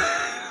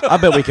 I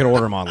bet we can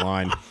order them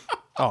online.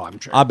 Oh, I'm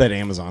sure. I bet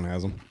Amazon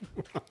has them.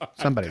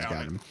 Somebody's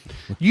got them.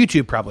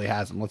 YouTube probably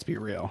has them. Let's be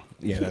real.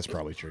 Yeah, that's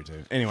probably true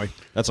too. Anyway,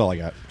 that's all I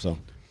got. So,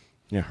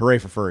 yeah, hooray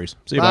for furries.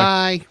 See you.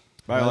 Bye.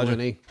 Bye, Elijah.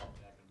 Lenny.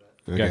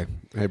 Okay. Okay.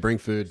 Hey, bring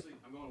food.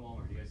 I'm going to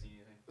Walmart. Do you guys see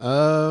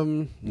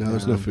anything? No,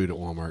 there's no food at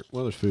Walmart.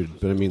 Well, there's food,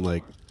 but I mean,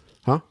 like,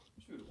 huh?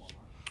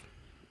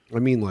 I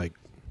mean, like,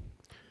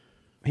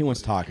 He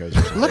wants tacos. Or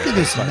something. Look at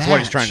this That's match. what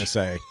he's trying to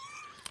say.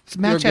 This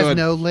match You're has good.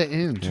 no lit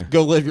end.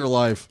 go live your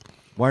life.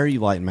 Why are you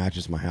lighting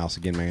matches in my house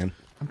again, man?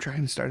 I'm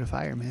trying to start a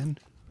fire, man.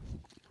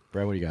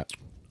 Brad, what do you got?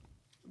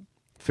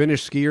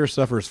 Finnish skier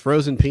suffers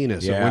frozen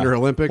penis at Winter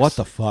Olympics. What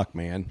the fuck,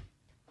 man?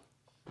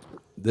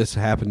 This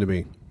happened to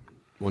me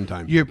one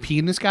time. Your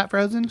penis got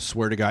frozen?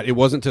 Swear to God, it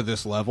wasn't to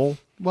this level.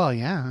 Well,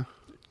 yeah.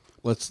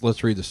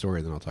 Let's read the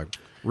story, then I'll talk.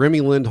 Remy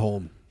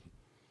Lindholm,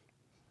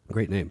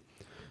 great name,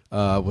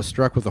 was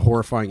struck with a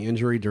horrifying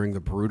injury during the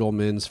brutal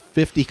men's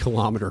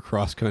 50-kilometer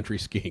cross-country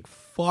skiing.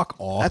 Fuck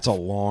off. That's a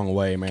long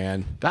way,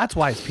 man. That's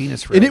why his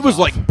penis froze And it was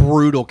off. like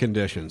brutal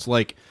conditions.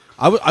 Like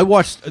I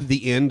watched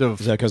the end of.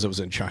 Is that because it was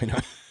in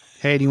China?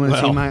 Hey, do you want to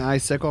see Well. my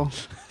icicle?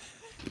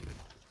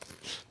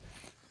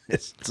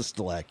 It's a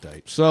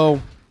stalactite.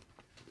 So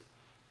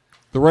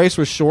the race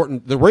was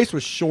shortened. The race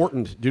was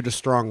shortened due to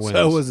strong winds.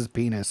 So was his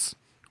penis.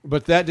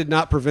 But that did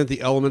not prevent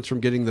the elements from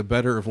getting the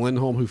better of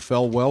Lindholm, who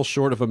fell well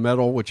short of a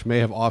medal, which may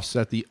have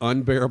offset the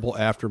unbearable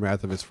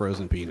aftermath of his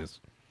frozen penis.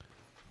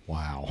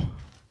 Wow.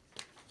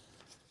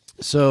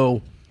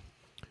 So,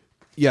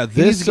 yeah,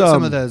 He needs this to get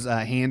some of those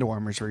hand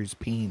warmers for his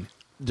peen.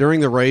 during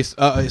the race.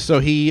 So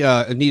he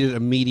needed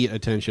immediate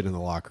attention in the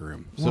locker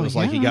room. So Well, it was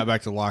like he yeah. got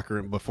back to the locker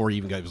room before he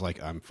even got. He was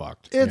like, "I'm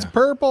fucked." It's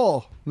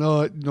purple.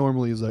 No, it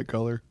normally is that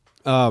color.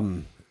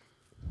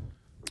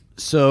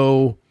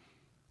 So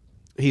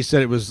he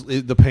said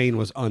the pain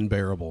was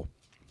unbearable.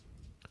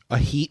 A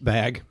heat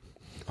bag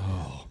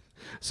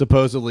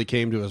supposedly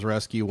came to his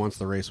rescue once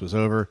the race was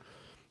over,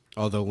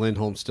 although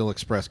Lindholm still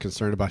expressed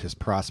concern about his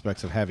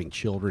prospects of having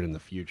children in the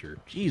future.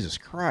 Jesus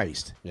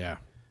Christ. Yeah.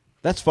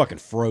 That's fucking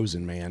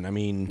frozen, man. I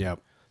mean, Yep.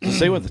 does it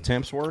say what the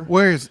temps were?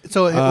 Where's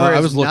so? Where I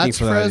his was looking nuts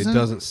for that. frozen? It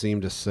doesn't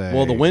seem to say.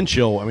 Well, the wind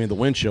chill. I mean, the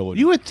wind chill would.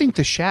 You would think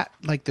the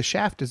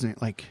shaft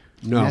isn't like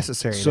No.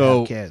 necessary to So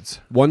have kids,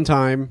 one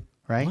time,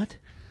 right? What?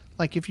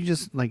 Like if you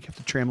just like have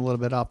to trim a little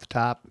bit off the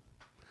top,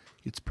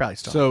 it's probably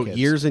still so have kids.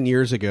 years and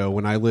years ago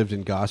when I lived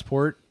in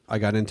Gosport, I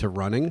got into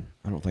running.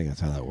 I don't think that's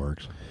how that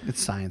works. It's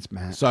science,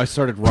 Matt. So I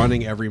started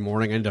running every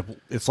morning. I ended up,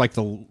 it's like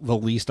the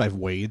least I've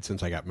weighed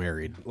since I got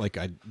married. Like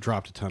I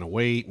dropped a ton of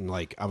weight, and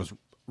like I was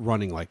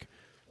running like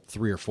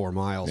 3 or 4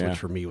 miles, Yeah. which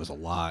for me was a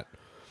lot.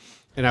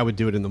 And I would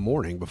do it in the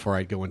morning before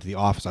I'd go into the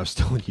office. I was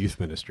still in youth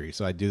ministry,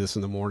 so I'd do this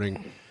in the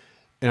morning,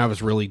 and I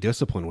was really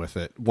disciplined with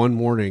it. One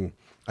morning,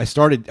 I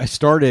started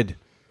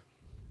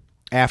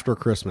after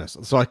Christmas,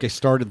 so like I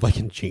started like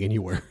in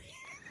January.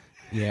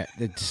 Yeah,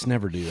 they just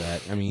never do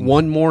that. I mean,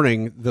 One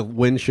morning, the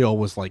wind chill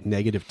was like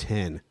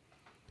 -10,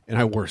 and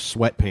I wore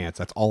sweatpants.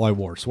 That's all I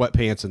wore,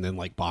 sweatpants and then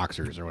like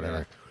boxers or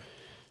whatever.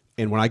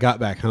 And when I got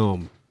back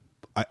home,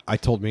 I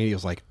told Mandy, I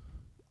was like,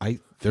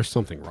 there's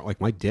something wrong.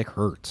 Like my dick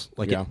hurts.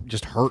 Like Yeah. it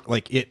just hurt.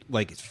 Like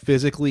it's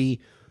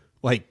physically,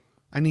 like.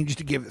 I need you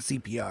to give it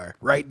CPR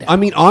right now. I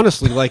mean,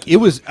 honestly, like it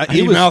was.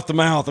 It was mouth to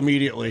mouth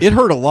immediately. It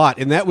hurt a lot,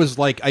 and that was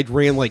like I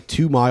ran like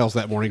 2 miles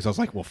that morning. So I was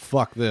like, "Well,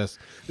 fuck this."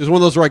 It was one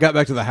of those where I got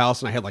back to the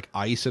house and I had like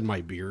ice in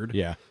my beard.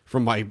 Yeah.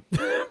 from my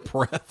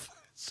breath.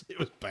 It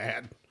was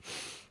bad.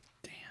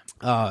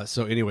 Damn.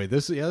 So anyway,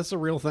 this is a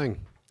real thing.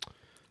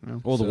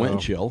 Well, the So-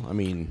 wind chill. I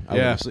mean, I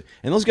Yeah. would-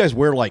 and those guys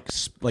wear like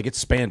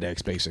it's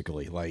spandex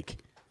basically. Like,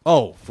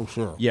 Oh, for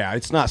sure. yeah,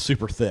 it's not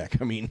super thick.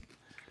 I mean,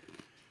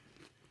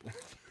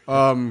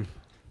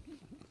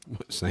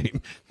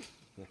 Same.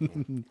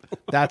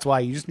 That's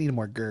why you just need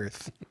more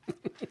girth.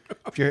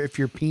 If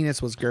your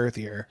penis was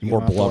girthier, you More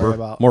don't have to worry blubber.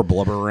 about- More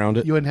blubber around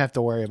it. You wouldn't have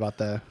to worry about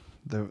the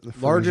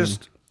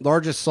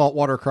Largest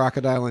saltwater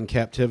crocodile in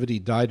captivity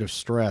died of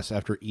stress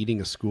after eating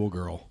a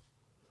schoolgirl.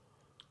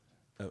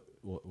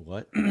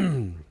 What?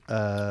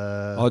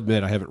 I'll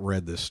admit I haven't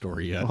read this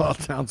story yet. Well,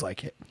 it sounds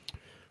like it.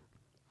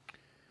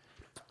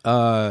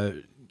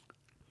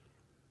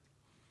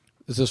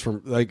 This is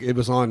from it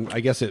was on.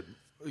 I guess it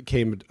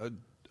came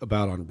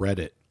about on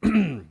Reddit.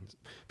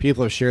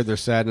 People have shared their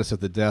sadness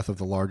at the death of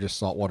the largest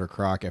saltwater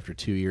croc after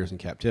 2 years in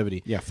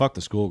captivity. Yeah, fuck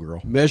the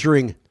schoolgirl.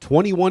 Measuring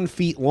 21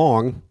 feet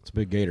long. It's a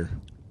big gator.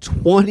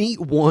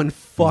 21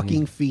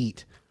 fucking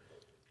feet.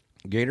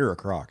 Gator or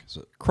croc? Is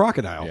it?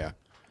 Crocodile. Yeah.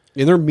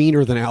 And they're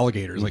meaner than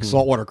alligators. Like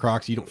saltwater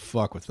crocs, you don't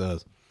fuck with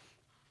those.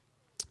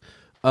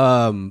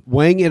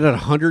 Weighing in at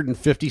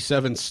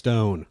 157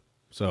 stone.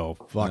 So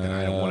fucking,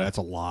 that's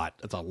a lot.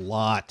 That's a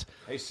lot.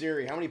 Hey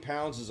Siri, how many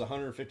pounds is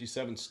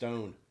 157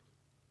 stone?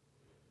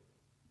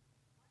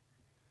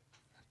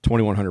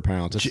 2,100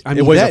 pounds. I mean,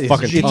 it weighs that a is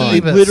fucking it's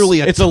ton.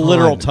 literally It's a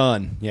literal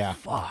ton. Yeah.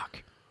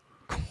 Fuck.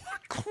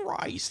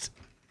 Christ.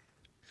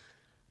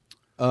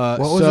 What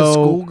was a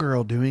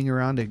schoolgirl doing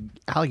around an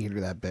alligator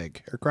that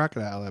big or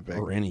crocodile that big?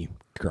 Or any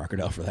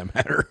crocodile for that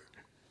matter.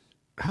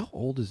 How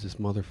old is this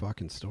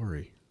motherfucking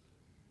story?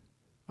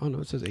 Oh no,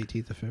 it says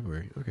 18th of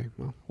February. Okay,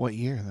 well, What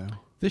year though?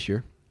 this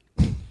year.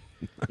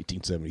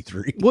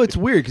 1973. Well, it's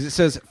weird because it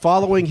says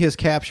following his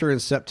capture in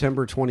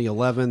September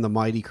 2011, the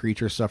mighty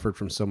creature suffered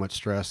from so much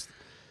stress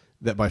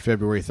that by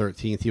February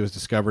 13th, he was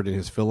discovered in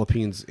his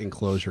Philippines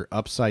enclosure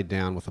upside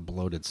down with a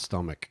bloated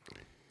stomach.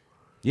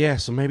 Yeah,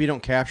 so maybe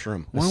don't capture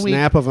him. A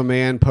snap of a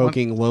man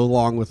poking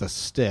Lolong with a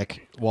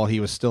stick while he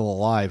was still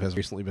alive has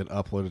recently been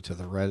uploaded to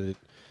the Reddit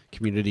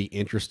community.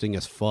 Interesting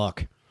as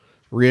fuck.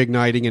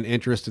 Reigniting an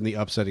interest in the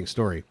upsetting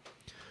story.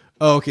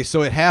 Oh, okay,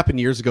 so it happened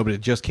years ago, but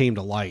it just came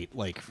to light,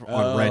 like,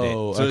 on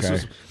Reddit. So this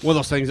was one of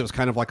those things that was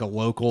kind of like a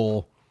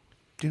local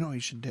Do you know what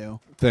you should do?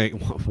 thing.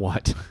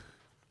 What?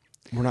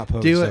 We're not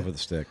poking Do stuff it. with a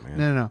stick,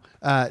 man.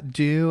 No.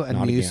 Do a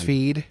Not news again.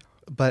 feed,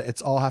 but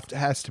it's all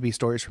has to be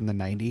stories from the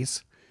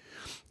 90s.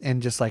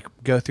 And just like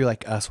go through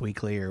like Us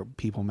Weekly or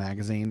People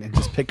Magazine and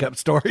just pick up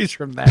stories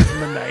from that in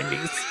the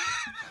 90s.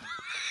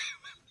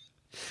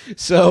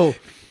 So,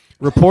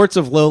 reports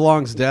of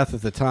Lolong's death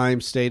at the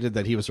time stated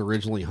that he was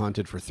originally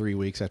hunted for 3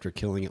 weeks after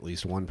killing at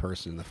least one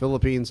person in the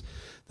Philippines.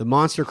 The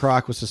monster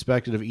croc was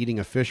suspected of eating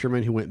a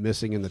fisherman who went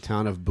missing in the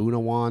town of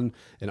Bunawan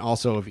and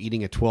also of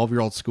eating a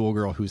 12-year-old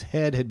schoolgirl whose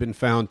head had been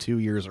found 2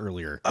 years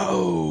earlier.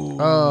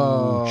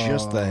 Oh,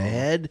 just the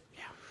head?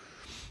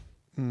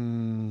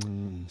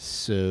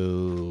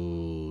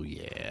 So,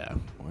 yeah.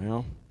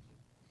 Well,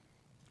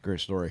 great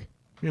story.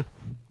 Yeah.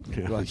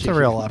 It's a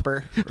real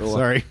upper.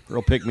 Sorry.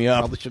 Real pick me up.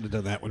 Probably should have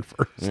done that one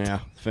first. Yeah,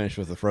 finish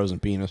with the frozen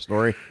penis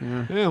story.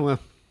 Yeah, well.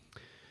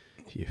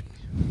 You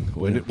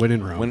win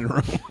in Rome. Win in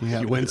Rome.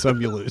 You win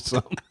some, you lose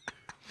some.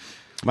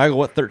 Michael,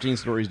 what 13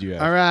 stories do you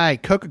have? All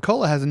right,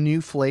 Coca-Cola has a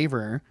new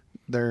flavor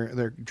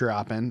they're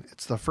dropping.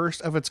 It's the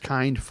first of its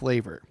kind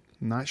flavor.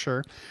 I'm not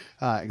sure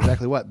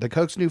exactly what. The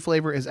Coke's new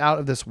flavor is out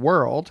of this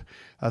world.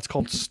 It's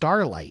called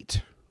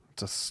Starlight.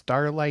 It's a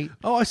Starlight.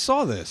 Oh, I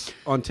saw this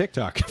on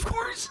TikTok, of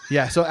course.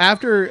 Yeah, so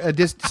after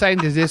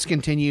deciding to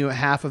discontinue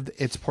half of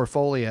its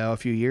portfolio a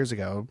few years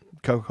ago,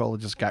 Coca-Cola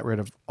just got rid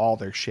of all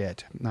their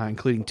shit,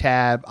 including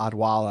Tab,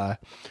 Odwalla.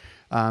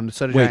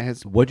 Soda Giant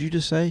has what'd you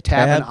just say?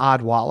 Tab and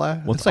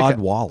Odwalla. What's It's like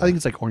Odwalla? I think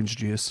it's like orange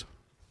juice.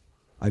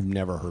 I've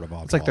never heard of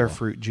Odwalla. It's like their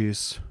fruit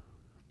juice.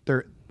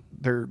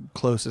 They're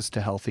closest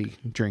to healthy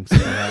drinks that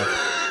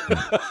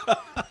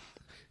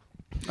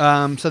they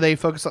have. So they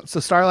focus on. So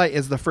Starlight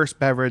is the first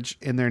beverage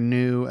in their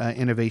new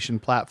innovation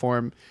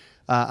platform.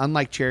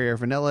 Unlike cherry or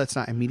vanilla, it's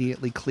not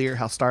immediately clear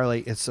how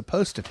Starlight is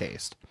supposed to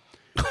taste.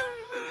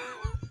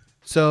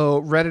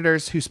 So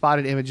Redditors who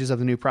spotted images of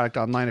the new product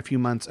online a few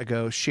months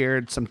ago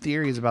shared some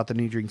theories about the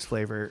new drink's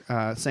flavor,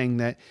 saying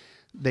that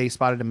they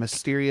spotted a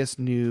mysterious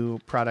new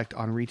product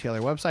on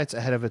retailer websites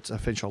ahead of its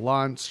official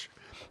launch.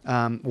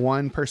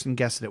 One person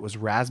guessed that it was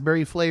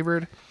raspberry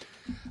flavored.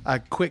 A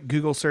quick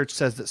Google search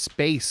says that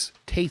space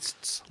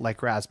tastes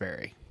like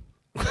raspberry.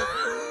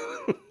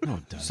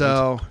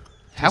 So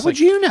how would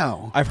you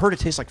know? I've heard it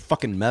tastes like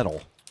fucking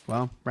metal.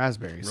 Well,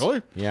 raspberries.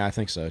 Yeah, I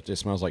think so. It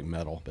just smells like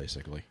metal,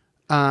 basically.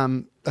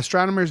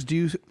 Astronomers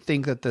do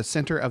think that the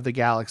center of the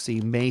galaxy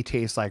may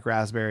taste like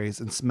raspberries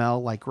and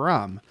smell like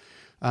rum.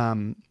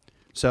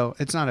 So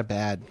it's not a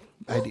bad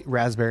idea.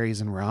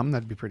 Raspberries and rum.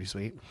 That'd be pretty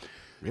sweet.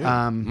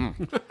 Yeah.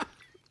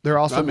 They're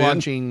also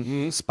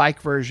launching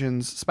spiked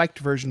versions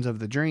of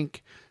the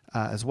drink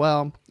as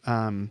well.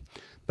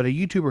 But a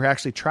YouTuber who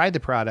actually tried the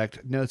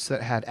product notes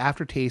that it had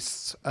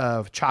aftertastes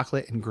of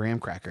chocolate and graham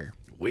cracker.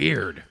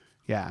 Weird.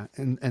 Yeah.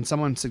 And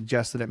someone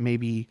suggested it may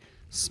be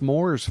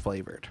s'mores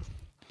flavored.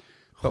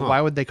 But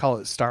why would they call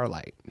it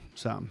Starlight?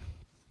 So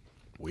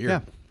weird. Yeah.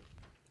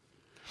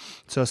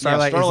 So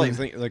Starlight, Starlight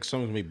like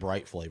something's gonna be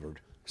bright flavored.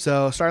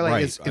 So Starlight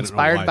Right. is I don't know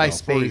inspired why, by though.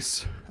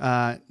 space,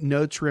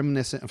 notes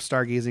reminiscent of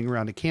stargazing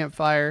around a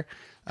campfire.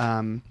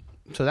 So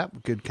that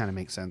could kind of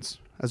make sense.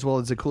 as well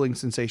as the cooling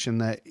sensation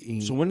that.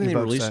 So when are they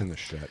releasing this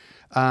shit?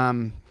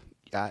 Yeah,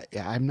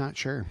 I'm not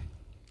sure.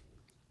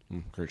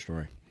 Great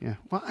story. Yeah,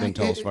 well, Didn't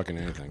tell us fucking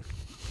anything.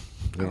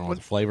 We don't know what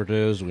the flavor it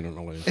is. We don't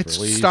know when it's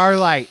released.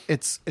 Starlight.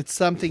 It's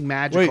something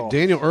magical. Wait,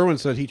 Daniel Irwin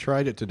said he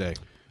tried it today.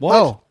 What?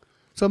 Oh,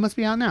 so it must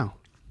be out now.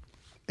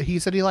 He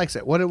said he likes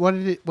it. What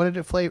did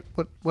it flavor?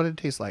 What did it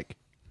taste like?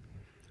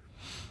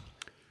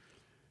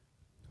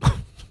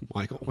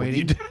 Michael,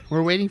 Waiting.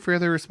 We're waiting for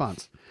the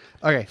response.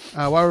 Okay.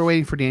 While we're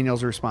waiting for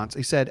Daniel's response,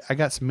 he said, "I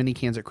got some mini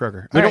cans at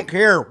Kroger." We All don't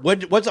care.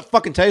 What's it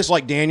fucking taste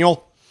like,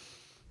 Daniel?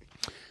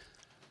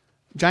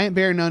 Giant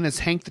bear known as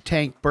Hank the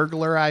Tank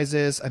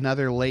burglarizes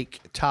another Lake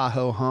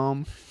Tahoe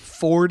home.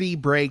 40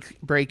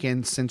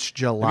 break-ins since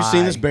July. Have you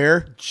seen this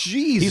bear?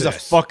 Jesus. He's a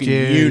fucking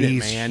Dude, unit,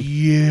 he's man.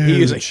 huge.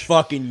 He is a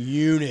fucking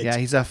unit. Yeah,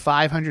 he's a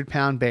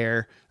 500-pound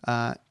bear.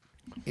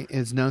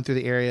 Is known through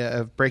the area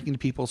of breaking into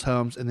people's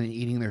homes and then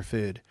eating their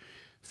food.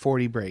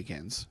 40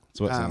 break-ins.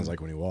 That's what it sounds like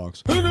when he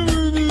walks.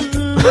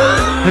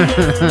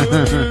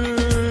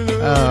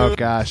 Oh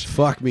gosh,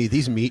 fuck me.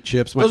 These meat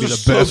chips might Those be are the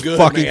so best good,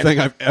 fucking man. thing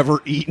I've ever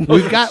eaten.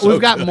 we've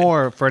got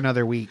more for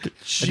another week. A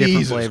different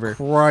Jesus flavor.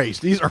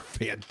 Christ, these are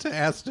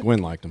fantastic.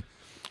 Gwen liked him.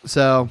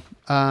 So,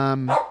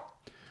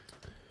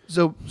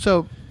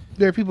 so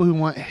there are people who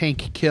want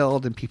Hank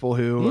killed and people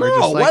who are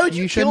just like, why would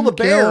you kill shouldn't the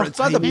bear? kill It's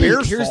not the Hank."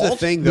 bear's Here's fault. the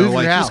thing, though. Move your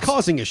Like, he's house.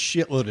 causing a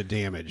shitload of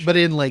damage. But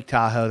in Lake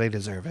Tahoe, they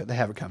deserve it. They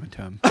have it coming to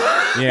them.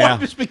 Yeah.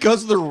 just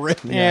because they're rich.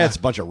 Yeah, it's a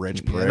bunch of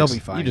rich pricks. they'll be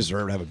fine. You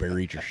deserve to have a bear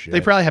eat your shit.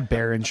 They probably have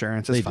bear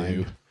insurance. It's They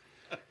fine.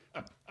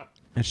 do.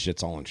 That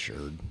shit's all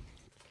insured.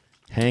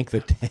 Hank the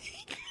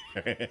Tank.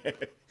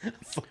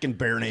 Fucking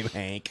bear named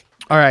Hank.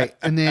 All right,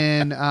 and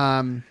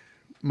then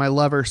my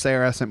lover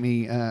Sarah sent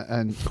me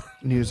a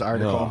news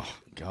article. Oh,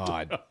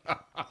 God.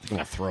 I'm going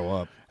to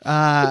throw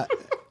up.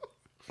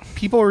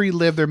 People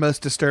relive their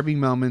most disturbing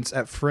moments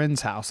at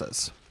friends'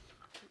 houses.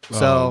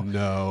 So, Oh,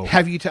 no.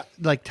 have you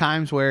like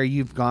times where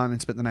you've gone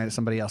and spent the night at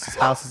somebody else's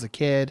house as a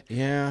kid?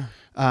 Yeah.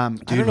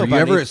 Dude, were you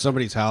ever at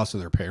somebody's house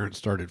and their parents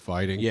started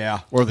fighting? Yeah.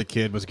 Or the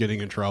kid was getting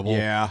in trouble?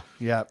 Yeah.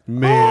 Yep.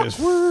 Man, it's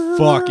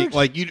fucking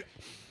like you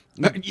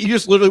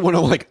just literally want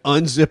to like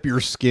unzip your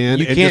skin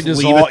You and can't just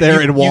dissolve, leave it there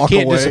and walk You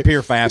can't away.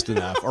 disappear fast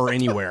enough or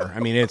anywhere. I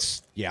mean,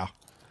 it's, yeah.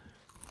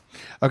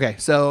 Okay,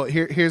 so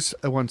here's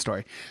one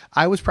story.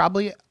 I was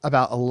probably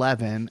about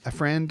 11. A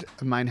friend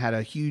of mine had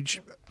a huge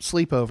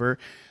sleepover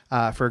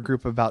for a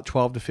group of about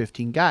 12 to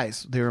 15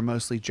 guys. They were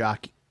mostly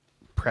jock,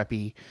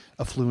 preppy,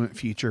 affluent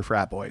future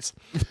frat boys.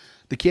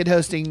 The kid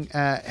hosting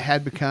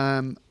had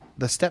become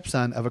the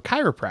stepson of a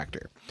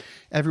chiropractor.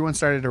 Everyone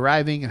started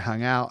arriving and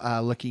hung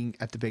out, looking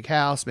at the big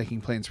house,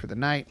 making plans for the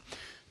night.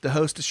 The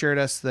host assured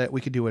us that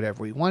we could do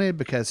whatever we wanted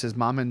because his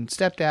mom and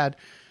stepdad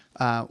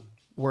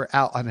were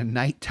out on a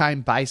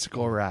nighttime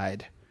bicycle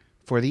ride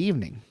for the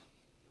evening.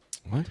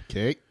 What?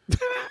 Okay.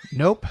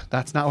 Nope,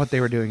 that's not what they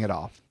were doing at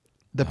all.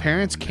 The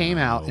parents came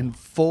out in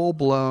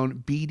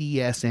full-blown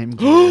BDSM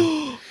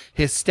gear.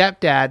 His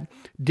stepdad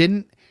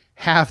didn't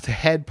have the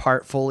head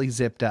part fully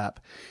zipped up,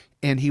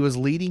 and he was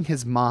leading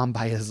his mom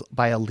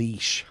by a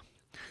leash.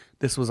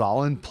 This was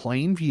all in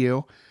plain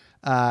view.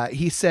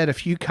 He said a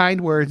few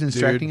kind words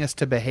instructing us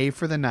to behave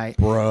for the night,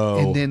 Bro.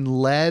 and then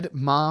led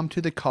mom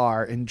to the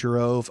car and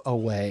drove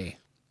away.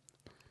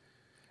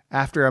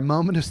 After a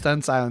moment of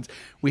stunned silence,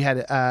 we had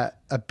a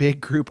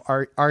big group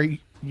argument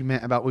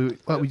about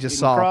what we just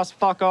saw.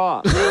 Fuck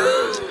off.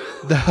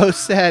 The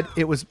host said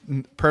it was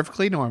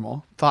perfectly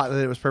normal, thought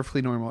that it was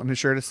perfectly normal, and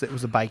assured us that it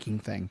was a biking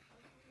thing.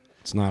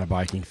 It's not a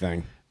biking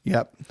thing.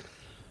 Yep.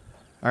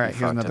 All right,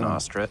 here's another one.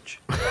 ostrich.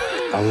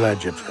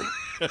 Allegedly.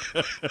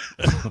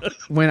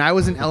 When I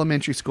was in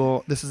elementary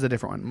school, this is a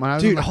different one. When I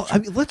was Dude, in I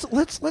mean,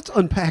 let's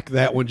unpack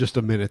that one just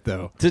a minute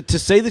though. To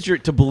say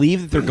that to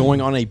believe that they're going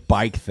on a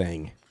bike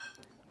thing.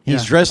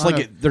 He's Yeah, dressed on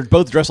like they're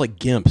both dressed like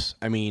gimps.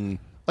 I mean,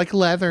 like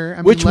leather. I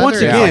mean, Which leather once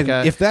is again,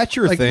 like if that's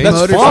your like thing, that's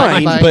motorcycle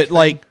fine, bike. but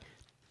like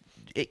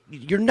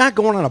you're not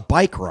going on a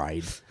bike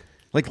ride.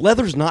 Like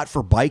leather's not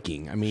for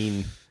biking. I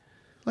mean,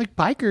 like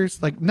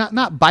bikers, like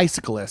not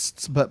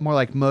bicyclists, but more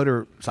like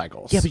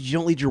motorcycles. yeah, but you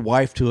don't lead your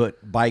wife to a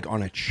bike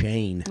on a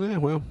chain. Yeah,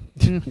 well,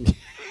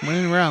 when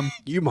in Rome,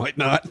 you might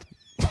not.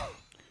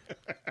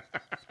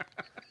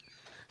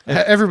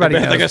 everybody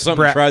knows. I got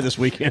something to try this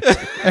weekend.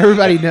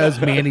 Everybody knows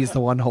Mandy's the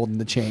one holding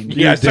the chain.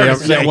 Yeah, damn-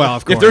 damn, yeah, well,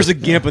 of if course. there's a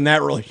gimp in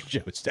that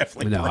relationship, it's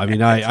definitely No, I Brad.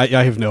 mean,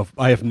 I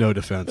have no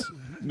defense.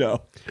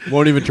 no.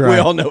 Won't even try. We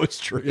all know it's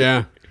true.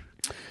 Yeah,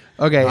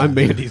 Okay. I'm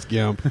Mandy's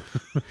gimp.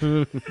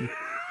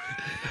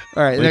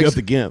 All right. Wake Next, up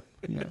the gimp.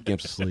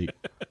 Gimp's asleep.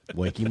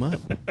 Wake him up.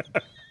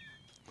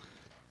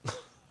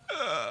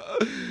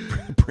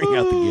 Bring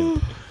out the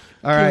gimp.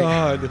 all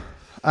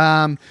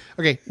right.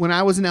 Okay. When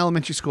I was in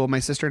elementary school, my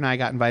sister and I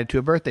got invited to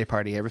a birthday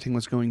party. Everything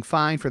was going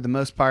fine for the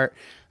most part.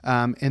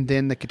 And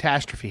then the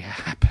catastrophe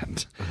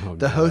happened.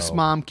 The host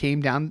mom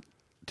came down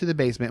to the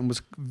basement and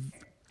was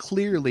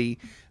clearly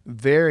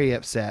very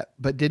upset,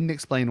 but didn't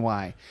explain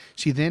why.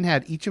 She then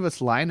had each of us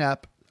line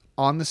up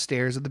on the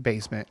stairs of the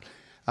basement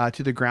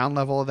to the ground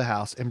level of the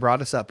house and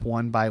brought us up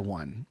one by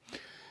one.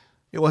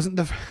 I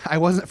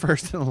wasn't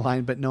first in the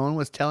line, but no one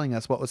was telling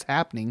us what was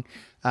happening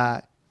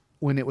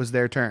when it was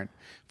their turn.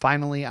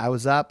 Finally, I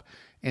was up,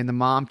 and the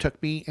mom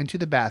took me into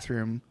the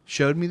bathroom,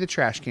 showed me the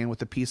trash can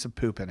with a piece of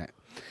poop in it.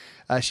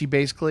 She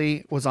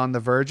basically was on the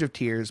verge of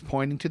tears,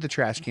 pointing to the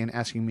trash can,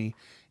 asking me,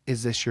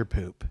 "Is this your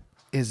poop?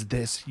 Is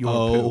this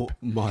your poop?"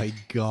 My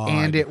God.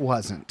 And it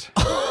wasn't.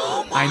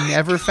 I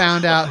never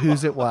found out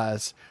whose it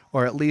was,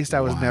 or at least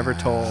I was never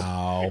told.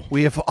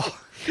 We have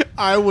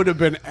I would have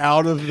been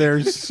out of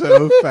there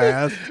so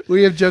fast.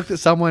 We have joked that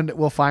someone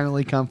will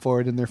finally come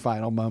forward in their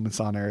final moments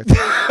on Earth.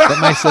 But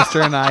my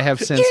sister and I have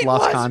since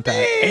lost contact.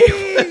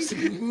 It was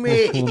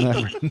me. We'll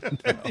never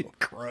know.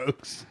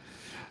 Gross.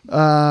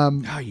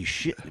 Oh, you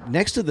shit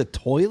next to the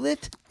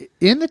toilet?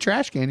 In the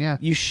trash can, yeah.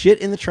 You shit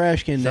in the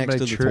trash can Somebody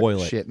next to the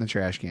toilet. Shit in the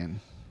trash can.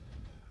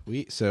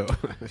 We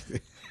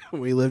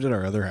lived at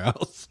our other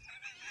house.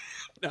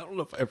 I don't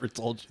know if I ever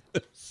told you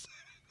this.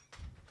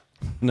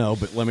 No,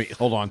 but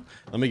hold on.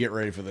 Let me get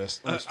ready for this.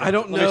 I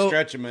don't know. Let me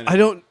stretch a minute. I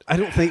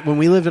don't think when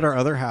we lived at our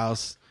other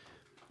house,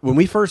 when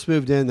we first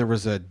moved in, there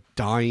was a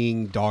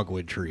dying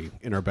dogwood tree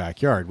in our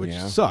backyard, which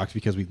sucked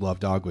because we love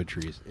dogwood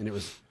trees, and it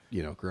was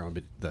grown,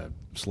 but the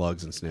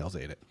slugs and snails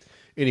ate it.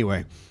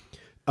 Anyway,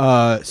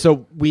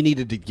 so we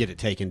needed to get it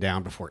taken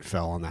down before it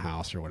fell on the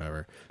house or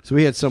whatever. So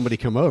we had somebody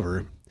come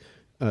over,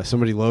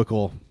 somebody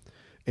local,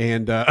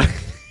 and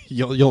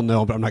you'll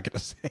know, but I'm not going to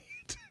say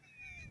it.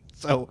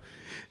 So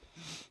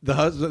the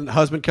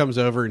husband comes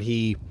over and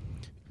he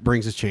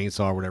brings his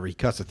chainsaw or whatever. He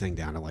cuts the thing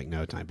down in like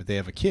no time. But they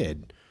have a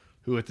kid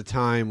who at the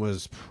time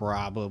was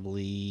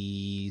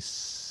probably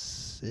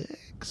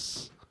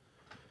 6,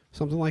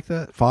 something like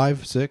that,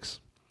 5, 6.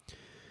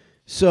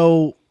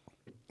 So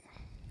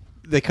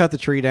they cut the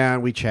tree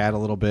down. We chat a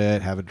little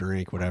bit, have a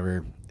drink,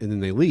 whatever, and then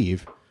they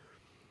leave.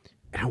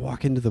 And I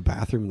walk into the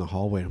bathroom in the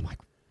hallway, and I'm like,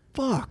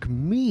 "Fuck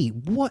me!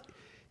 What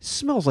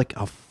smells like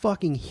a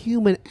fucking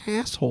human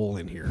asshole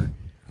in here?"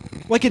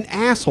 Like an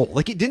asshole.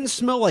 Like it didn't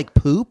smell like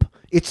poop.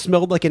 It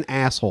smelled like an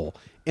asshole.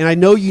 And I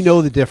know you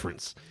know the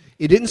difference.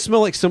 It didn't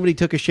smell like somebody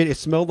took a shit. It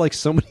smelled like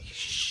somebody's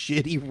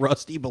shitty,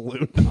 rusty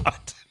balloon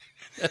knot.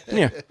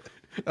 Yeah.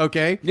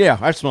 Okay? Yeah,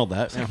 I've smelled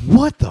that. Yeah.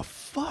 What the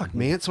fuck,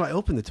 man? So I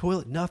open the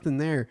toilet, nothing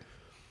there.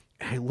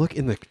 And I look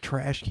in the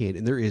trash can,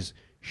 and there is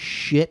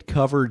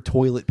shit-covered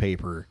toilet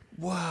paper.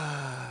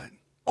 What?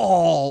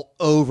 All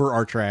over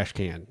our trash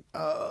can.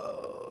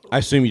 I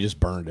assume you just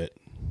burned it.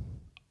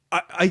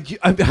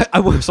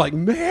 I was like,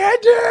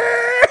 Mandy!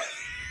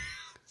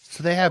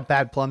 So they have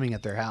bad plumbing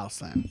at their house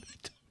then.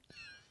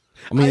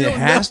 I mean, it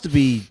has to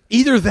be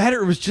either that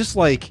or it was just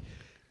like,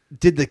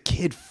 did the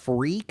kid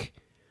freak?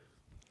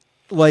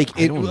 Like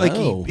I don't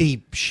know.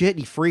 he shit,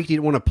 he freaked. He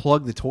didn't want to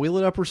plug the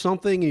toilet up or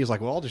something. And he was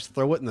like, "Well, I'll just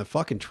throw it in the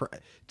fucking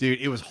trash."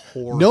 Dude, it was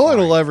horrible. No one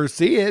will ever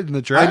see it in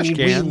the trash can.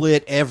 We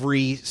lit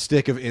every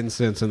stick of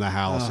incense in the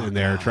house in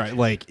there.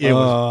 Like it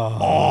was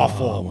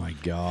awful. Oh my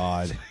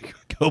God.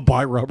 Go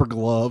buy rubber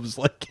gloves.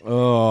 Like,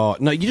 oh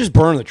no, you just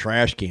burn the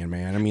trash can,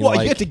 man. I mean, well,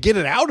 you had to get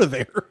it out of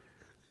there.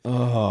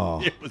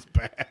 Oh, it was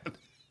bad.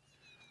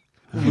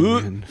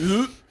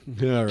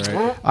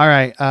 All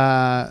right.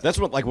 That's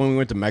what, like when we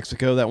went to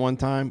Mexico that one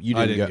time. You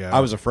didn't go.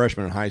 I was a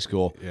freshman in high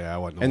school. Yeah, I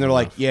wasn't. And they're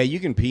like, "Yeah, you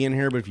can pee in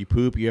here, but if you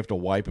poop, you have to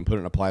wipe and put it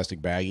in a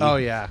plastic baggie." Oh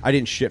yeah. I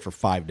didn't shit for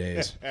 5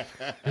 days.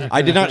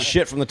 I did not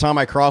shit from the time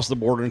I crossed the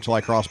border until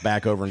I crossed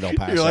back over in Del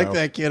Paso. You're like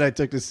that kid I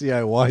took to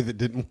CIY that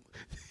didn't.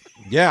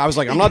 Yeah, I was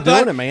like, I'm not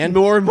doing it, man.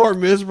 More and more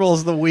miserable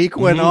as the week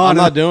went on. I'm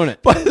not doing it.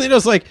 But then I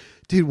was like,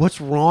 dude, what's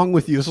wrong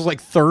with you? This was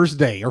like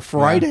Thursday or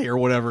Friday or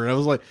whatever. And I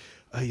was like,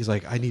 he's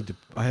like, I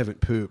haven't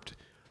pooped.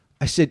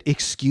 I said,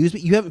 excuse me?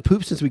 You haven't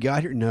pooped since we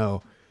got here?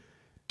 No.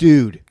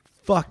 Dude,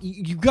 fuck,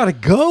 you got to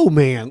go,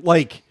 man.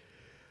 Like,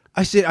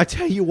 I said, I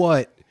tell you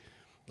what,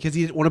 because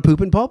he didn't want to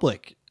poop in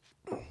public.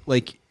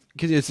 Like,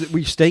 because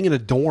we're staying in a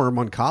dorm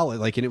on college,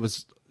 like, and it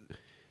was,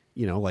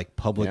 like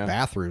public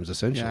bathrooms,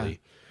 essentially. Yeah.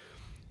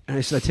 And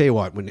I said, I tell you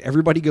what, when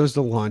everybody goes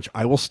to lunch,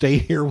 I will stay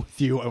here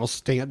with you. I will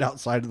stand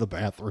outside of the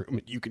bathroom,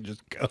 and you can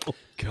just go.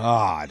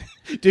 God.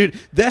 Dude,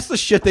 that's the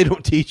shit they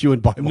don't teach you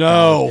in Bible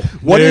No.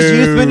 college. What is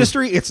youth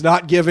ministry? It's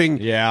not giving.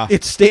 Yeah.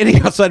 It's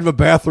standing outside of a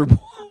bathroom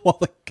while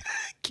the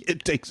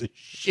kid takes a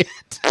shit.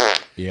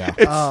 Yeah.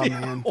 Oh,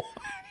 man.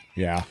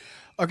 Yeah.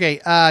 Okay,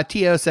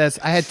 T.O. says,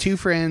 I had 2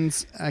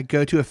 friends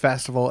go to a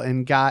festival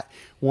and got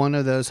one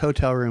of those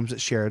hotel rooms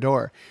that share a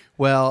door.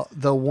 Well,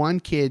 the one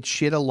kid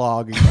shit a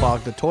log and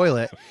clogged the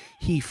toilet.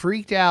 He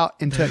freaked out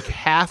and took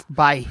half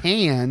by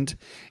hand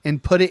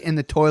and put it in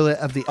the toilet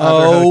of the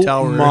other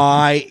hotel room. Oh,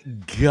 my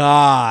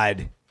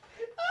God.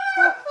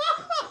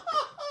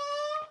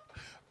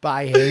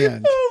 By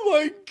hand. Oh,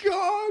 my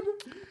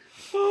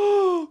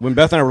God. When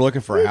Beth and I were looking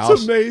for a That's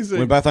house. amazing.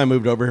 When Beth and I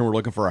moved over here and we're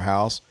looking for a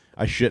house,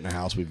 I shit in a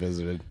house we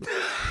visited.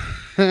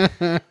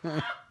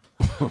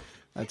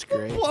 That's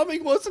great.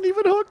 Plumbing wasn't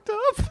even hooked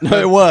up. No,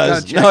 it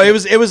was. No, it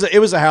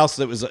was a house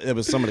that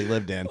was somebody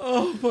lived in.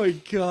 Oh my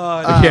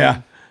God.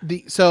 Yeah.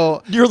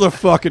 So you're the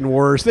fucking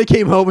worst. They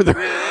came home and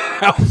their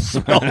house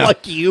smelled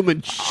like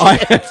human shit.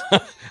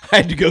 I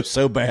had to go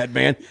so bad,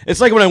 man. It's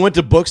like when I went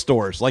to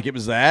bookstores. Like it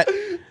was that.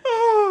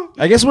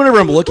 I guess whenever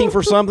I'm looking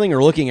for something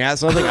or looking at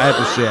something, I have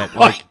to shit.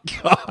 Like,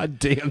 My God,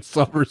 Dan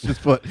Summers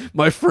just put,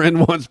 my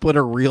friend once put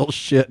a real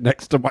shit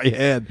next to my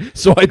head,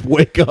 so I'd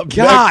wake up.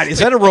 God, next is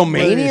that a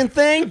Romanian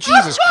thing?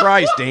 Jesus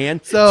Christ,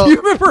 Dan. So Do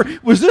you remember?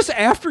 Was this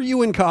after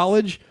you in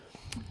college?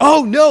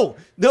 Oh no.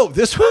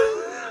 This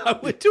was. I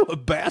went to a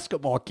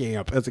basketball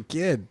camp as a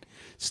kid.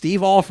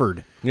 Steve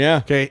Alford. Yeah.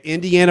 Okay,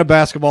 Indiana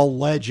basketball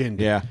legend.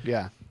 Yeah.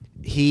 yeah.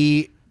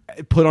 He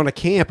put on a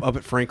camp up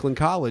at Franklin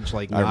College.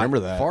 Like, I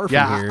remember that. far from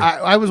Yeah, here.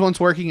 I was once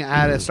working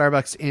at a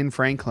Starbucks in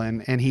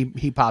Franklin, and he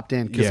popped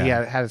in because he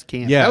Yeah. had his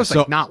camp. Yeah, that was so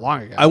like not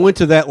long ago. I went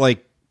to that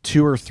like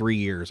 2 or 3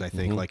 years, I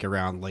think, like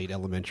around late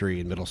elementary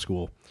and middle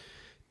school.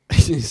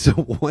 So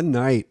one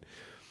night,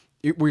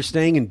 we're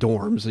staying in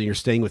dorms, and you're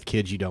staying with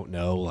kids you don't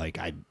know. Like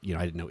I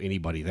didn't know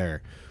anybody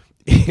there,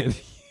 and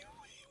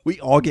we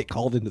all get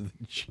called into the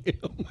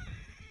gym.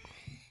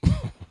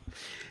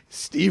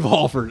 Steve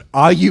Alford,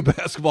 IU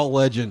basketball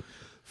legend,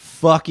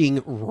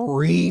 fucking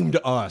reamed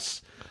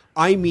us.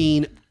 I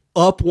mean,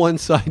 up one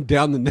side,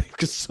 down the neck,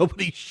 because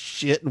somebody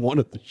shit in one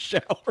of the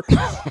showers.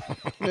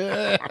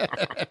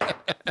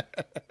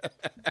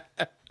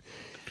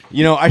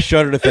 You know, I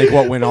shudder to think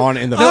what went on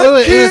in the. No,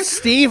 it was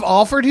Steve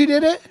Alford who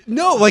did it.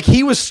 No, like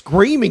he was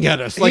screaming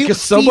at us, like Steve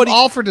somebody.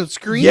 Alford was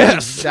screaming.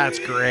 Yes. That's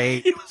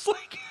great. He was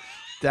like,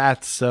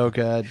 That's so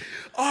good.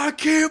 I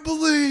can't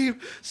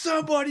believe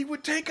somebody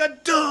would take a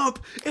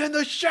dump in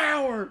the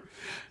shower.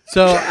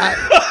 So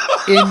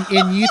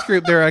in youth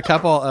group, there are a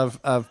couple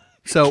of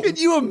so Can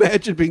you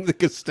imagine being the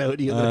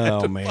custodian? that had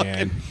Oh to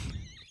man.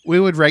 we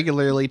would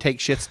regularly take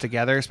shits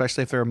together,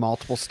 especially if there were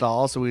multiple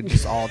stalls. So we'd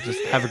just all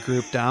just have a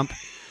group dump.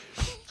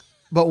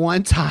 But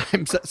one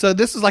time, so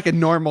this is like a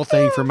normal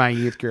thing for my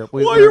youth group.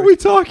 Why are we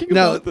talking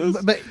No, about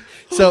this? but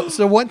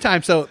so one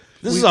time, so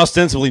This is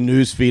ostensibly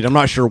news feed. I'm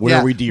not sure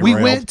where we derailed.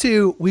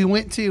 We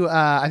went to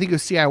I think it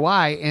was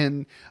CIY,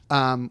 and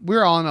we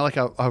were all in like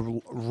a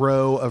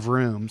row of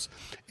rooms,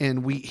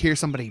 and we hear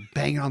somebody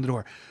banging on the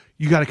door.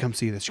 You got to come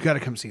see this. You got to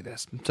come see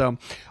this. So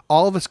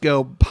all of us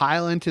go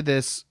pile into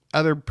this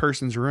other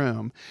person's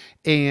room,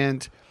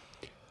 and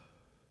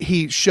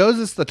he shows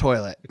us the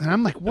toilet, and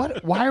I'm like,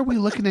 "What? Why are we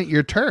looking at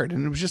your turd?"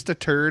 And it was just a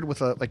turd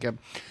with a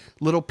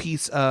little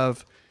piece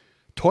of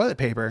toilet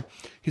paper.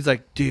 He's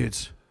like,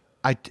 "Dudes,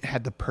 I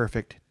had the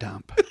perfect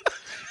dump.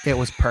 It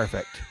was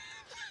perfect.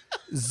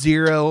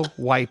 Zero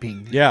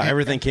wiping. Yeah,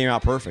 everything came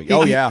out perfect.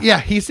 Oh yeah. Yeah.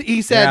 He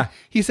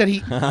said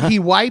he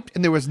wiped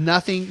and there was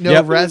nothing, no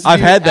Yep, residue I've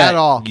had that. at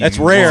all. That's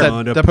rare.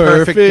 Said the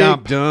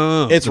perfect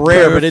dump. It's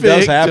rare, but it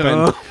does happen.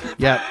 dump.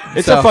 Yeah.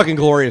 It's So, a fucking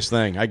glorious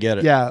thing. I get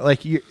it. yeah.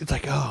 Like it's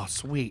like, oh,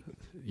 sweet.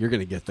 You're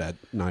gonna get that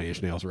 9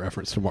 Inch Nails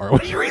reference tomorrow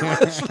when you read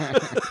this.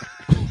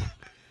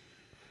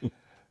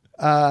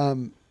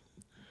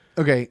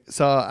 Okay.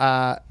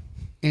 So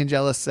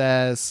Angela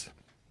says,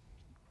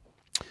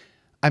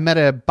 I met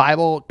a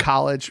Bible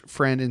college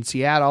friend in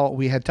Seattle.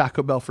 We had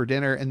Taco Bell for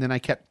dinner, and then I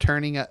kept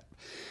turning up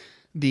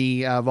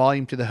the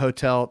volume to the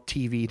hotel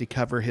TV to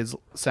cover his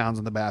sounds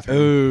in the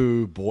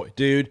bathroom. Oh boy,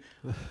 dude.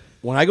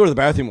 When I go to the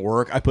bathroom at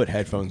work, I put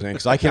headphones in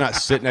because I cannot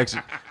sit next.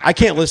 I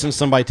can't listen to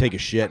somebody take a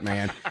shit,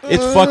 man.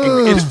 It's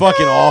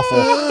fucking awful.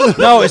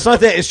 No, it's not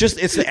that. It's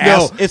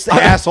the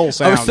asshole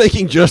sound. I was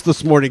thinking just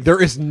this morning,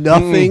 there is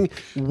nothing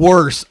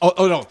worse.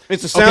 Oh no,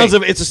 It's the sounds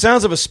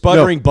Okay. of a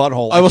sputtering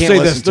butthole. I will can't say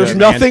listen this: to there's it,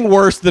 man. nothing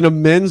worse than a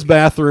men's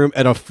bathroom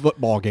at a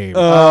football game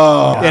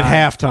at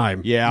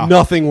halftime. Yeah.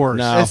 nothing worse.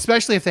 No.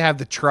 Especially if they have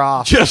the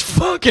trough. Just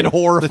fucking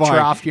horrifying.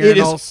 trough It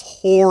is urinals.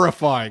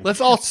 horrifying.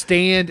 Let's all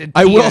stand and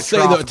I pee in will a say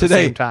trough though, at the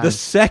today same time. the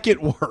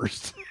second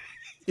worst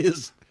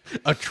is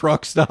a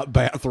truck stop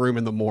bathroom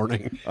in the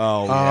morning.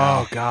 Oh yeah.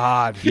 Oh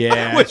God!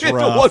 Yeah, Which it's is the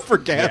rough. one for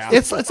gas.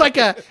 It's like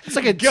a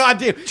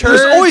Goddamn. turd.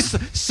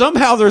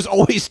 There's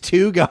always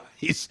two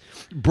guys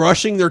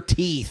brushing their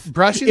teeth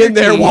Brushing in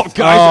their there teeth. while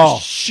guys Oh, are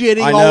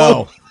shitting I all know.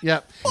 over.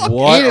 Yep.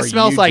 What and it are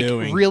smells you like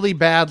doing? really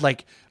bad,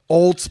 like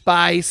Old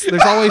Spice.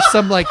 There's always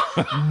some like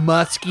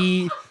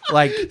musky,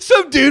 like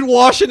Some dude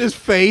washing his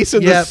face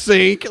in the Yep.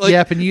 sink. Like,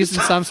 yep, and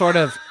using some sort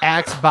of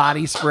Axe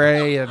body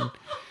spray, and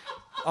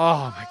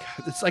oh my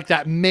God, it's like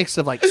that mix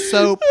of like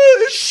soap,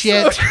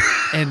 shit,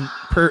 and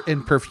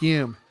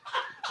perfume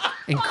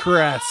and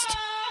Crest.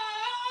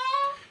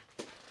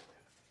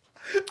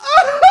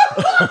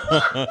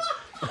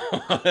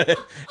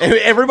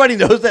 Everybody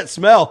knows that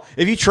smell.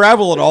 If you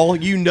travel at all,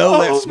 you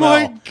know that oh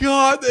smell. my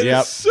God, that is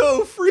Yep.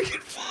 so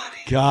freaking funny.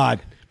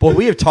 God. Boy,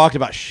 we have talked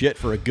about shit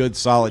for a good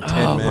solid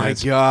 10 Oh my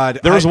minutes. God.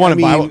 There was I one in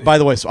Bible. mean- By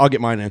the way, so I'll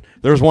get mine in.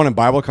 There was one in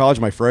Bible college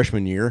my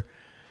freshman year.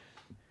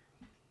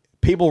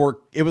 People were.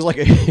 It was like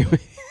a.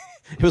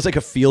 It was like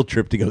a field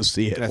trip to go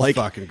see it. That's like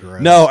fucking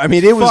gross. No, I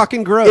mean it was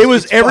fucking gross. It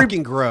was It's every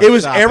fucking gross. It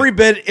was Stop every it.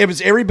 bit. It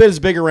was every bit as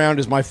big around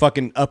as my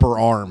fucking upper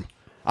arm.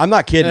 I'm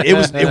not kidding. It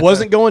was. It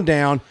wasn't going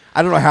down.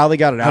 I don't know how they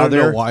got it I out don't of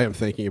there. know why I'm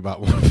thinking about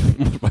one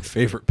of my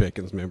favorite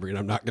Pickens memory, and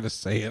I'm not going to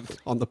say it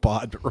on the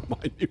pod, but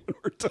remind you when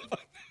we're done.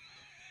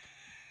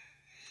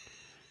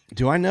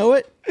 Do I know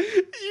it?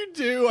 You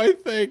do, I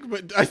think,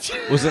 but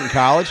Was it in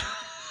college?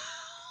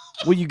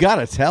 Well, you got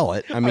to tell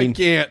it. I mean,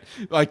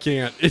 I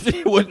can't.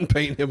 It wouldn't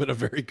paint him in a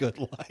very good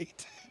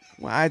light.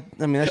 well, I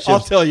mean, that's I'll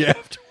just tell you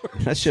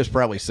afterwards. that's just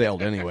probably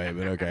sailed anyway.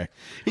 But okay,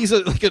 He's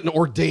like an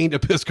ordained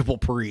Episcopal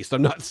priest.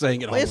 I'm not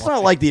saying it. well, it's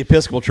not like the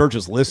Episcopal Church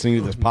is listening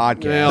to this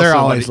podcast. Well, They're somebody-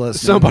 always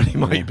listening. Somebody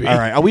might be. All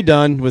right, are we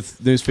done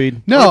with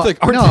newsfeed? No, Aren't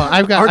the-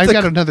 I've aren't the-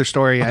 got another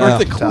story. I Aren't have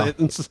the to tell.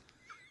 Clintons?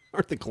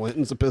 Aren't the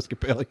Clintons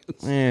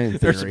Episcopalians? In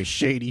There's some theory.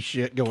 shady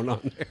shit going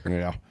on there.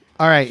 Yeah.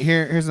 All right,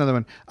 here's another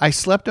one. I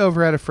slept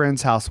over at a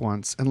friend's house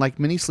once, and like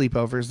many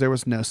sleepovers, there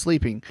was no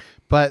sleeping.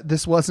 But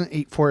this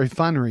wasn't for a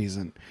fun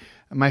reason.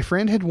 My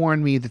friend had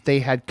warned me that they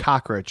had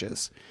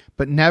cockroaches,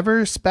 but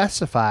never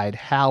specified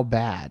how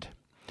bad.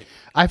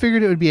 I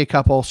figured it would be a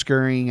couple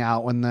scurrying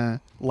out when the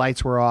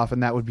lights were off,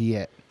 and that would be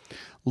it.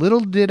 Little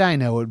did I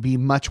know it would be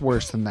much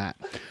worse than that.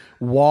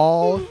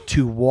 Wall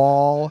to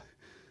wall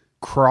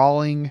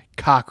crawling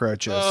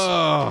cockroaches.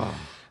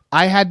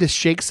 I had to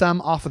shake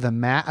some off of the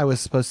mat I was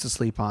supposed to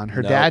sleep on.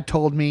 Her dad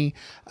told me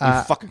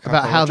fucking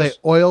about how they cockroaches.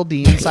 oiled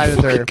the inside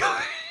of their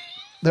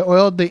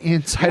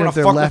wanna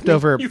their fuck with me?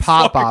 leftover You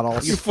pop fucking-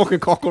 bottles. You fucking You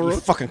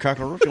cockroach. fucking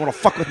cockroach. You want to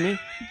fuck with me?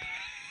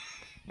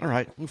 All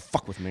right, you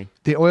fuck with me.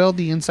 They oiled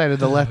the inside of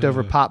the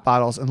leftover pop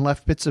bottles and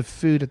left bits of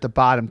food at the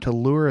bottom to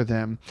lure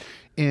them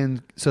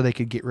in, so they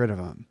could get rid of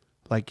them.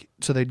 Like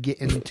so they'd get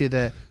into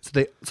the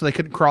so they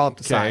couldn't crawl up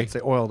the sides. They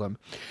oiled them.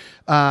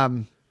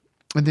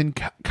 And then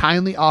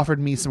kindly offered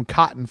me some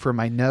cotton for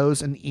my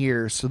nose and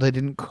ears so they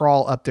didn't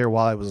crawl up there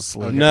while I was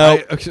asleep. No.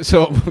 Okay,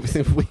 so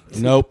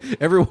Nope.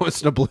 Every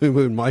once in a blue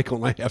moon,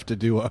 Michael and I have to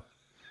do a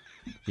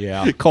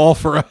Yeah. call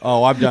for a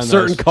Oh, I've done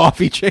certain those.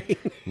 coffee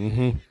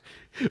chain.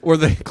 Where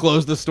they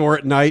close the store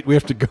at night. We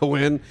have to go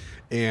in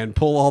and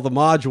pull all the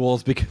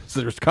modules because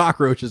there's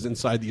cockroaches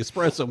inside the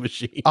espresso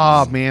machine.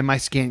 Oh man, my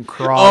skin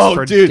crawls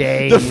for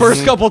days. The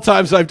first couple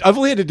times I've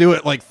only had to do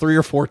it like 3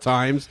 or 4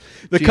 times.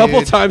 The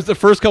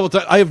first couple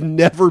times I have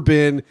never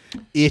been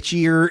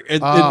itchier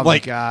and Oh, my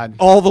like God.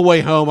 all the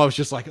way home I was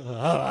just like,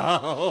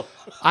 oh.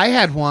 I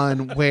had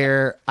one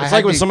where It's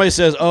like when somebody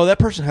says, "Oh, that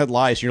person had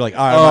lice." And you're like,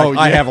 Oh,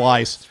 I yeah. have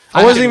lice.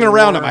 I I wasn't had even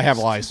around them. worms. I have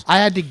lice. I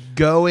had to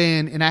go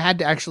in and I had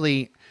to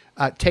actually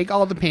take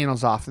all the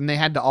panels off, and they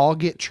had to all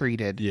get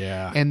treated.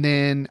 Yeah. And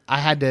then I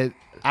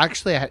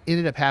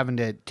ended up having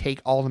to take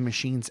all the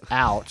machines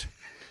out,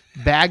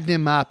 bag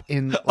them up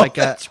in like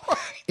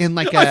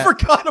I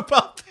forgot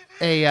about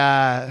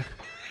that.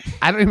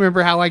 I don't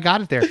remember how I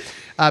got it there.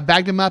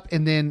 Bagged them up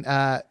and then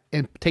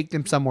and take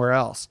them somewhere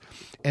else.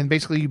 And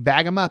basically you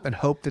bag them up and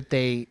hope that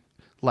they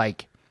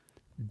like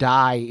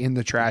die in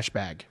the trash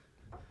bag.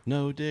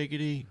 No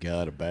diggity,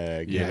 got a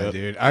bag. Yeah,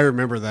 dude, I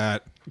remember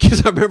that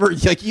because I remember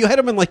like you had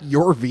them in like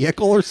your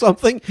vehicle or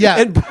something. Yeah.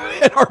 and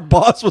our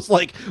boss was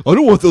like, "I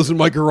don't want those in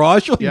my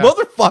garage." Like, Yeah.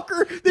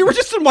 motherfucker, they were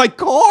just in my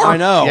car. I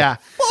know. Yeah.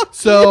 Fuck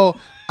So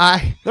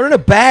They're in a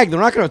bag. They're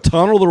not going to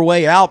tunnel their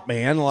way out,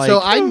 man. Like,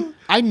 So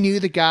I knew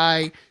the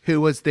guy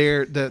who was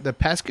there, the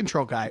pest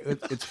control guy.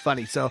 It's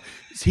funny. So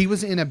he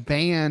was in a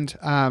band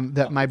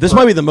that my this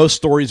might be the most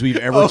stories we've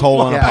ever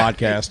told on a yeah.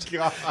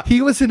 podcast.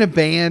 he was in a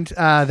band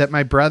that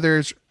my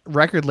brother's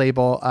record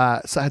label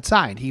had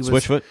signed. He was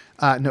Switchfoot?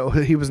 No,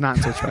 he was not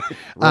in Switchfoot.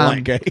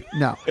 Reliant Gay?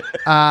 No.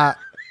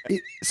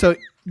 So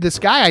this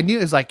guy I knew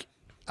is like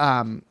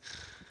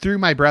through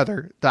my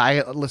brother that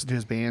I listened to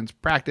his band's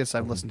practice.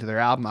 I've listened to their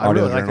album. I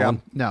Audio really like their Adrenaline?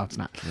 album. No, it's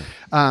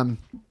not.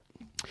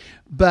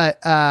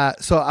 But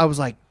so I was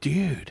like,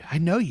 dude, I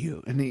know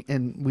you.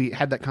 And we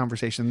had that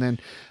conversation. Then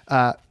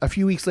a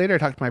few weeks later, I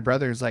talked to my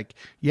brother. He's like,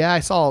 yeah,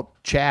 I saw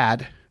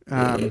Chad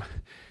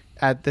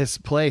at this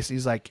place.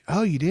 He's like,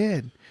 oh, you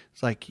did?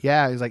 It's like,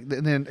 yeah. He's like,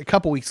 and then a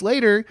couple weeks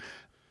later,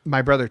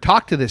 my brother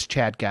talked to this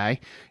Chad guy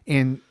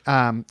and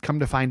come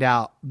to find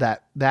out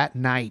that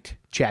night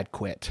Chad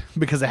quit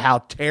because of how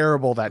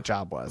terrible that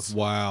job was.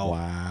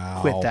 Wow.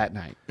 Quit that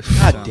night.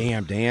 God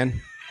damn,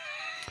 Dan.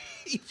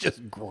 He's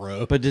just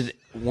gross. But did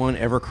one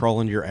ever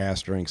crawl into your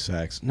ass during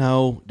sex?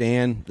 No,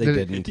 Dan, they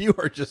didn't. You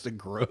are just a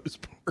gross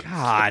person.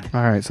 God.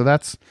 All right. So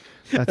that's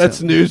That's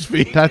it.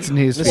 newsfeed. That's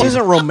news. This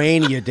isn't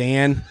Romania,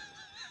 Dan.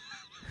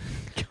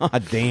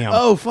 God damn.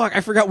 Oh fuck!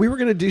 I forgot we were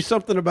gonna do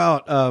something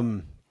about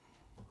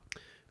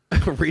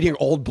reading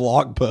old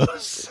blog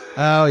posts.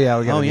 Oh yeah,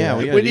 we got. Oh, yeah,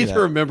 We gotta do need that. to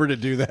remember to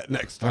do that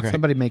next time.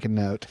 Somebody make a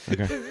note.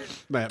 Okay.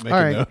 Matt, make All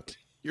a right. note.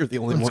 You're the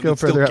only Let's one go that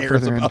still further up, cares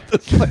further in. about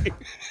this thing.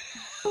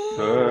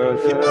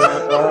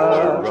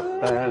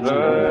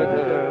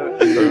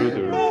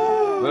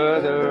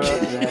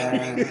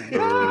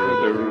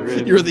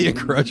 You're the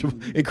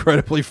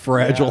incredibly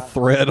fragile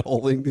thread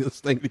holding this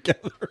thing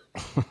together.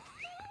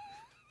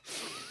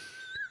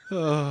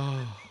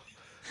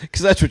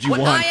 Because that's what you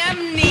want.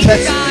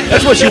 That's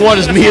That's what you want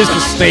is me as the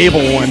stable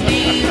one.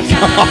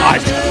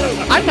 God.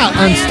 I'm not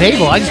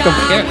unstable. I just don't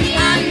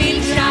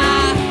care.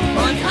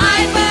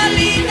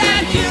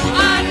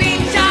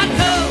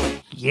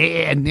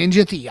 Yeah,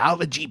 Ninja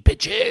Theology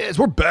bitches.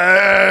 We're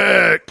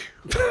back.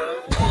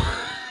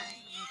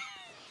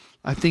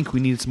 I think we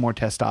need some more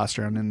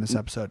testosterone in this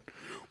episode.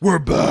 We're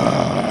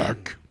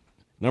back.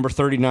 Number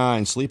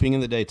 39, sleeping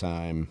in the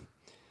daytime.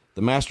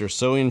 The master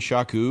Soin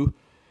Shaku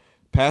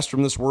Passed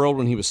from this world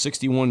when he was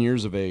 61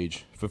 years of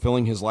age.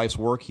 Fulfilling his life's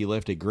work, he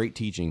left a great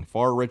teaching,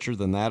 far richer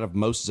than that of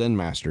most Zen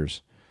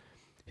masters.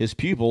 His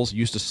pupils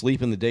used to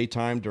sleep in the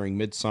daytime during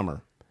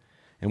midsummer,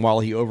 and while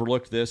he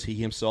overlooked this, he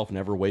himself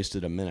never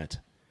wasted a minute.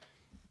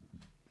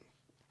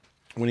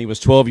 When he was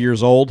 12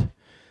 years old,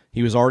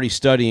 he was already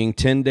studying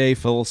 10-day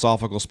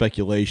philosophical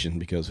speculation,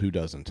 because who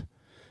doesn't?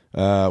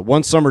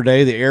 One summer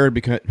day, the air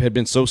had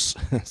been so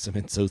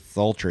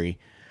sultry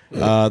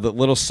that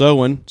little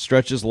Sowen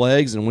stretched his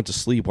legs and went to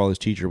sleep while his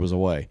teacher was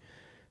away.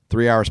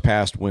 3 hours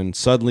passed when,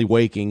 suddenly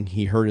waking,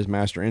 he heard his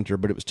master enter,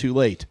 but it was too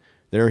late.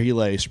 There he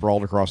lay,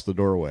 sprawled across the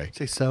doorway.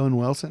 Say Sowen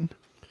Wilson.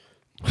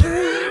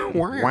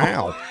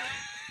 Wow.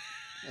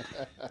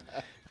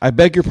 I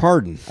beg your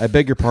pardon,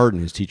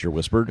 his teacher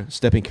whispered,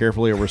 stepping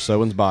carefully over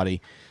Sowen's body,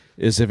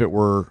 as if it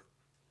were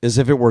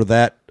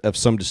that of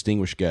some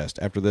distinguished guest.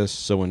 After this,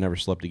 Sowen never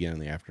slept again in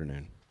the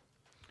afternoon.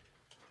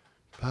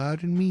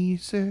 Pardon me,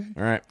 sir.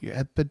 All right. Your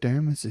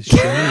epidermis is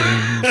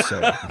showing,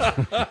 sir.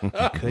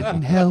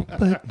 Couldn't help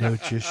but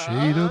note your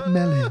shade of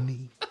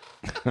melanie.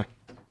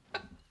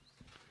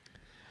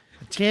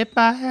 Tip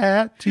my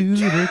hat to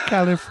the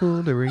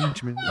colorful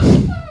arrangement.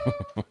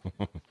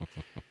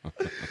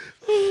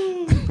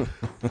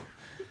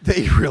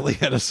 They really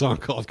had a song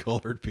called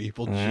Colored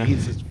People.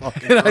 Jesus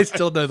fucking And I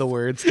still know the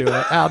words to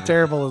it. How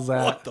terrible is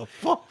that? What the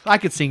fuck? I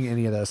could sing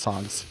any of those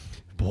songs.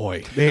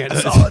 Boy, man.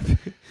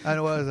 I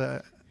know it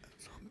was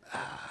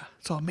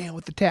saw a man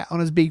with a tat on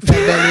his big fat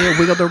belly. It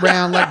wiggled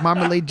around like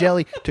marmalade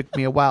jelly. Took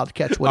me a while to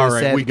catch what All he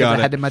right, said. we because got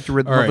I had it. to match the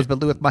rhythm All of his right.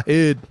 belly with my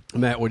head.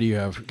 Matt, what do you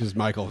have? Because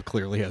Michael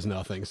clearly has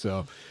nothing.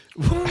 So,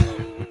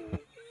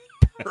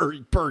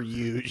 per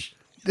usual.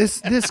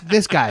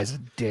 This guy's a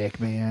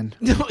dick, man.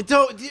 No,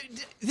 don't.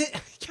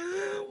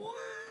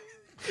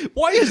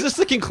 Why is this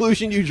the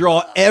conclusion you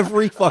draw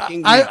every fucking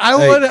week?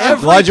 I want to.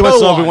 Elijah wants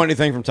to know if we want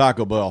anything from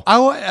Taco Bell. I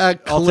want a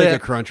clip. I'll take a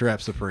Crunchwrap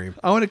Supreme.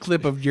 I want a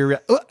clip of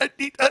your. I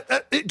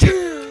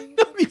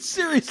mean,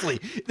 seriously,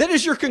 that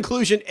is your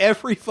conclusion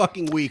every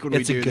fucking week when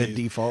It's we do a good these.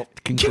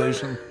 default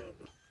conclusion.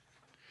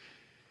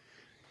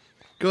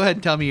 Go ahead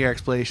and tell me your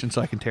explanation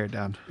so I can tear it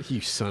down.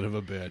 You son of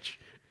a bitch.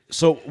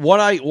 So what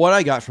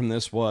I got from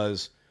this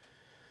was,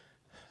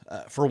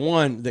 for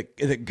one,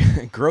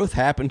 that growth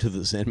happened to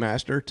the Zen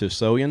master, to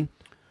Soyen,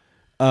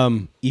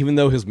 even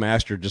though his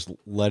master just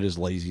let his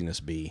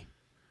laziness be.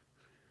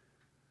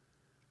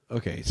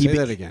 Okay, say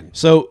that again.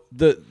 So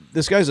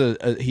this guy's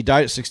he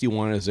died at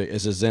 61 as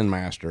a Zen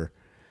master,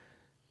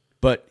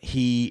 but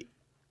he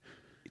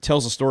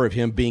tells a story of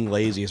him being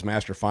lazy, his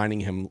master finding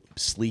him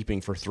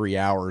sleeping for 3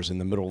 hours in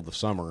the middle of the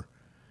summer,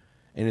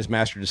 and his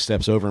master just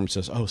steps over him and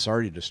says, "Oh,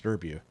 sorry to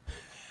disturb you."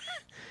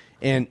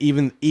 And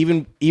even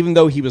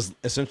though he was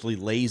essentially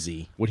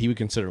lazy, what he would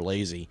consider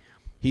lazy,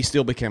 he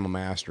still became a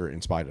master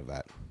in spite of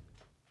that.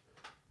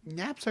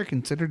 Naps are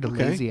considered a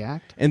lazy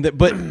act.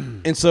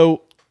 And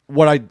so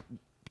what I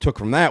took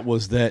from that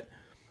was that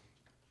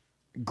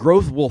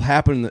growth will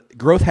happen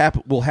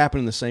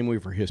in the same way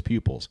for his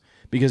pupils,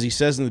 because he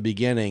says in the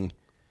beginning,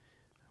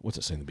 what's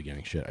it say in the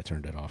beginning? Shit, I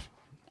turned it off.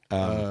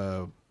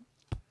 I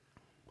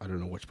don't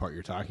know which part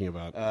you're talking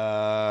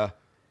about.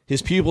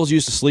 His pupils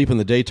used to sleep in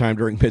the daytime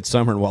during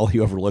midsummer, and while he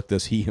overlooked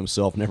this, he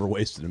himself never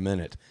wasted a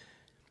minute.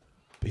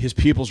 But his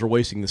pupils are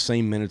wasting the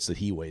same minutes that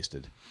he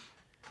wasted.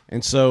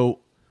 And so,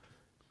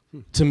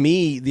 to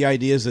me, the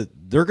idea is that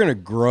they're going to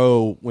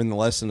grow when the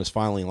lesson is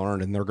finally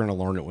learned, and they're going to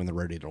learn it when they're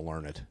ready to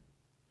learn it.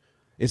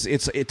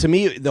 To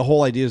me, the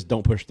whole idea is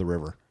don't push the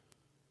river.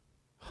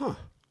 Huh.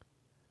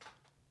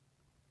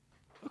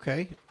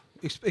 Okay.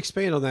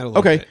 Expand on that a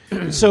little bit.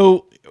 Okay.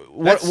 So,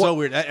 That's so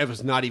weird. That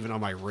was not even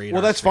on my radar.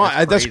 Well, that's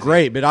fine. That's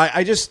great. But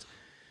I just,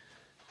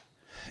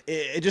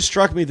 it just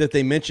struck me that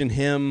they mention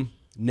him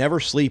never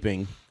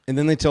sleeping, and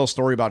then they tell a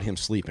story about him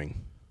sleeping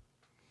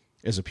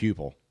as a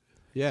pupil.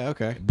 Yeah,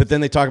 okay. But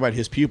then they talk about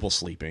his pupil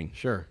sleeping.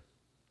 Sure.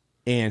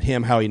 And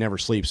him, how he never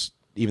sleeps,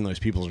 even though his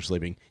pupils are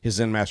sleeping. His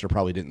Zen master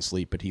probably didn't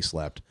sleep, but he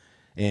slept.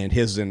 And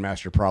his Zen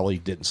master probably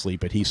didn't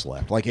sleep, but he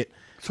slept.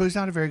 So he's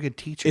not a very good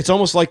teacher. It's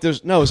almost like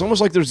there's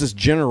this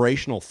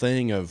generational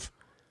thing of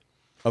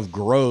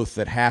growth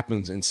that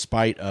happens in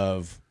spite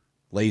of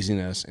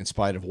laziness, in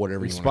spite of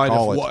whatever you want to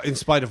call it. In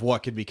spite of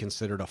what could be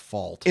considered a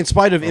fault. In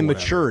spite of or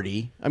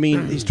immaturity. I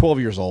mean, he's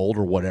 12 years old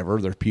or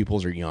whatever. Their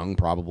pupils are young,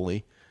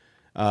 probably.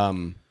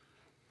 And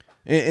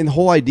the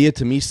whole idea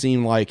to me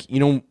seemed like,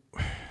 we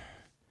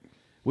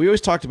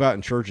always talked about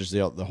in churches,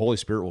 the Holy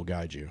Spirit will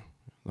guide you.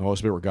 The Holy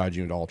Spirit will guide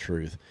you into all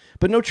truth.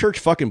 But no church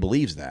fucking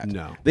believes that.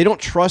 No. They don't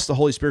trust the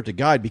Holy Spirit to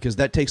guide because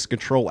that takes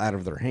control out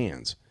of their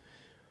hands.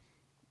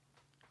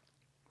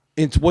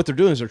 And what they're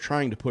doing is they're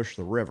trying to push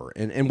the river.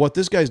 And what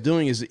this guy's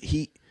doing is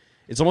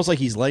it's almost like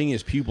he's letting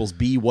his pupils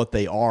be what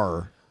they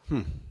are.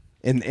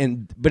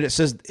 But it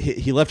says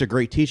he left a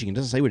great teaching. It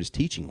doesn't say what his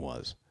teaching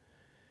was.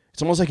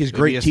 It's almost like his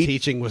great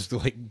teaching was to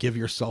give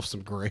yourself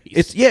some grace.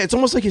 It's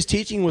almost like his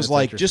teaching was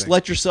That's just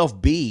let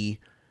yourself be,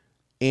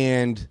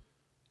 and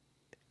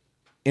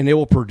it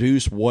will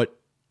produce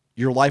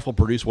your life will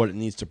produce what it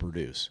needs to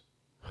produce.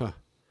 Huh.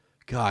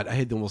 God, I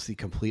had almost the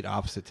complete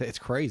opposite. It's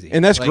crazy,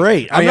 And that's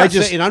great. I mean, I'm I not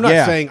just- saying, and I'm not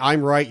yeah. saying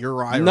I'm right, you're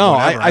right. Or No,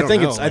 whatever. I don't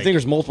think know. it's. I think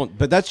there's multiple,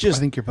 but that's I just.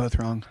 think you're both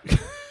wrong.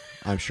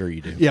 I'm sure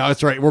you do. Yeah,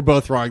 that's right. We're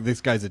both wrong.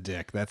 This guy's a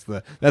dick. That's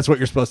what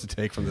you're supposed to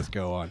take from this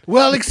go on.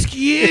 Well,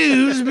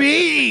 excuse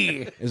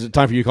me. Is it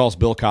time for you to call us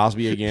Bill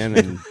Cosby again?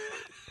 And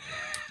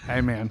Hey,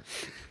 man,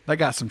 that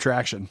got some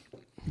traction.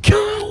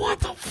 What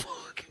the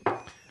fuck?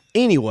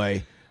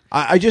 anyway,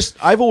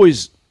 I've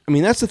always. I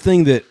mean, that's the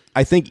thing that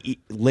I think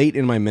late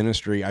in my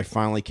ministry, I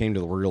finally came to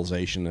the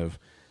realization of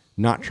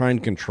not trying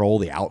to control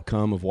the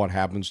outcome of what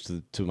happens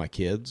to my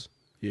kids.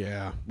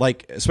 Yeah.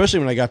 Like, especially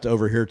when I got to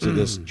over here to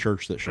this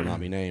church that shall not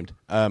be named,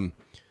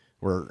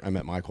 where I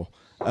met Michael.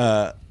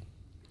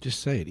 Just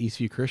say it.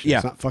 Eastview Christian. Yeah.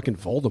 It's not fucking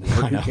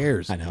Voldemort. Who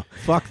cares? I know.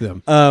 Fuck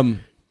them.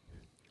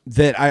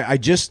 That I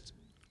just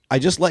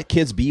let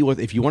kids be with.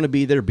 If you want to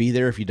be there, be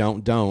there. If you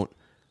don't.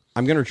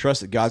 I'm going to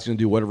trust that God's going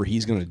to do whatever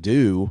He's going to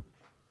do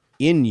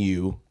in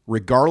you,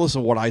 regardless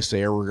of what I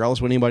say or regardless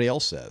of what anybody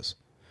else says,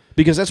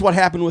 because that's what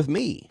happened with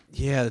me.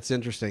 Yeah, that's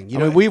interesting. You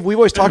know, we've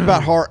always talked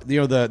about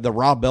the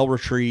Rob Bell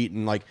retreat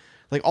and like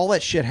all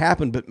that shit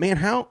happened, but man,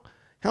 how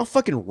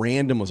fucking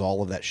random was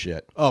all of that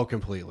shit? Oh,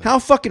 completely. How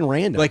fucking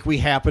random! Like, we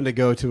happened to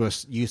go to a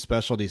youth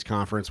specialties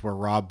conference where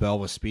Rob Bell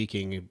was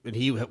speaking, and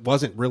he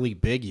wasn't really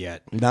big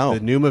yet. No.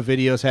 The Numa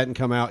videos hadn't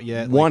come out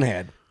yet. One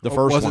had the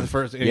first was one. it the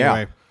first? Yeah.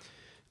 Anyway,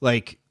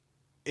 like,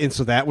 and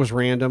so that was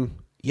random.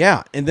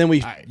 Yeah, and then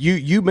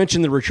you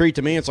mentioned the retreat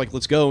to me. It's like,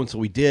 let's go, and so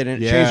we did,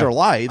 and it changed our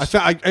lives. I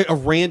found a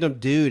random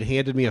dude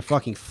handed me a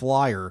fucking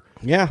flyer.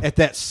 Yeah. At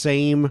that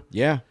same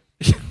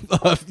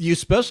youth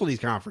specialties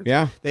conference.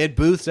 Yeah. They had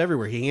booths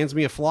everywhere. He hands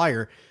me a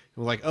flyer. And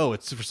we're like, oh,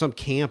 it's for some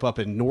camp up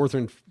in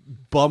northern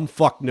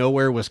bumfuck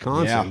nowhere,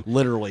 Wisconsin. Yeah,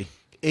 literally.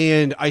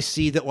 And I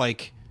see that,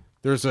 like,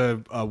 there's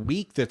a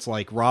week that's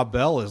like Rob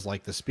Bell is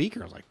like the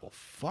speaker. I was like, well,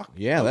 fuck.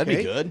 Yeah, that'd be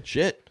okay. good.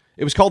 Shit.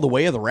 It was called The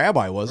Way of the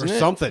Rabbi, Or wasn't it?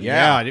 something.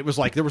 Yeah. And it was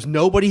like there was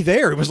nobody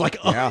there. It was like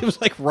Yeah. it was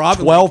like Rob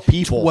 12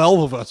 people. 12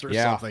 of us or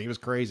Yeah. something. It was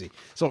crazy.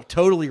 So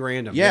totally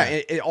random.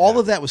 Yeah, all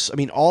of that was, I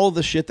mean, all of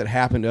the shit that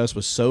happened to us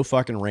was so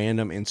fucking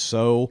random and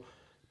so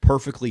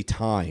perfectly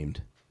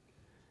timed.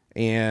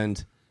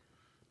 And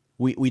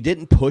we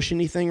didn't push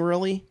anything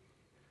really.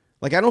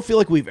 Like, I don't feel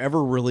like we've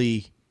ever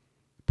really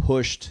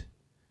pushed.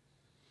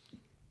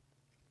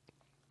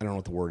 I don't know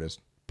what the word is.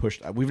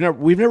 Pushed. We've never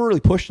really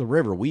pushed the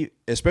river.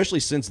 Especially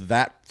since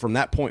from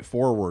that point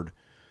forward,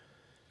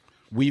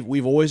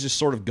 we've always just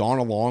sort of gone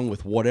along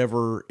with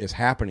whatever is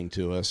happening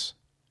to us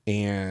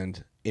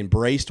and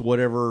embraced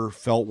whatever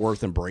felt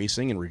worth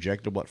embracing and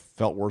rejected what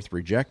felt worth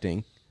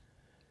rejecting.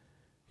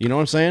 You know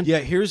what I'm saying? Yeah,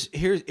 here's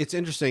it's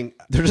interesting.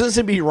 There doesn't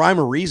seem to be rhyme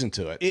or reason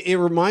to it. It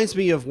reminds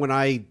me of when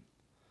I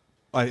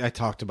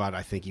talked about,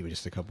 I think even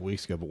just a couple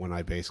weeks ago, but when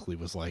I basically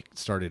was like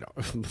started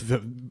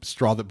the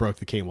straw that broke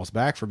the camel's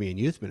back for me in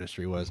youth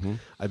ministry was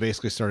I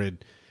basically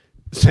started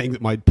saying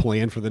that my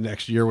plan for the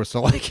next year was to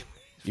like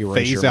Erase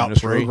phase your out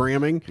ministry.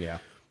 programming. Yeah.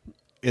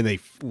 And they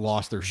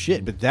lost their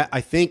shit. But that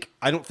I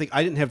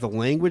didn't have the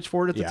language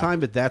for it at the Yeah.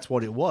 time, but that's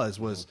what it was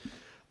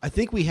I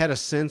think we had a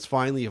sense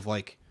finally of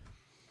like,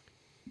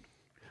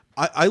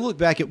 I look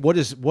back at what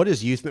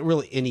is youth,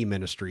 really any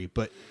ministry,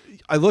 but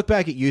I look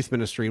back at youth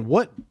ministry and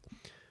what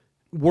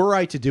were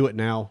I to do it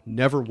now,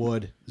 never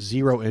would,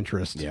 zero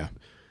interest. Yeah.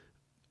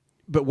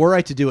 But were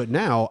I to do it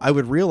now, I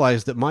would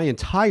realize that my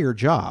entire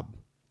job,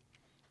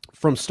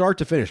 from start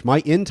to finish,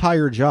 my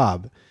entire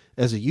job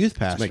as a youth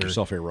pastor, To make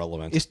yourself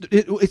irrelevant.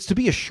 it's to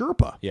be a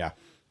Sherpa. Yeah.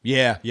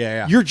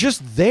 Yeah. You're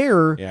just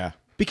there. Yeah.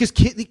 Because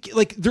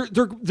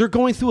they're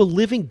going through a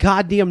living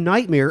goddamn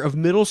nightmare of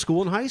middle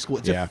school and high school.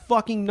 It's Yeah. a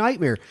fucking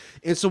nightmare.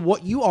 And so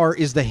what you are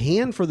is the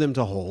hand for them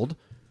to hold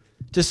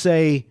to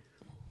say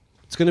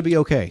it's going to be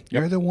okay.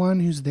 You're the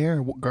one who's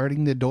there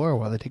guarding the door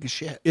while they take a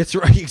shit. It's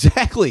right,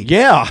 exactly.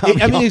 Yeah.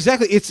 I mean,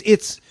 exactly.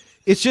 It's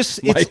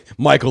just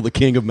Michael, the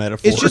king of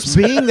metaphors. it's just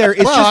being there.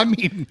 It's Well, just, I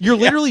mean, you're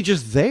literally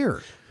just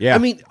there. Yeah. I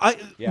mean,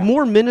 Yeah.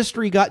 more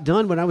ministry got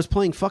done when I was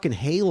playing fucking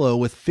Halo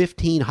with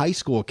 15 high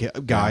school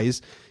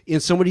guys in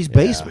somebody's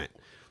basement.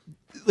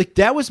 Like,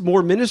 that was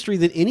more ministry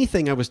than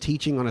anything I was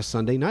teaching on a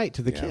Sunday night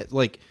to the kids.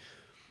 Like,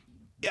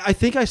 I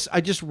think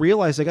I just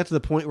realized, I got to the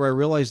point where I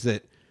realized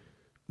that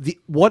the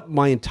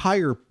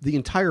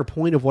entire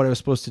point of what I was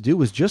supposed to do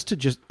was just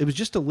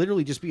to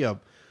literally just be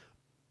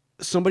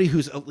somebody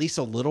who's at least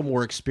a little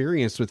more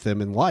experienced with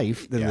them in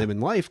life than them in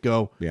life.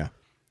 Go, Yeah.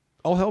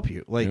 I'll help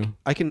you. Like,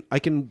 I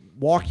can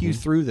walk you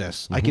through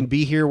this. I can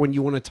be here when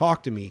you want to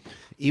talk to me,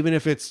 even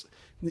if it's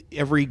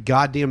every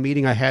goddamn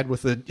meeting I had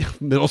with the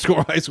middle school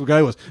or high school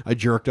guy was I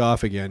jerked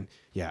off again.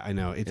 Yeah, I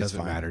know. It doesn't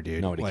fine. matter,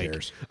 dude. Nobody Like,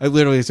 cares. I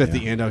literally was at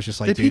the end. I was just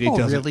like, Did dude, people it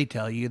doesn't really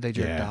tell you they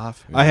jerked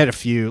off? I had a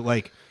few,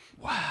 like,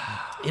 wow.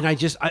 And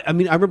I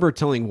mean, I remember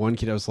telling one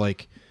kid, I was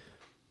like,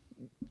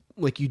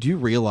 you do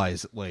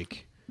realize,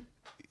 like,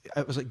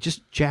 I was like,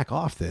 just jack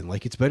off then.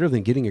 Like, it's better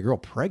than getting a girl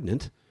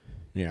pregnant.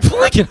 Yeah.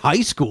 Like in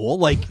high school,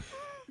 like,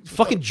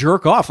 fucking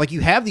jerk off. Like, you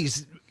have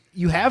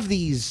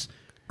these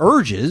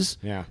urges.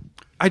 Yeah.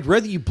 I'd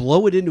rather you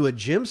blow it into a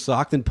gym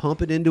sock than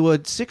pump it into a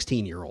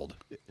 16-year-old.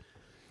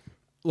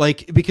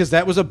 like because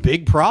that was a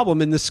big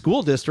problem in the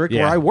school district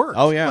where I worked.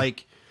 Oh yeah.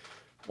 like.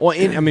 Well,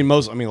 a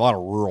lot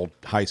of rural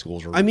high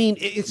schools are. I mean,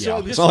 it's so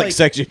it's just not like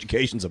sex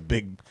education's a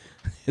big.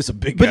 It's a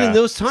big. But in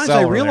those times,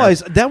 I seller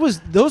realized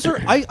those are.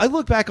 I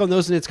look back on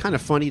those and it's kind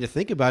of funny to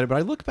think about it. But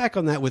I look back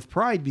on that with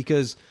pride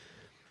because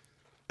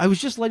I was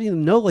just letting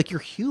them know, like,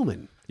 you're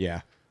human.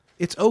 Yeah.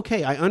 It's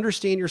okay. I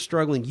understand you're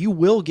struggling. You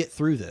will get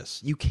through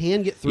this. You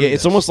can get through. Yeah,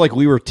 it's almost like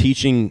we were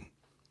teaching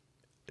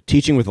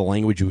with a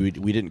language we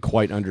didn't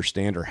quite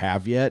understand or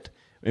have yet.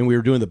 And we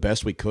were doing the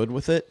best we could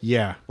with it.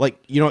 Yeah. Like,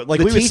 like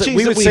the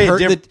we would say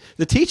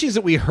the teachings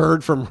that we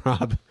heard from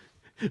Rob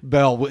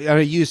Bell, I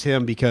used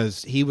him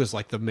because he was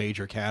like the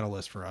major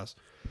catalyst for us.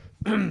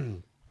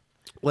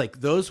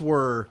 Like those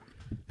were,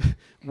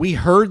 we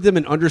heard them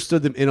and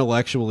understood them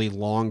intellectually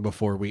long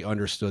before we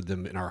understood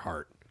them in our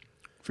heart.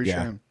 For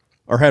sure.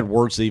 Or had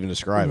words to even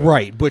describe it.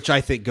 Right, which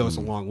I think goes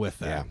along with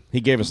that. Yeah. He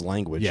gave us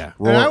language. Yeah.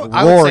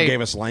 Roar gave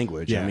us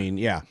language. Yeah. I mean,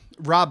 yeah.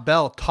 Rob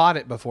Bell taught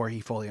it before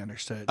he fully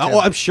understood. Oh,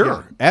 I'm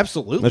sure. Yeah.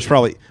 Absolutely. That's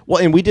probably,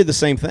 and we did the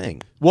same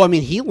thing. Well, I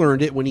mean, he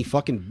learned it when he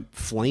fucking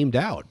flamed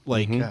out.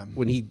 Like,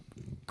 when he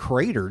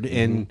cratered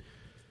and,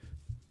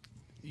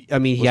 I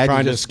mean, he was had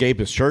trying to just escape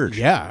his church.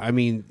 Yeah. I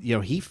mean,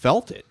 he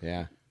felt it.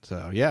 Yeah.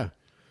 So, yeah.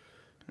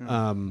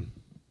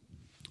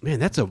 Man,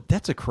 that's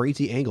a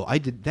crazy angle.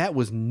 That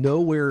was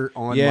nowhere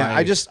on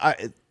my...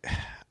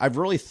 I've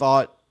really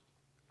thought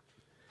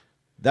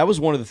that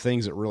was one of the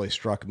things that really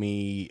struck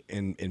me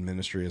in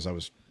ministry as I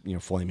was,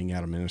 flaming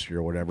out of ministry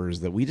or whatever, is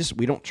that we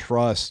don't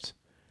trust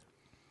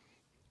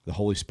the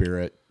Holy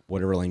Spirit,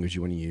 whatever language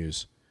you want to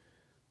use.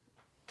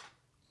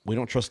 We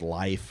don't trust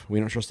life. We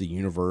don't trust the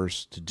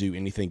universe to do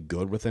anything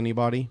good with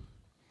anybody.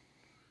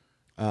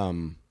 I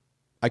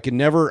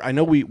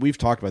know we've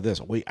talked about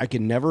this. I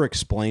can never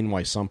explain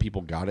why some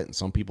people got it and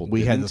some people didn't.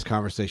 We had those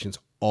conversations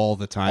all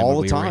the time when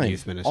we were in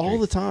youth ministry. All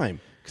the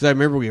time. Because I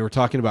remember we were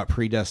talking about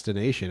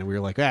predestination, and we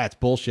were like, it's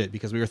bullshit,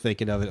 because we were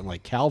thinking of it in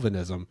like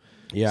Calvinism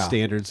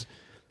standards.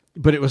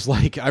 But it was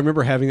like, I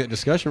remember having that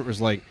discussion. It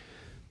was like,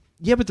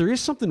 yeah, but there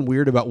is something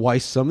weird about why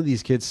some of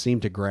these kids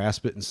seem to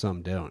grasp it and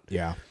some don't.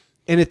 Yeah.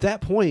 And at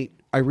that point,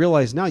 I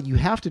realized now you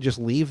have to just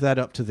leave that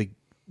up to the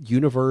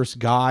universe,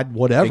 God,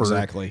 whatever.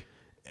 Exactly.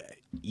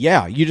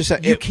 Yeah, you just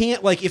you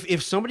can't, like,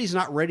 if somebody's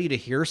not ready to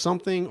hear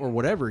something or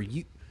whatever,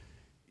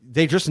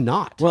 they're just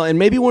not. Well, and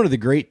maybe almost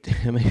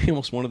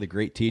one of the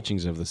great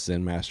teachings of the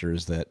Zen Master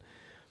is that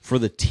for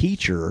the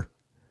teacher,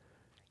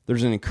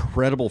 there's an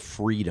incredible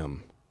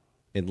freedom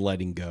in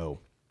letting go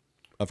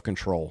of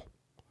control.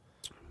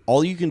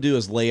 All you can do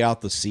is lay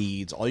out the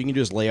seeds. All you can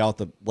do is lay out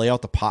the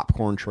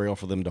popcorn trail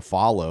for them to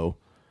follow,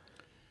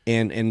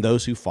 and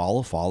those who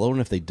follow.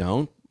 And if they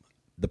don't,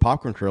 the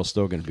popcorn trail's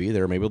still going to be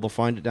there. Maybe they'll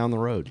find it down the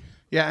road.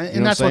 Yeah,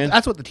 and that's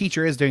what the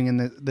teacher is doing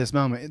in this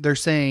moment. They're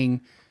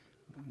saying,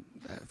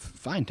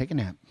 "Fine, take a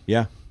nap."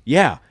 Yeah,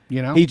 yeah.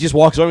 He just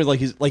walks over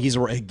like he's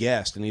a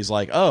guest, and he's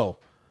like, "Oh,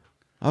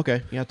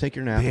 okay, yeah, take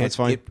your nap. That's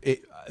fine."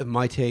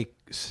 My take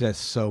says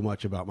so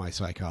much about my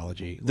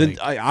psychology. Then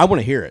I want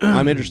to hear it.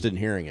 I'm interested in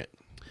hearing it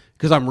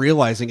because I'm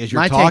realizing as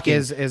you're talking. My take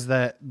is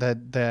that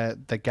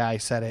the guy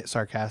said it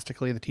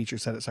sarcastically. The teacher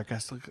said it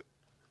sarcastically.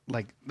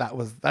 Like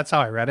that's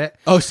how I read it.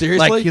 Oh,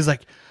 seriously? Like he's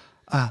like,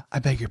 I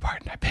beg your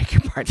pardon. I beg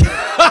your pardon.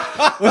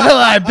 Well,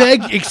 I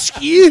beg,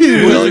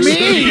 excuse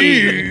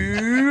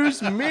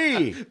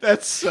me.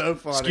 That's so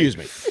funny. Excuse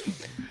me.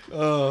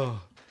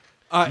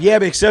 Yeah,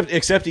 but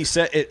except he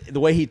said it the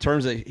way he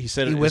terms it. He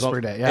said he it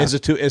whispered it. Yeah, as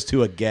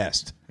to a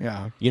guest.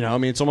 Yeah, I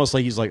mean, it's almost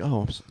like he's like,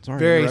 "Oh, I'm sorry."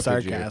 Very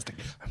sarcastic.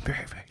 I'm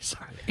very, very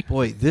sorry.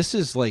 Boy, this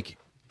is like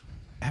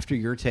after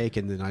your take,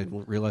 and then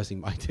I'm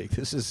realizing my take.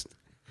 This is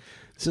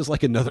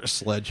like another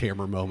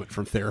sledgehammer moment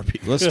from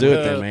therapy. Let's do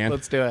it then, man.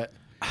 Let's do it.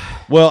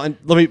 Well, and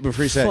let me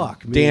before you say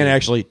Fuck me. Dan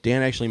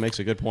actually makes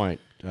a good point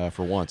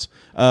for once.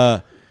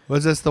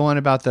 Was this the one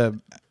about the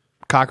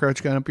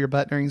cockroach going up your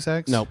butt during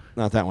sex? Nope,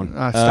 not that one.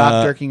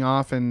 Stop jerking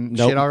off and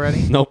shit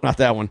already? Nope, not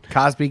that one.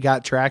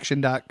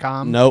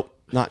 CosbyGotTraction.com? Nope,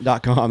 not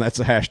 .com. That's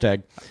the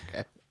hashtag.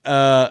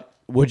 Okay.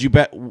 Would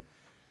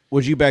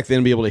you back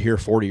then be able to hear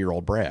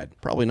 40-year-old Brad?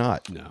 Probably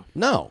not.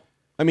 No.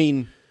 I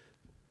mean,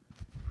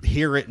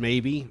 hear it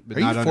maybe, but are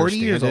not you 40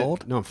 years it.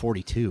 old? No, I'm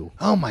 42.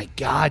 Oh my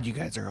God, you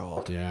guys are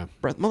old. Yeah.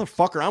 Brad,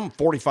 motherfucker, I'm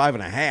 45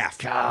 and a half.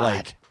 God.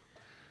 Like,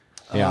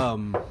 yeah.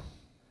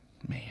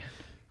 Man.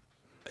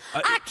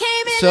 I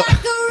came in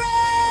like a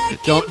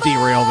wrecking Don't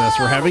derail this.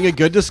 We're having a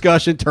good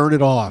discussion. Turn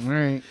it off. All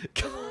right.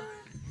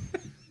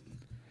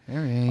 All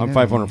right. I'm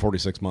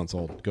 546 months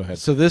old. Go ahead.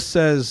 So this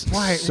says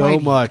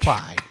much.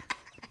 Why?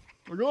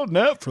 I got a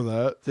nap for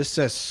that. This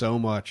says so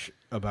much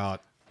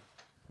about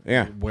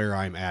where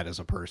I'm at as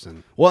a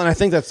person. Well, and I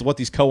think that's what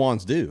these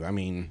koans do. I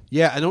mean,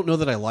 yeah, I don't know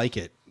that I like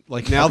it.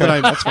 Like now that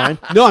I'm that's fine.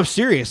 No, I'm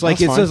serious. Like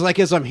That's it says, like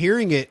as I'm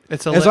hearing it,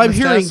 It's a as I'm litmus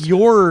hearing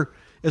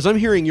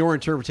test? your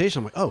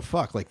interpretation, I'm like, oh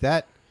fuck, like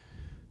that.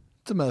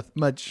 It's a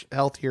much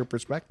healthier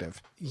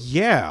perspective.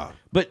 Yeah,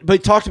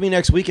 but talk to me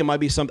next week. It might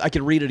be something. I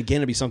could read it again.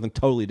 It'd be something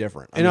totally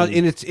different. and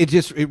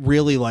it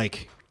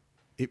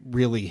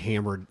really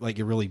hammered, like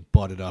it really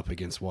butted up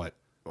against what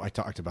I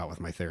talked about with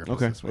my therapist.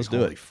 Okay, this week. let's do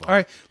Holy it. fuck. All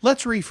right,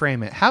 let's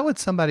reframe it. How would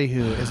somebody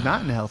who is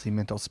not in a healthy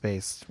mental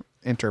space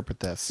interpret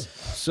this?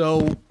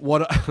 So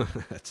what?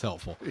 That's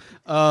helpful.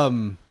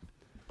 But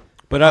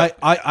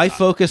I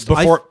focused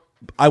before.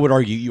 I would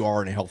argue you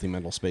are in a healthy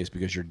mental space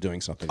because you're doing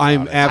something.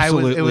 I'm about it.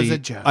 absolutely. it was a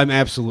joke. I'm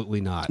absolutely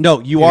not.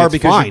 No, you And are it's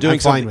because fine. you're doing I'm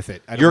something fine with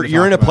it. I don't You're wanna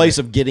you're in a talk about place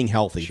it. of getting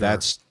healthy. Sure.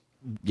 That's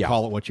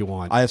Call it what you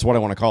want. that's what I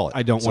want to call it.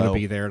 I don't want to So,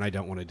 be there, and I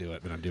don't want to do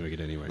it, but I'm doing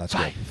it anyway. That's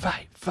good.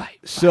 Fight.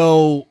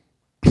 So,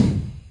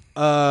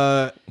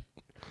 I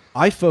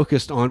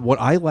focused on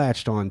what I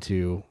latched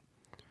onto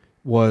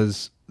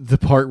was the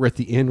part where at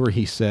the end where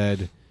he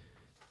said,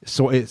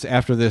 "So it's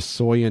after this,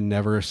 Soyan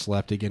never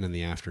slept again in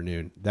the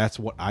afternoon." That's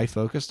what I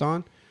focused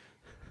on,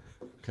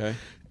 Okay.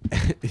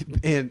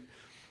 and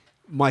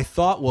my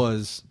thought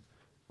was,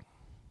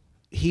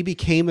 he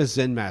became a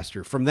Zen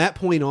master from that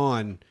point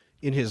on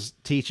in his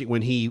teaching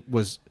when he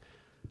was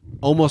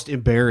almost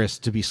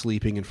embarrassed to be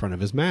sleeping in front of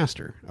his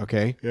master.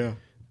 Okay. Yeah.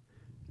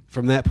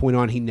 From that point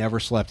on, he never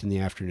slept in the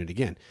afternoon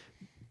again.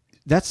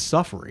 That's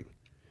suffering.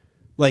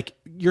 Like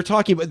you're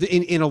talking about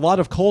in a lot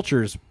of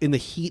cultures, in the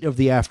heat of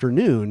the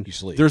afternoon, You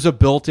sleep. there's a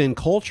built-in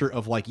culture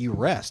of like you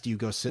rest, you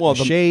go sit Well, in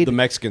the shade the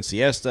Mexican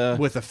siesta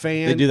with a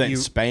fan. They do that you,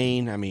 in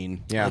Spain. I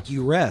mean, yeah. like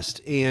you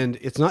rest, and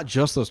it's not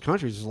just those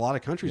countries. There's a lot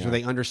of countries where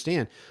they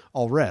understand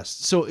I'll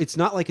rest. So it's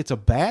not like it's a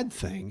bad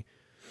thing.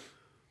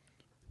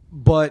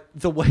 But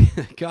the way,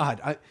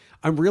 God,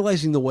 I'm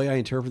realizing the way I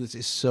interpret this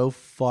is so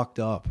fucked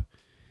up.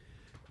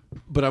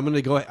 But I'm going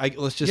to go.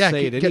 Let's just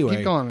say it anyway.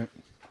 Keep going.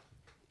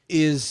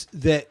 Is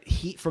that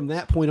he from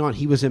that point on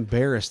he was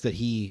embarrassed that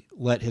he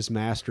let his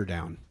master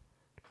down.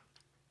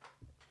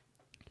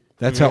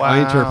 That's how I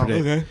interpret it.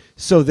 Okay.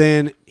 So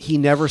then he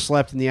never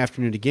slept in the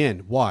afternoon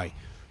again. Why?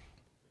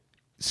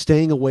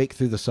 Staying awake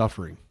through the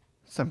suffering.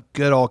 Some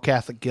good old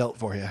Catholic guilt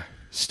for you.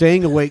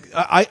 Staying awake.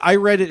 I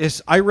read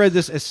this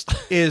as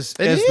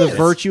the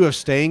virtue of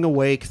staying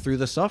awake through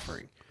the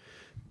suffering.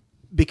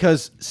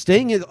 Because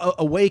staying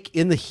awake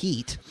in the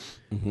heat,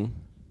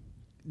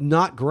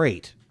 not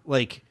great.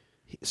 Like,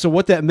 so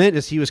what that meant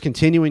is he was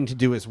continuing to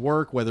do his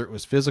work, whether it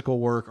was physical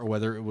work or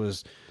whether it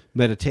was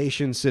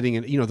meditation, sitting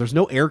in, there's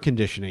no air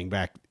conditioning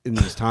back in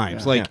these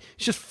times. It's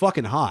just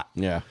fucking hot.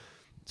 Yeah.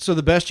 So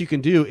the best you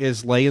can do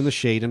is lay in the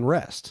shade and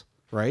rest,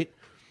 right?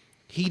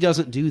 He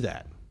doesn't do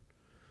that.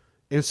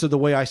 And so the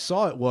way I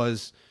saw it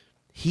was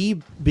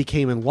he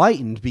became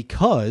enlightened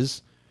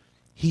because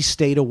he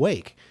stayed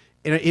awake.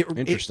 And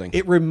Interesting.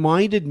 It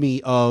reminded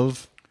me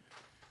of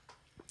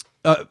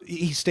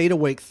he stayed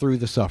awake through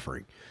the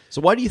suffering. So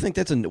why do you think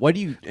that's why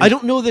do you? I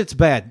don't know that it's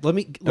bad. Let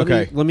me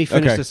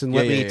finish this and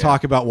let me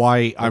talk about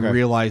why I'm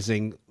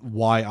realizing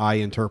why I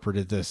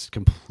interpreted this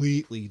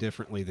completely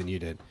differently than you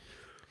did.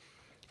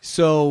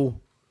 So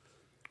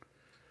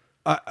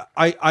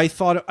I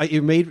thought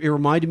it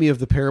reminded me of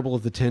the parable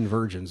of the 10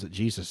 virgins that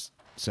Jesus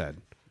said.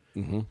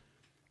 Mm-hmm.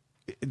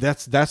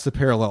 That's the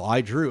parallel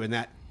I drew, and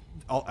that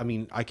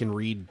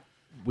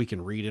we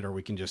can read it or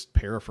we can just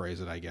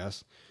paraphrase it, I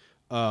guess.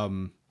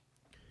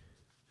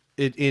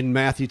 In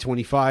Matthew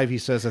 25, he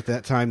says, at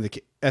that time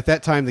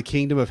the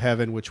kingdom of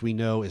heaven, which we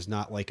know is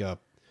not like a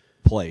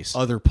place,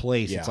 other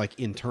place. Yeah. It's like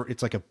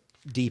it's like a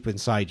deep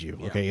inside you.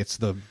 Yeah. Okay. It's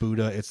the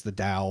Buddha, it's the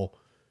Tao,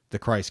 the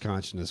Christ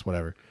consciousness,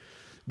 whatever.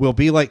 Will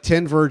be like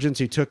 10 virgins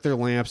who took their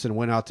lamps and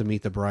went out to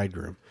meet the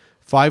bridegroom.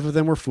 5 of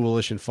them were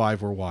foolish and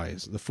 5 were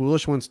wise. The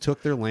foolish ones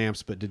took their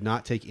lamps, but did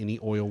not take any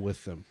oil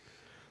with them.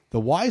 The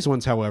wise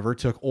ones, however,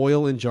 took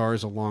oil in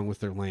jars along with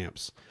their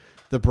lamps.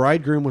 The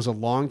bridegroom was a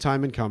long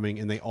time in coming,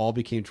 and they all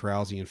became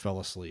drowsy and fell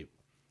asleep.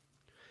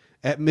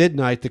 At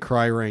midnight, the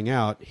cry rang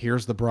out,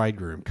 "Here's the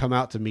bridegroom. Come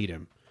out to meet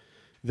him."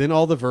 Then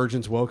all the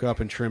virgins woke up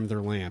and trimmed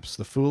their lamps.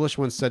 The foolish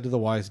ones said to the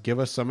wise, "Give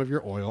us some of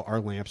your oil.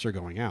 Our lamps are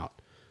going out."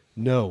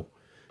 "No,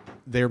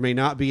 there may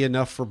not be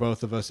enough for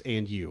both of us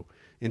and you.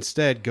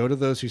 Instead, go to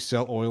those who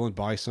sell oil and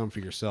buy some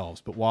for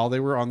yourselves." But while they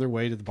were on their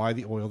way to buy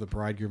the oil, the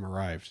bridegroom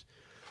arrived.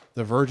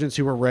 The virgins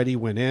who were ready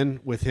went in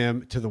with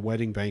him to the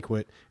wedding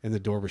banquet, and the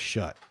door was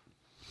shut.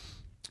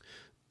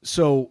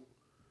 So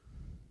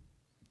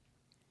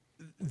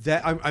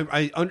that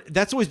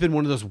that's always been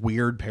one of those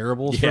weird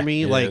parables for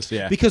me,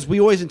 because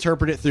we always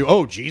interpret it through,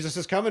 "Oh, Jesus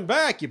is coming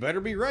back. You better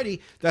be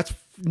ready." That's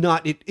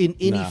not it in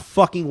any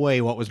fucking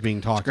way what was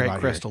being talked about. Great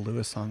Crystal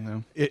Lewis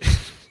song though.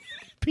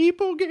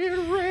 People get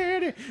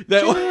ready.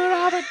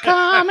 I'll be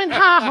coming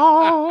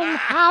home.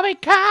 I'll be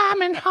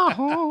coming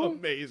home.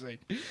 Amazing.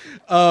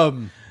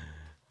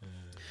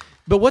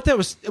 But what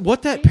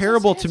that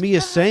parable to me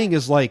is saying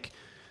is like,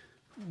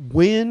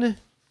 when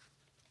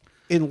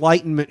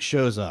enlightenment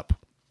shows up,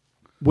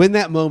 when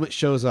that moment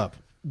shows up,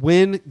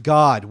 when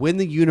God, when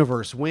the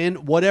universe,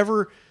 when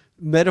whatever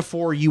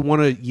metaphor you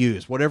want to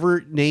use,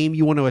 whatever name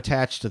you want to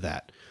attach to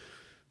that,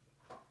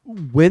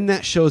 when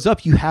that shows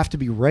up, you have to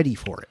be ready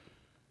for it.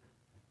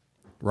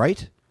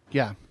 Right?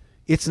 Yeah.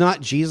 It's not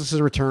Jesus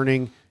is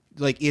returning.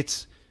 Like,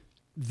 it's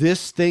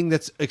this thing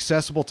that's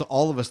accessible to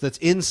all of us, that's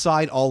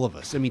inside all of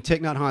us. I mean,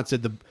 Thich Nhat Hanh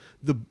said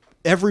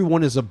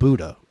everyone is a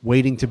Buddha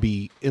waiting to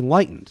be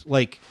enlightened.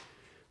 Like,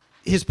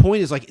 his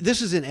point is like,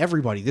 this is in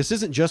everybody. This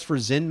isn't just for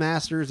Zen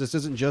masters. This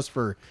isn't just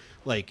for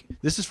like,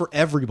 this is for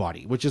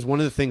everybody, which is one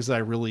of the things that I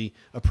really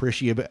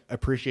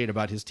appreciate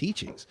about his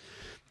teachings.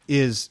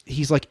 Is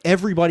he's like,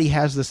 everybody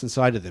has this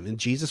inside of them, and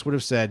Jesus would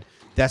have said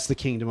that's the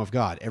kingdom of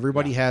God.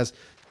 Everybody has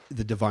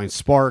the divine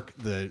spark,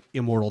 the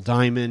immortal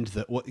diamond,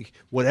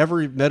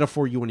 whatever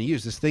metaphor you want to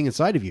use, this thing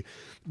inside of you.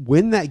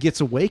 When that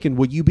gets awakened,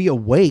 will you be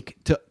awake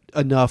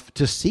enough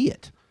to see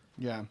it?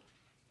 Yeah.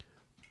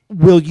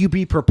 Will you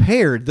be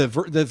prepared? The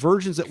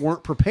virgins that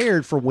weren't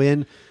prepared for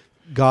when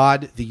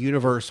God, the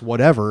universe,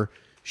 whatever,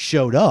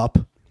 showed up,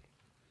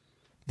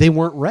 they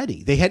weren't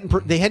ready. They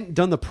hadn't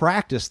done the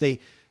practice.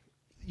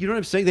 You know what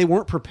I'm saying? They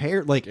weren't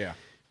prepared. Like,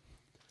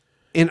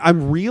 and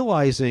I'm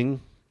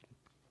realizing,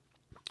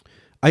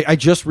 I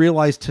just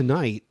realized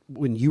tonight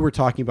when you were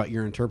talking about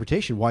your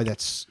interpretation, why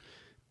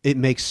it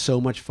makes so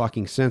much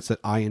fucking sense that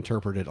I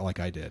interpreted it like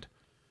I did.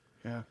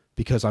 Yeah.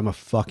 Because I'm a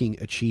fucking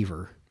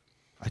achiever.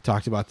 I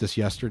talked about this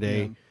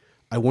yesterday. Yeah.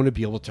 I want to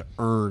be able to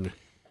earn.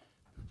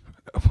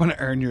 I want to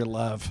earn your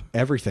love.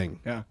 Everything.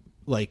 Yeah.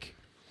 Like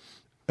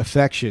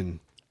affection,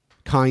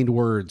 kind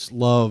words,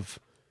 love,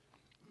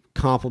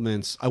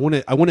 compliments. I want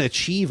to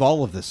achieve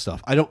all of this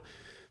stuff. I don't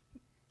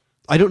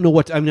know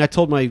what I mean. I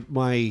told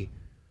my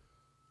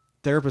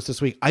therapist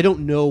this week, I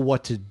don't know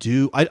what to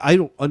do. I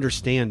don't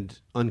understand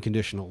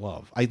unconditional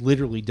love. I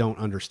literally don't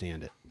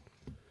understand it.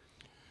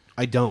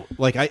 I don't.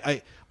 Like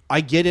I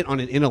get it on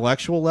an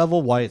intellectual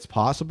level why it's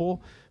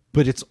possible,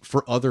 but it's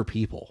for other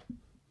people.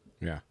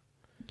 Yeah.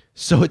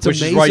 So it's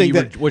amazing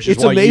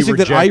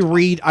that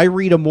I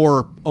read a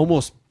more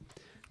almost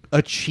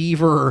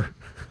achiever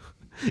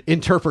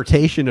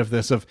interpretation of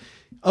this of,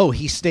 oh,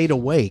 he stayed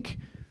awake.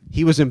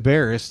 He was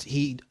embarrassed.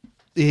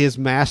 His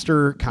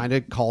master kind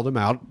of called him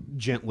out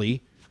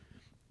gently.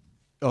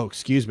 Oh,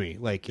 excuse me.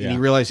 Like, and he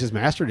realized his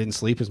master didn't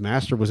sleep. His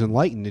master was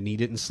enlightened and he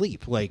didn't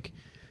sleep. Like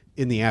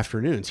in the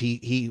afternoons,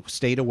 he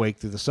stayed awake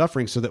through the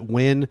suffering so that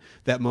when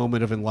that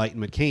moment of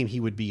enlightenment came, he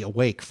would be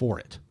awake for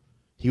it.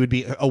 He would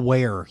be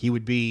aware. He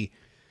would be,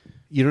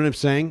 you know what I'm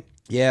saying?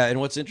 Yeah. And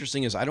what's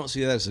interesting is I don't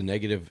see that as a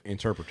negative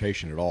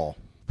interpretation at all.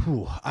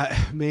 Ooh, I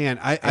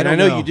don't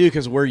know you do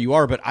because of where you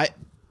are, but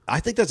I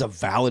think that's a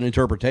valid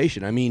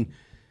interpretation. I mean,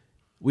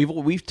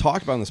 we've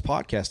talked about on this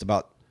podcast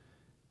about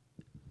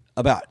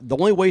the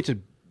only way to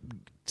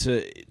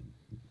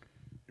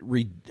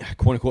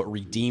quote unquote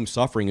redeem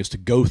suffering is to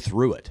go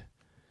through it,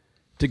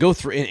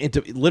 and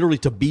to literally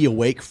to be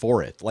awake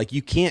for it. Like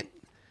you can't.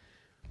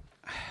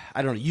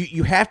 I don't know.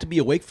 You have to be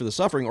awake for the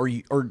suffering,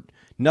 or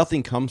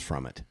nothing comes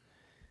from it.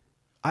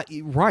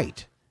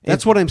 Right.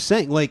 That's what I'm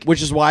saying. Like,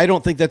 which is why I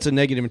don't think that's a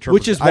negative interpretation.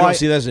 Which is why I don't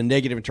see that as a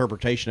negative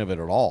interpretation of it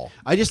at all.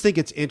 I just think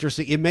it's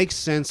interesting. It makes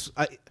sense.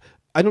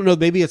 I don't know.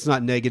 Maybe it's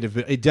not negative,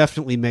 but it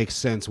definitely makes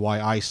sense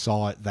why I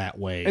saw it that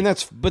way. And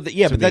but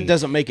that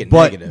doesn't make it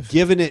negative.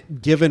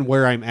 Given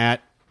where I'm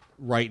at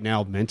right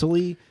now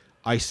mentally,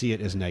 I see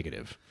it as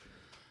negative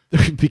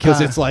because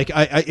it's like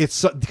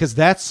because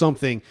that's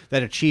something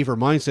that achiever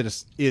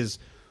mindset is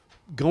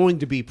going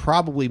to be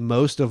probably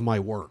most of my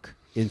work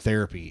in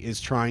therapy is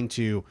trying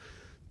to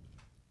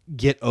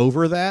get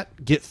over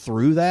that, get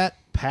through that,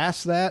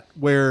 past that,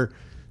 where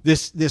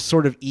this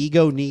sort of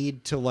ego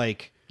need to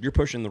like you're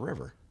pushing the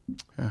river.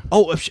 Yeah.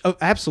 Oh,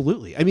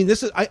 absolutely. I mean,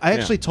 this is. I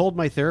actually told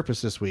my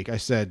therapist this week. I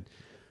said,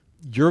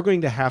 "You're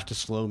going to have to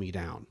slow me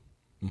down,"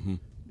 and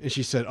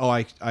she said, "Oh,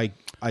 I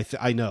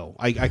know.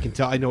 I can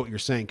tell. I know what you're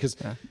saying because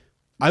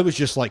I was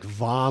just like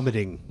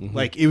vomiting.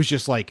 Like it was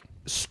just like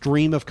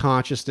stream of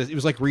consciousness. It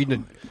was like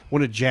reading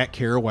one of Jack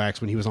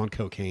Kerouac's when he was on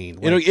cocaine.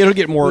 Like, it'll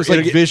get more. It was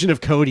like Vision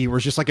of Cody, where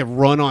it's just like a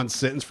run-on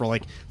sentence for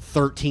like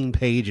 13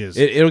 pages.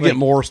 It'll get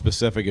more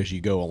specific as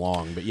you go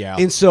along, but yeah.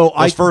 And so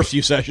those first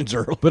few sessions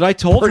are. But I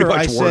told her,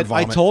 I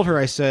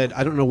said,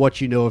 I don't know what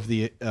you know of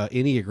the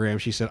Enneagram.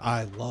 She said,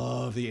 I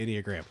love the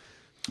Enneagram.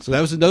 So that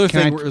was another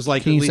thing where it was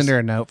like, can you send her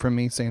a note from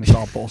me saying it's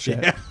all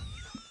bullshit? Yeah.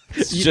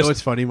 You know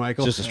what's funny,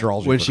 Michael? Just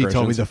astrology when for she Christians.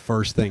 told me the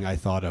first thing I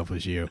thought of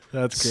was you.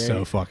 That's great.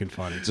 So fucking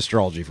funny. It's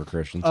astrology for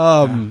Christians.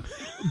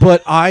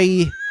 But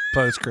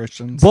post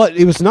Christians. But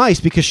it was nice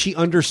because she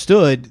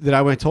understood that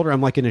I told her I'm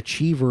like an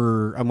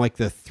achiever. I'm like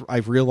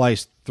I've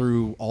realized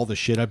through all the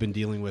shit I've been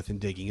dealing with and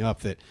digging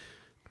up that,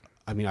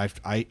 I mean,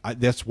 I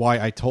that's why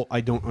I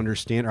don't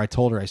understand her. I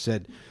told her, I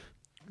said,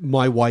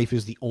 my wife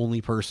is the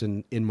only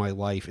person in my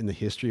life, in the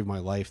history of my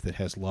life, that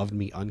has loved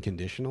me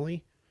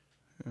unconditionally.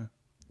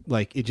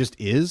 Like it just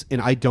is,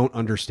 and I don't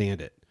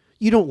understand it.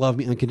 You don't love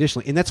me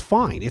unconditionally, and that's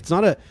fine. It's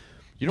not a.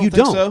 You don't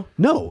think so?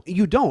 No,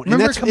 you don't.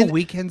 Remember and that's, a couple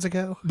weekends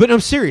ago? But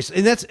I'm serious,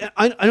 and that's.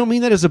 I don't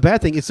mean that as a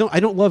bad thing. It's no. I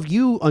don't love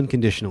you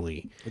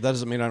unconditionally. But that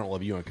doesn't mean I don't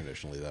love you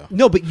unconditionally, though.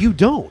 No, but you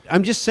don't.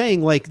 I'm just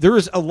saying, like, there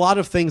is a lot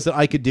of things that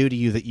I could do to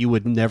you that you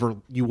wouldn't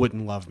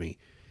love me.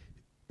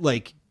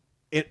 Like,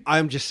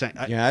 I'm just saying.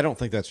 I don't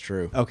think that's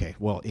true. Okay,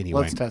 well,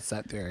 anyway, let's test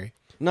that theory.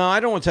 No,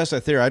 I don't want to test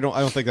that theory. I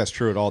don't think that's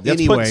true at all.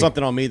 That's putting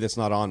something on me that's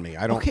not on me.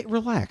 I don't. Okay,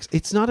 relax.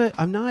 It's not a.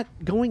 I'm not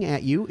going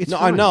at you. It's no.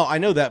 fine. I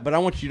know that, but I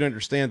want you to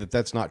understand that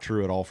that's not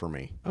true at all for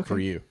me. Okay. For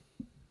you.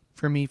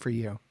 For me, for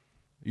you.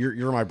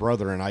 You're my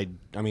brother, and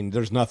I mean,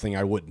 there's nothing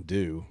I wouldn't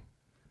do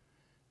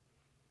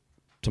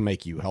to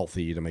make you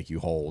healthy, to make you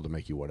whole, to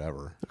make you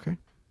whatever. Okay.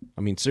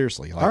 I mean,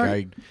 seriously. Like All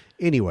right.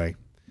 Anyway.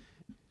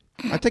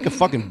 I take a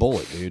fucking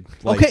bullet, dude.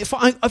 Like, Okay,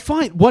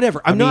 fine,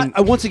 whatever. I'm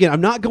not. Once again,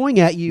 I'm not going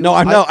at you. No,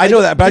 I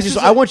know that, but this is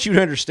I want you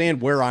to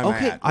understand where I'm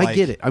Okay, at. I Like,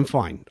 get it. I'm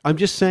fine. I'm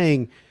just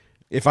saying.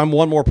 If I'm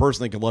one more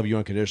person that can love you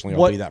unconditionally,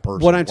 I'll be that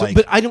person. What I'm like,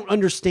 but I don't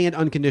understand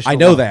unconditional. I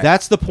know love. that.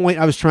 That's the point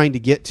I was trying to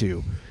get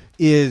to.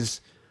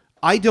 Is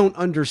I don't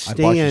understand.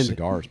 I bought you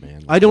cigars,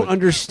 man. I don't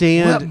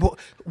understand.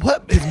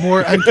 What is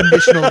more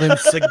unconditional than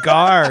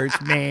cigars,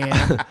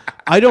 man?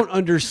 I don't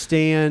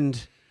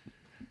understand.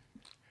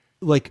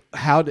 Like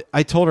how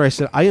I told her, I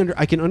said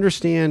I can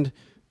understand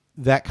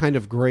that kind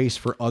of grace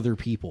for other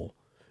people,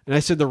 and I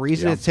said the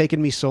reason it's taken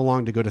me so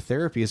long to go to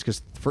therapy is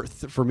because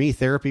for me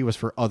therapy was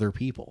for other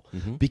people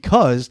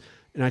because,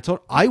 and I told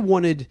I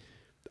wanted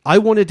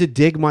to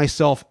dig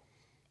myself,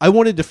 I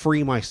wanted to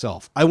free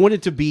myself, I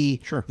wanted to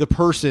be the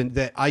person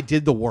that I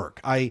did the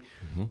work. And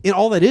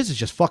all that is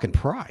just fucking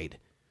pride.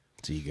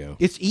 It's ego.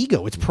 It's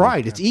ego. It's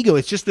pride. It's ego.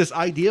 It's just this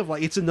idea of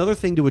like, it's another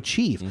thing to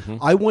achieve.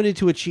 I wanted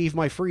to achieve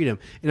my freedom,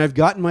 and I've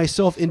gotten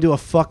myself into a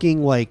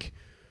fucking like,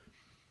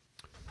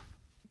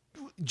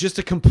 just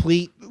a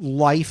complete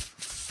life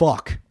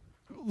fuck.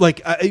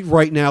 Like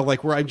right now,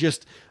 like where I'm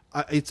just,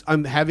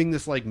 I'm having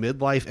this like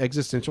midlife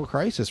existential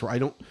crisis where I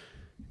don't,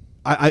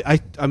 I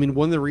mean,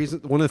 one of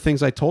the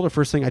things I told her,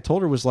 first thing I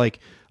told her was like,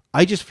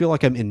 I just feel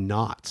like I'm in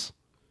knots.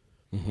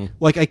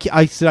 Like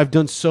I said, I've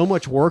done so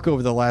much work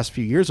over the last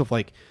few years of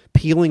like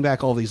peeling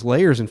back all these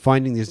layers and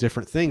finding these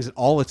different things. And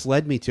all it's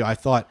led me to, I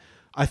thought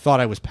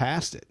I was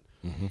past it.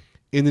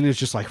 And then it's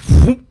just like,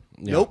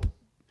 nope,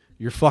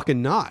 you're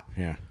fucking not.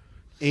 Yeah.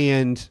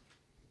 And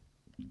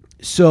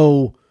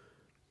so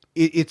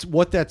it's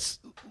what that's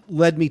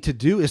led me to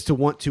do is to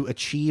want to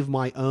achieve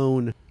my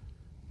own.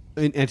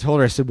 And I told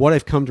her, I said, what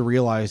I've come to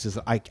realize is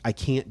that I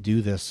can't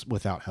do this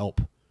without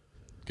help.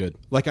 Good.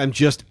 Like I'm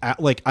just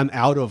like I'm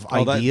out of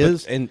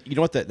ideas, and you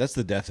know what? That's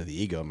the death of the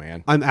ego,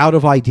 man. I'm out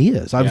of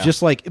ideas. I was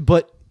just like,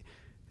 but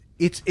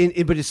it's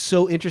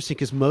so interesting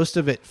because most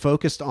of it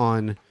focused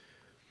on,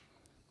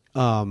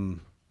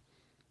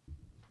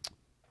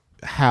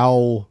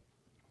 how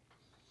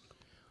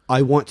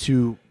I want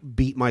to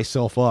beat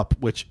myself up,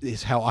 which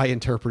is how I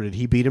interpreted.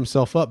 He beat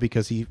himself up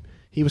because he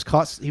was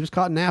caught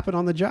napping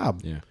on the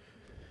job. Yeah.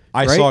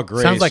 I Right? saw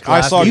Grace. Sounds like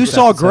You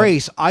saw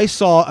Grace. I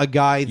saw a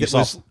guy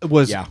that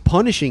was yeah.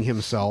 punishing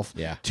himself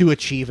Yeah. to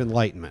achieve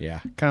enlightenment.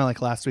 Yeah. Kind of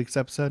like last week's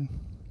episode,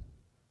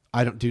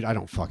 I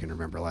don't fucking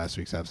remember last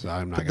week's episode.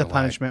 I'm not the gonna lie.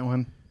 punishment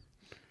one.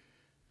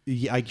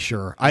 Yeah,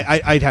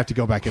 I'd have to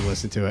go back and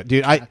listen to it,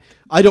 dude. I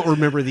don't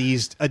remember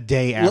these a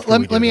day after.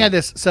 Let me add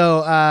this.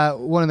 So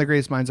one of the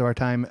greatest minds of our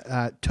time,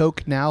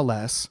 Toke Now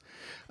Less,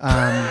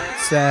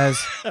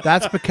 says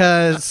that's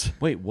because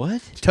Wait,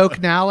 what?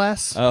 Toke Now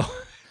Less. Oh.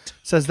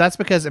 Says that's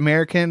because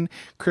American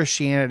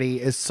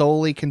Christianity is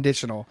solely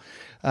conditional.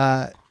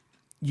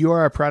 You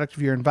are a product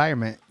of your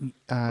environment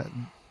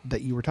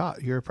that you were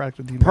taught. You're a product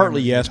of the environment.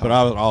 Partly yes, but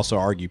I would also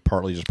argue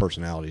partly just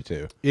personality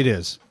too. It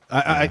is.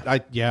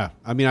 Yeah.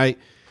 I mean,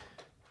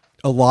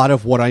 a lot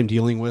of what I'm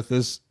dealing with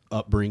is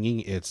upbringing.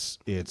 It's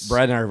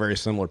Brad and I are very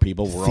similar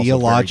people. We're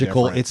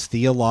theological. Also very It's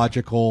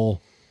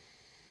theological.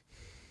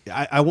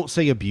 I won't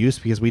say abuse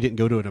because we didn't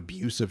go to an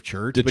abusive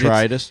church. but it's-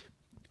 detritus.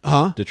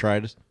 Huh?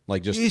 Detritus.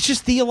 Like just It's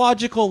just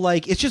theological,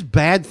 like it's just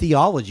bad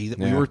theology that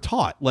we Yeah. were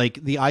taught.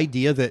 Like the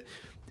idea that,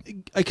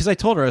 because I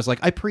told her, I was like,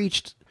 I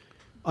preached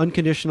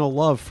unconditional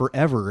love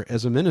forever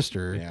as a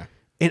minister, Yeah.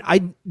 and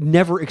I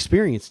never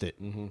experienced it.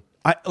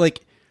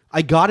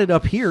 I got it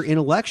up here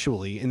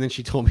intellectually, and then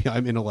she told me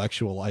I'm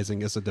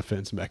intellectualizing as a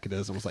defense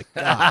mechanism. I was like,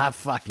 ah,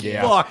 fuck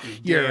Yeah. fuck,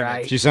 You're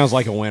right. She sounds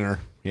like a winner.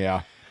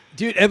 Yeah.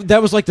 dude.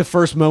 That was like the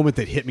first moment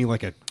that hit me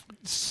like a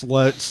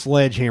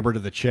sledgehammer to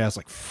the chest.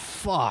 Like,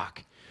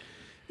 fuck.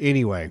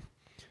 Anyway,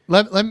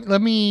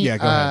 Let me. Yeah,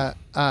 go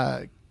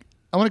ahead.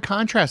 I want to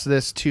contrast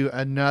this to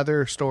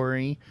another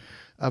story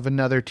of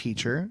another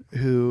teacher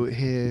who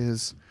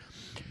his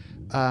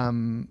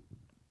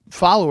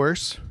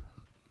followers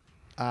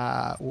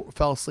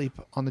fell asleep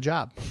on the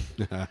job.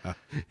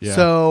 Yeah.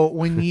 So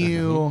when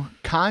you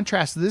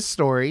contrast this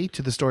story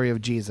to the story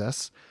of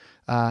Jesus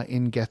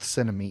in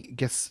Gethsemane,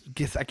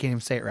 I can't even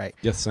say it right.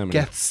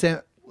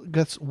 Gethsemane.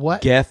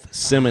 What?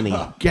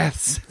 Gethsemane.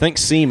 Think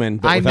semen,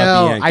 but I without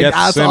know. the end.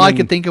 That's all I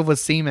could think of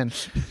was semen.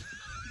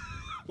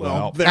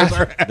 Well, there's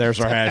there's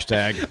our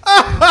hashtag.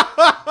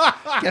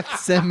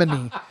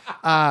 Gethsemane.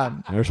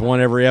 There's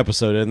one every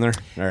episode, isn't there?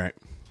 All right.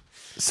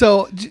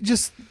 So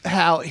just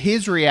how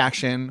his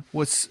reaction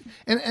was,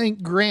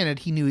 and granted,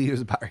 he knew he was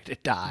about ready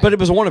to die. But it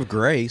was one of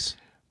grace.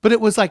 But it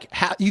was like,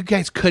 how you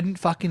guys couldn't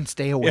fucking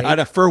stay awake I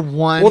know. for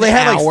 1 Well, they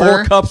had hour. like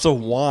 4 cups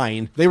of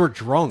wine. They were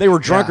drunk. They were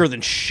drunker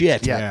than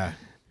shit. Yeah.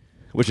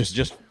 Which is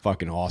just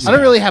fucking awesome. I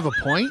don't really have a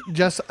point.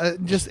 Just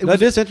it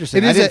That is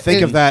interesting. I didn't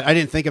think of that. I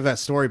didn't think of that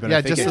story, but Yeah,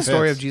 I think just it the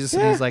story fits. of Jesus,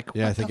 and he's like,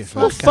 Yeah, I think it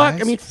 "What fits. the Well, fuck,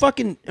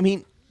 fuck. guys?" I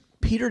mean,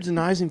 Peter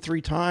denies him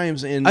 3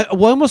 times, and I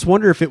almost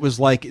wonder if it was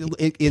like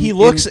he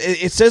looks.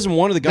 It says in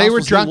one of the They Gospels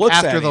were drunk he looks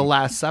after at the him.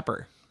 Last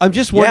Supper. I'm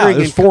just wondering.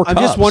 there's 4 I'm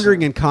just cups.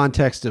 wondering in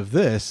context of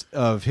this,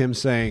 of him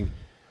saying,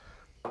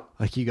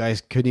 like, you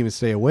guys couldn't even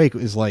stay awake.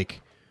 Is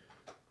like,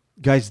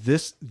 guys,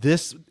 that's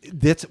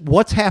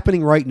what's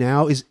happening right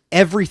now is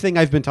everything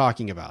I've been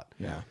talking about.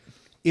 Yeah.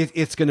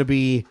 It's going to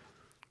be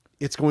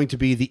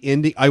the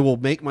ending. I will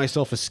make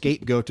myself a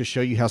scapegoat to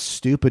show you how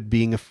stupid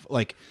being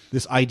like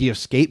this idea of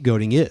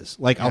scapegoating is.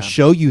 Like, I'll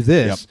show you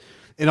this,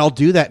 and I'll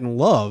do that in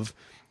love,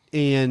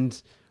 and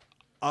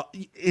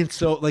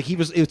so like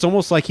it's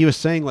almost like he was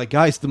saying, like,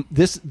 guys,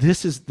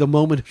 this is the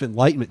moment of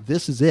enlightenment.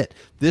 This is it.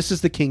 This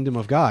is the kingdom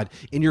of God,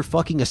 and you're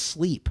fucking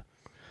asleep.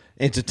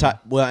 And to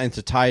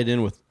tie it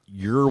in with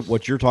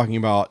what you're talking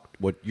about,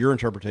 what your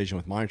interpretation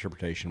with my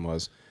interpretation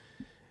was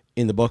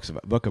in the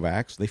book of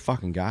Acts, they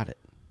fucking got it.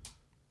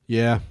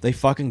 Yeah, they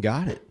fucking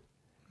got it.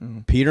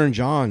 Peter and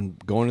John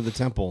going to the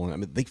temple, and I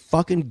mean, they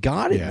fucking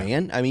got it,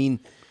 man. I mean,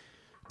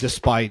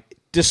 despite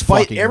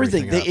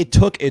everything, it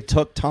took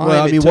time.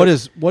 Well, I mean, what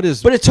is?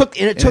 But it took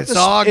it's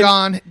all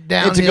gone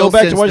downhill. And to go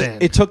back to what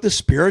then. it took the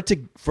Spirit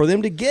for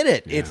them to get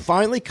it. Yeah. It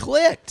finally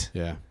clicked.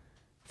 Yeah.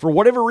 For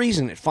whatever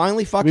reason, it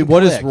finally fucking. I mean,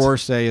 what clicked. does Rohr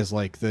say is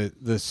like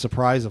the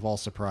surprise of all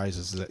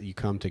surprises is that you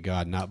come to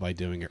God not by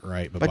doing it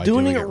right, but by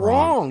doing it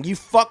wrong. You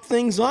fuck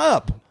things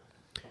up.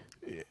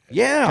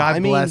 Yeah,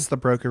 God bless the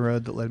broken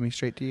road that led me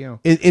straight to you.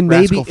 And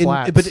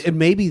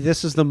maybe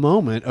this is the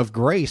moment of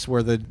grace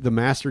where the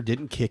master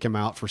didn't kick him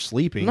out for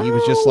sleeping. No. He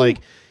was just like,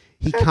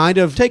 he kind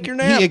of take your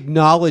nap. He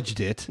acknowledged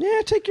it.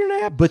 Yeah, take your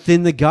nap. But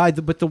then the guy,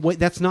 the way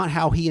that's not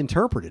how he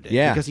interpreted it.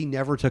 Yeah, because he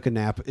never took a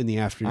nap in the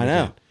afternoon. I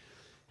know.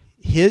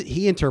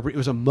 He interpreted it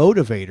was a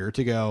motivator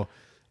to go,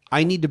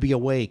 I need to be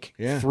awake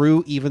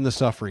through even the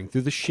suffering,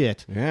 through the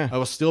shit. Yeah, I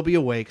will still be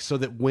awake so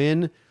that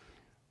when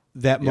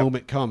that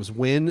moment comes,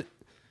 when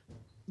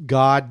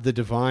God, the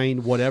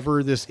divine,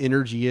 whatever this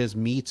energy is,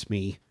 meets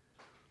me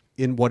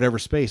in whatever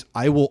space,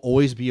 I will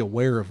always be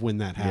aware of when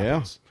that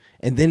happens.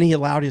 Yeah. And then he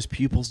allowed his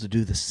pupils to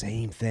do the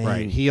same thing.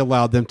 Right. He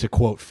allowed them to,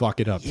 quote, fuck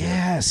it up.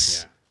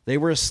 Yes. Yeah. They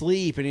were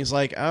asleep, and he's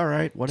like, all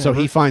right, whatever. So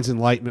he finds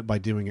enlightenment by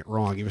doing it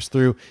wrong. He was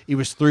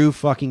through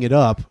fucking it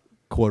up,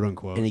 quote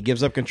unquote. And he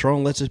gives up control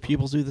and lets his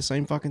pupils do the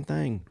same fucking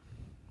thing.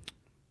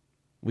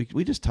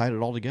 We just tied it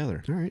all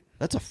together. All right.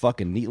 That's a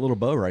fucking neat little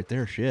bow right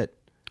there. Shit.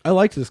 I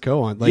liked this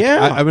koan. Like,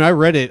 yeah, I mean, I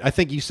read it. I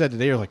think you said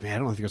today, you're like, man, I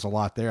don't think there's a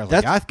lot there. I was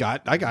like, I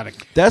got it. I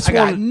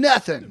got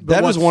nothing.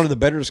 That was one of the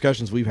better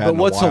discussions we've had. But in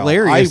what's a while.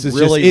 hilarious I is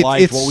really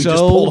liked what we just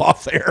pulled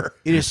off there.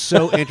 It is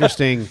so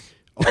interesting,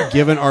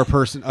 given our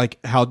person, like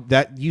how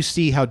that you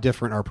see how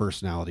different our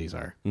personalities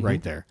are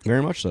right there.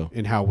 Very much so.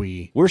 In how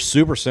we're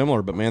super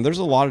similar, but man, there's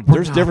a lot of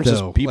differences.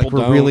 Though. People like,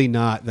 we're don't. really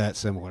not that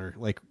similar.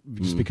 Like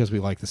just because we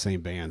like the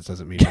same bands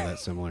doesn't mean we're that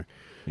similar.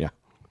 Yeah.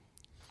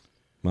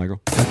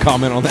 Michael,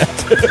 comment on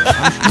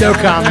that. No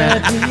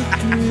comment.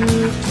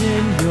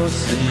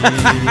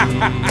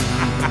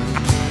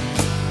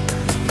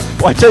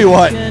 Well, I tell you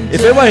what, if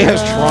anybody has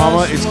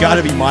trauma, it's got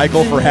to be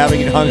Michael for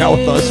having hung out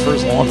with us for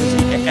as long as he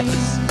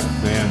has.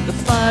 Man.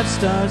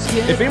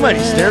 If anybody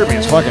stared at me,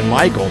 it's fucking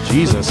Michael.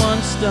 Jesus.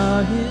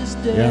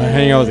 Yeah, I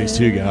hang out with these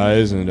 2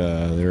 guys, and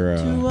they're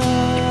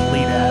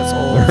complete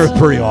assholes. They're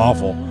pretty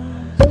awful.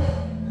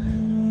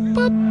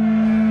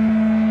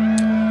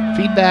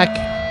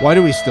 Feedback. Why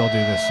do we still do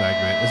this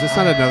segment? Is this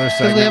not another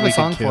segment we have a can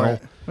song kill? for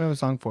it. We have a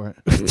song for it.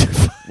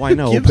 Why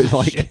no? But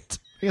like, I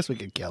guess we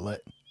could kill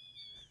it.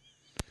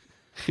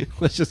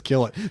 Let's just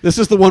kill it. This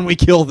is the one we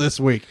kill this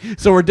week.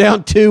 So we're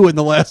down 2 in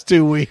the last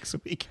 2 weeks.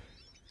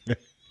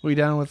 We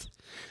done with?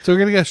 So we're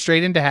gonna go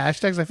straight into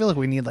hashtags. I feel like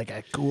we need like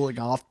a cooling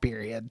off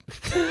period.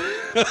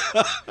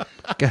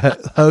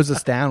 Hose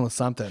us down with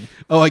something.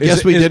 Oh, I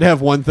guess we did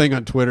have one thing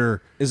on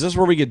Twitter. Is this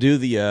where we could do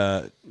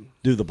the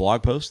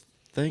blog post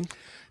thing?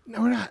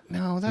 No, we're not.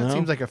 No, that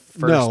seems like a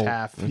first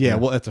half. Yeah,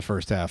 well, that's a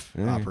first half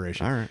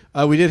operation. All right.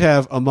 We did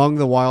have Among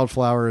the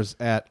Wildflowers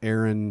at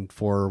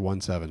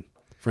Aaron417,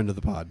 friend of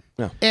the pod.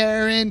 No.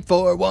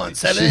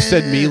 Aaron417. She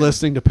said me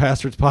listening to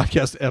Pastor's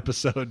Podcast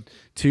episode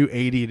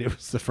 280, and it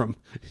was from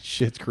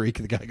Schitt's Creek,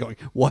 the guy going,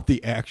 what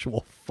the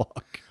actual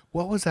fuck?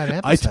 What was that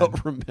episode? I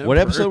don't remember. What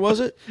episode was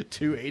it?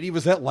 280.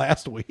 Was that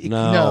last week?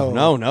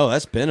 No.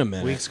 That's been a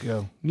minute. Weeks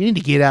ago. You need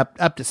to get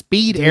up to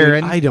speed, Dude,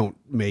 Aaron. I don't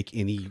make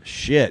any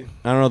shit.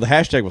 I don't know. The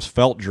hashtag was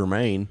Felt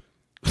Germain.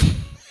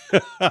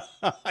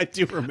 I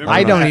do remember.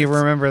 I don't even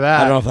remember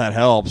that. I don't know if that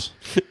helps.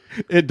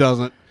 It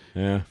doesn't.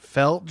 Yeah.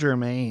 Felt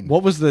Germain.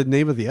 What was the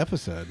name of the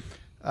episode?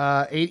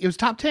 It was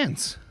top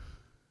 10s.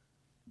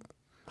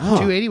 Oh.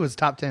 280 was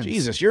top 10s.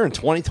 Jesus, you're in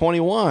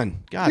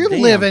 2021. God You're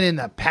damn. living in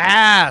the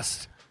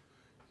past.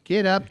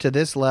 Get up to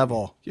this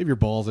level. Give your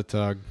balls a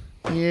tug.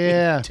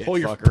 Yeah. Pull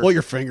your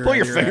finger. Pull out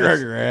your of finger ass. out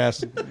of your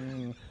ass.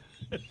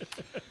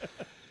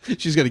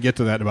 She's going to get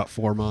to that in about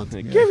 4 months.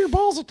 Give your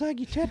balls a tug,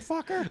 you tit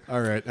fucker.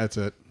 All right, that's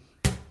it.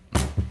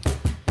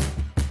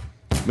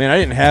 Man,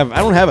 I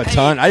don't have a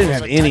ton. I didn't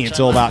have any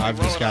until about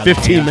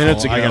 15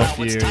 minutes ago. I got a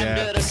few,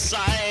 yeah.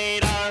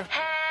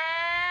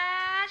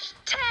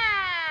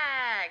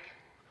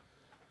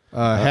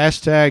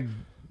 Hashtag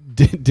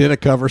did a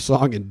cover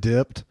song and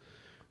dipped.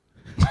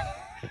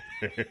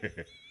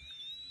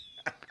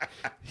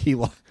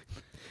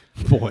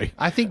 Boy.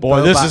 I think Boy,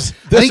 Bo this Bi- is-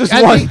 I this think, is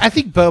I one- think, I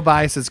think Bo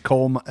Bice is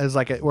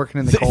working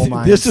in the coal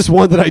mines. This is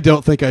one that I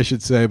don't think I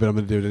should say, but I'm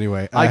going to do it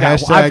anyway.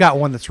 I've got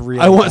one that's really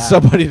I want bad.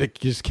 somebody to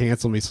just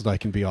cancel me so that I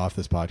can be off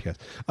this podcast.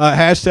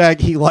 Hashtag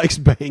he likes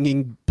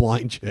banging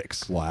blind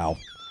chicks. Wow.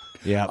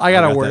 Yeah, I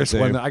got a that worse too.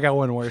 one. I got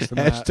one worse than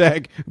that.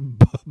 Hashtag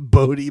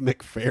Bodie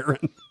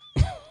McFerrin.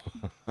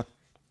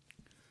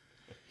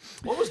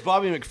 What was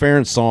Bobby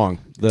McFerrin's song?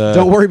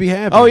 Don't worry, be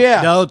happy. Oh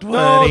yeah. Don't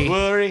worry. Don't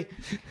worry.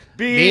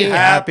 Be, Be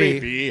happy. happy.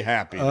 Be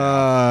happy.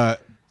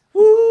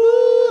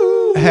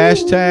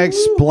 Hashtag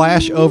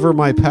splash over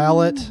my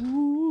palate.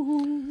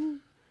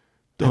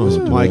 That was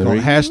Michael. worry.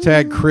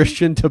 Hashtag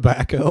Christian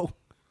tobacco.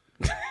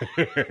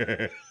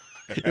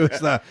 It was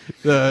the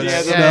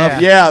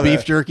snuff, yeah,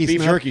 beef jerky beef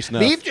snuff. jerky snuff.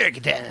 Beef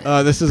jerky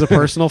time. This is a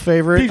personal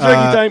favorite. Beef jerky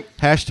time.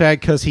 Hashtag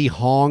because he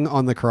hung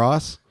on the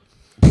cross.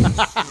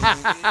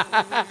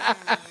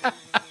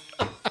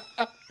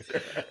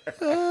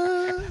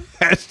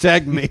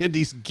 Hashtag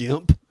Mandy's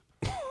gimp.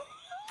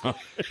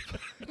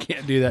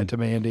 Can't do that to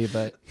Mandy,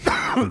 but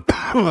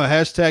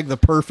Hashtag the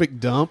perfect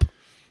dump.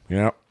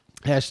 Yep.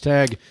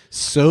 Hashtag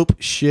soap,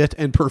 shit,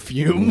 and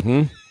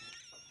perfume.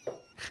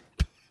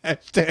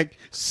 Hashtag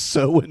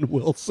Sowen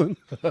Wilson.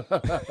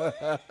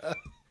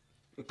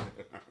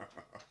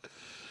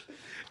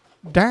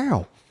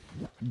 Dow.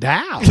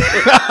 Dow.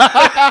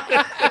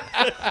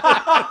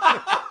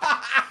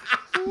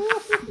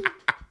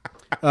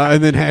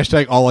 And then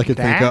hashtag all I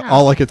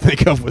could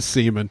think of was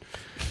semen.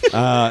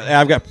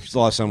 I've got a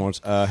lot of similar ones.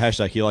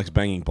 Hashtag he likes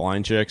banging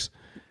blind chicks.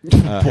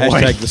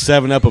 Hashtag the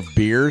 7-Up of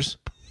beers.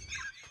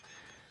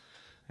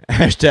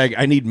 Hashtag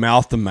I need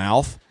mouth to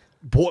mouth.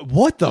 Boy,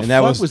 what the And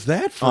that fuck was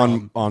that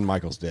from? on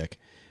Michael's dick.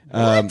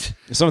 What?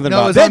 Something No,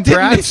 about it was on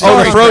Brad's Oh,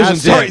 the dick. frozen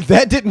Sorry, dick.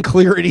 that didn't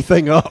clear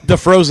anything up. The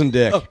frozen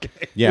dick. Okay.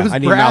 Yeah, It was I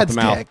need Brad's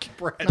mouth to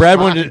dick. mouth. Brad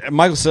wanted.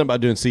 Michael said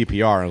about doing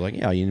CPR. I was like,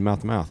 yeah, you need mouth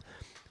to mouth.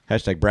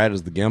 Hashtag Brad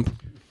is the gimp.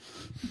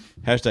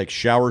 Hashtag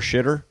shower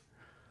shitter.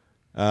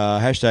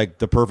 Hashtag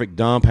the perfect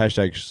dump.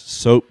 Hashtag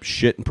soap,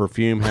 shit, and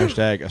perfume.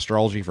 Hashtag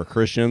astrology for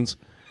Christians.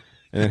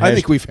 And then I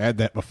think we've had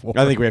that before.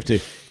 I think we have to.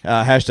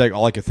 Hashtag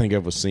all I could think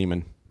of was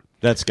semen.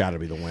 That's got to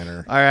be the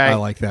winner. all right. I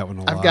like that one a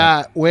lot. I've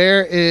got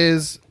where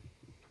is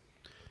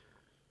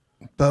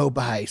Bo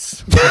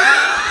Bice?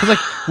 I was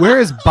like, where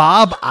is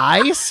Bob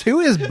Ice?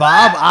 Who is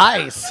Bob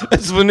Ice?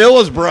 It's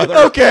Vanilla's brother.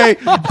 Okay,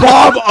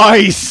 Bob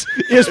Ice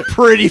is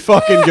pretty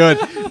fucking good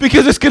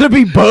because it's going to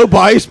be Bo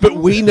Ice, but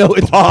we know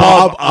it's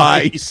Bob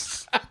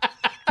Ice.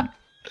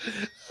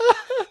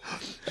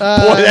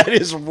 Boy, that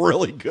is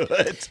really good.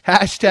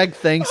 Hashtag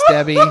thanks,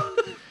 Debbie.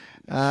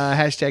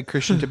 Hashtag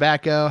Christian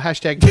Tobacco.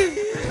 Hashtag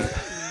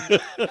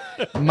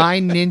my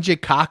ninja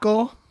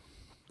cockle.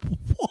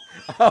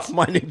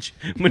 my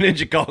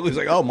ninja cockle. He's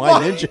like, oh, my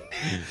ninja.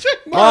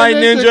 My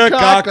ninja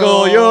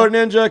cockle. Your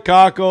ninja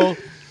cockle.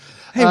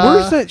 Hey,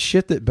 where's that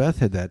shit that Beth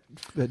had that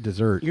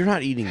dessert? You're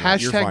not eating that.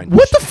 You're Hashtag- fine.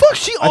 What the fuck?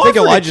 She I think offered it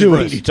Elijah's to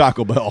bringing us. you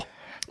Taco Bell.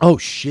 Oh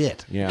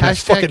shit! Yeah.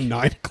 It's Hashtag- fucking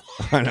 9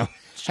 o'clock. I know.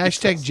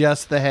 Hashtag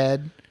just the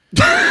head.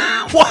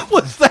 What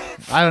was that?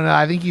 I don't know.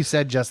 I think you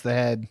said just the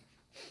head.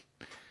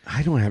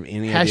 I don't have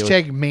any idea.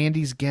 Hashtag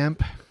Mandy's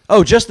Gimp.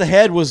 Oh, just the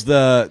head was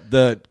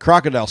the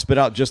crocodile spit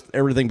out just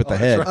everything but the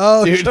head.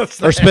 Oh, Dude,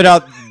 Or spit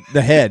out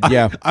the head,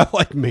 yeah. I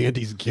like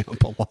Mandy's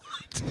gimp a lot.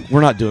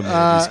 We're not doing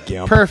Mandy's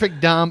gimp. perfect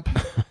dump.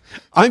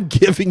 I'm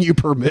giving you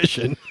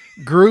permission.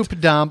 Group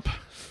dump.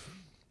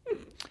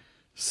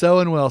 So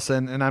and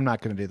Wilson, and I'm not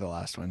going to do the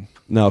last one.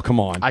 No, come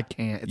on. I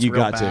can't. It's You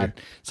real got to. bad.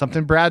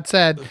 Something Brad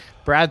said.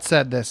 Brad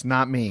said this,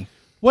 not me.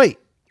 Wait,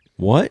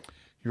 What?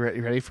 You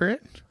ready for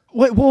it?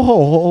 wait, whoa,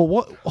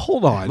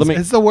 hold on. Let me-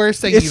 It's the worst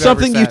thing. It's you've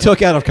something ever you said.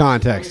 took out of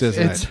context,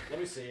 isn't It's it?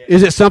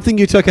 Is it something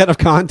you took out of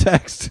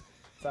context?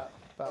 that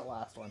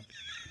last one,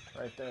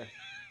 right there.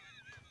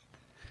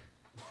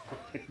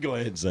 Go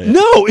ahead and say it.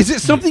 No, is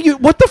it something you?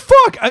 What the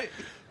fuck?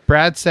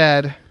 Brad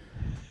said,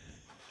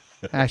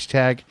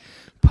 hashtag,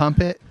 pump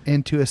it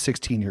into a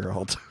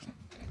 16-year-old.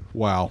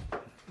 Wow.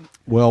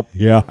 Well,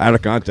 Yeah, out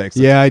of context.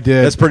 yeah, I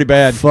did. That's pretty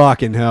bad.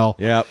 Fucking hell,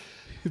 Yeah,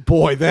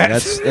 boy,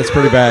 that's that's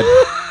pretty bad.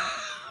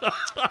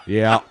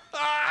 Yeah.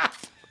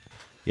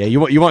 Yeah, you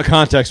want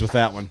context with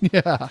that one.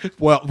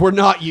 well. We're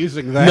not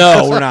using that.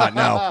 No, we're not.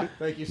 No.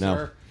 Thank you, No.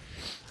 sir.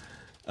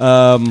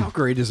 How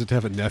great is it to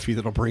have a nephew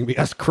that'll bring me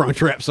us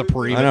Crunchwrap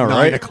Supreme I know, at 9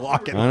 right?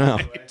 o'clock at I know.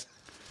 night?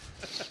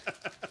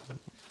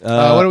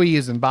 What are we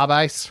using? Bob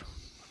Ice?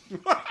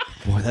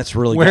 Boy, that's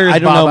really Where's good. I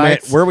don't Bob know, man.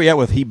 Ice? Where are we at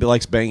with he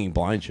likes banging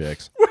blind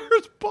chicks?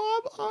 Where's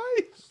Bob Ice?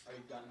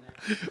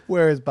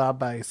 Where is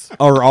Bob Ice?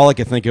 Or all I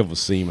could think of was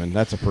semen.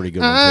 That's a pretty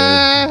good one,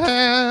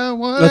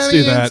 too. Let's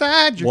do that.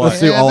 Let's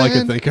do all I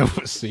could think of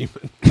was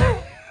semen.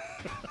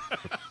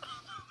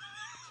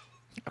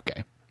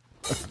 Okay.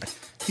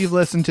 If you've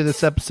listened to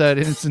this episode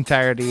in its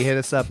entirety, hit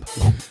us up.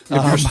 If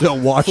you're still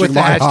watching with the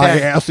my hashtag- high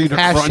ass eater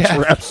hashtag-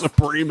 Crunchwrap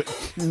Supreme at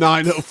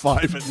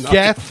 9:05 at night.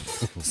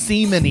 Geth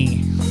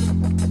Semeny.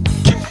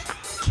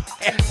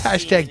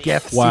 Hashtag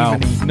Jeff Wow.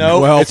 Seaman. No,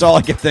 Well- it's all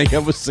I could think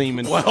of was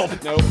semen. Well,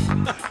 nope.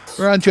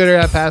 We're on Twitter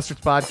at Pastors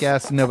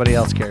Podcast, and nobody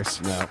else cares.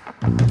 No.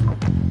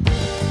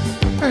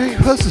 All right,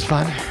 well, this is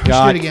fun. We should do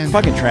God, it again.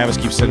 fucking Travis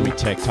keeps sending me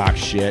TikTok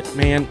shit,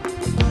 man.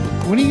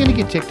 When are you going to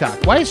get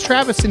TikTok? Why is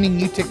Travis sending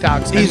you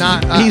TikToks and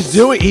not us?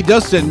 he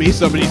does send me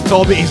some, but he's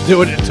told me he's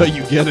doing it until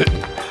you get it.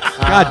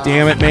 God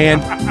damn it,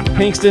 man.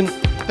 Pinkston,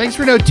 Thanks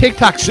for no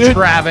TikToks, Dude,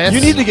 Travis. You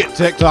need to get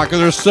TikTok because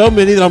there's so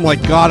many that I'm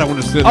like, God, I want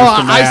to send Oh, this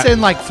to I Matt.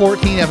 send like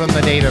 14 of them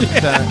a day to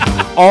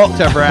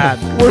Brad.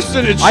 We're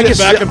sending shit I can,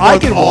 back and forth. I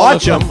can all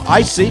watch the them. time.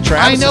 I see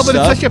Travis. I know, but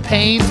stuff. it's such a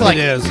pain to like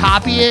It is.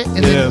 copy it and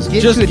It then is.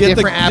 get Just to a get the-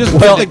 different app. just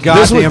Well, the this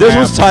goddamn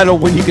was app.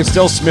 titled "When You Can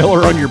Still Smell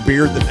Her on Your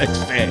Beard the Next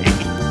Day."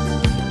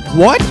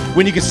 What?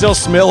 When you can still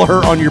smell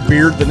her on your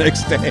beard the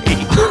next day.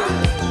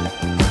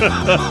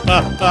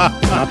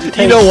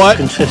 You know what?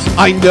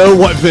 I know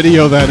what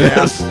video that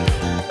is.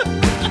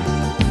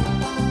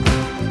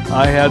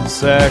 I had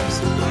sex.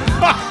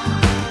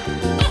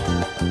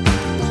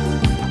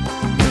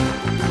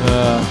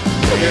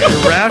 They're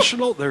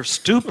irrational. They're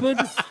stupid.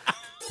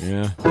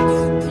 Yeah.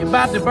 You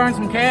about to burn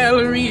some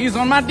calories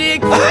on my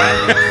dick. You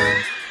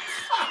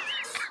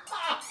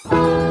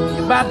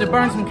about to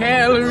burn some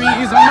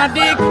calories on my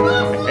dick.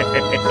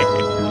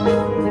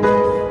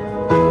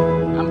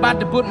 I'm about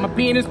to put my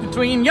penis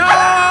between your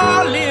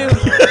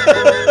lips.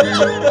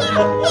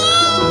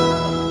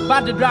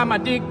 About to drop my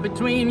dick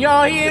between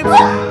your hips.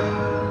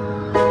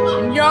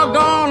 And you're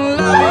gonna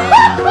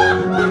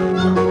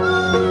love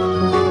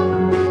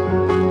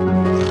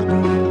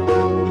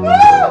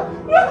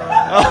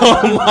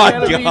Oh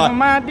my it. God. On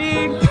my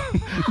dick.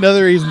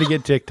 Another reason to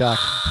get TikTok.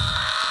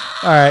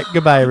 All right,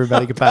 goodbye,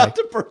 everybody. Goodbye.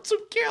 To burn some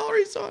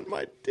calories on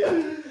my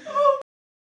dick.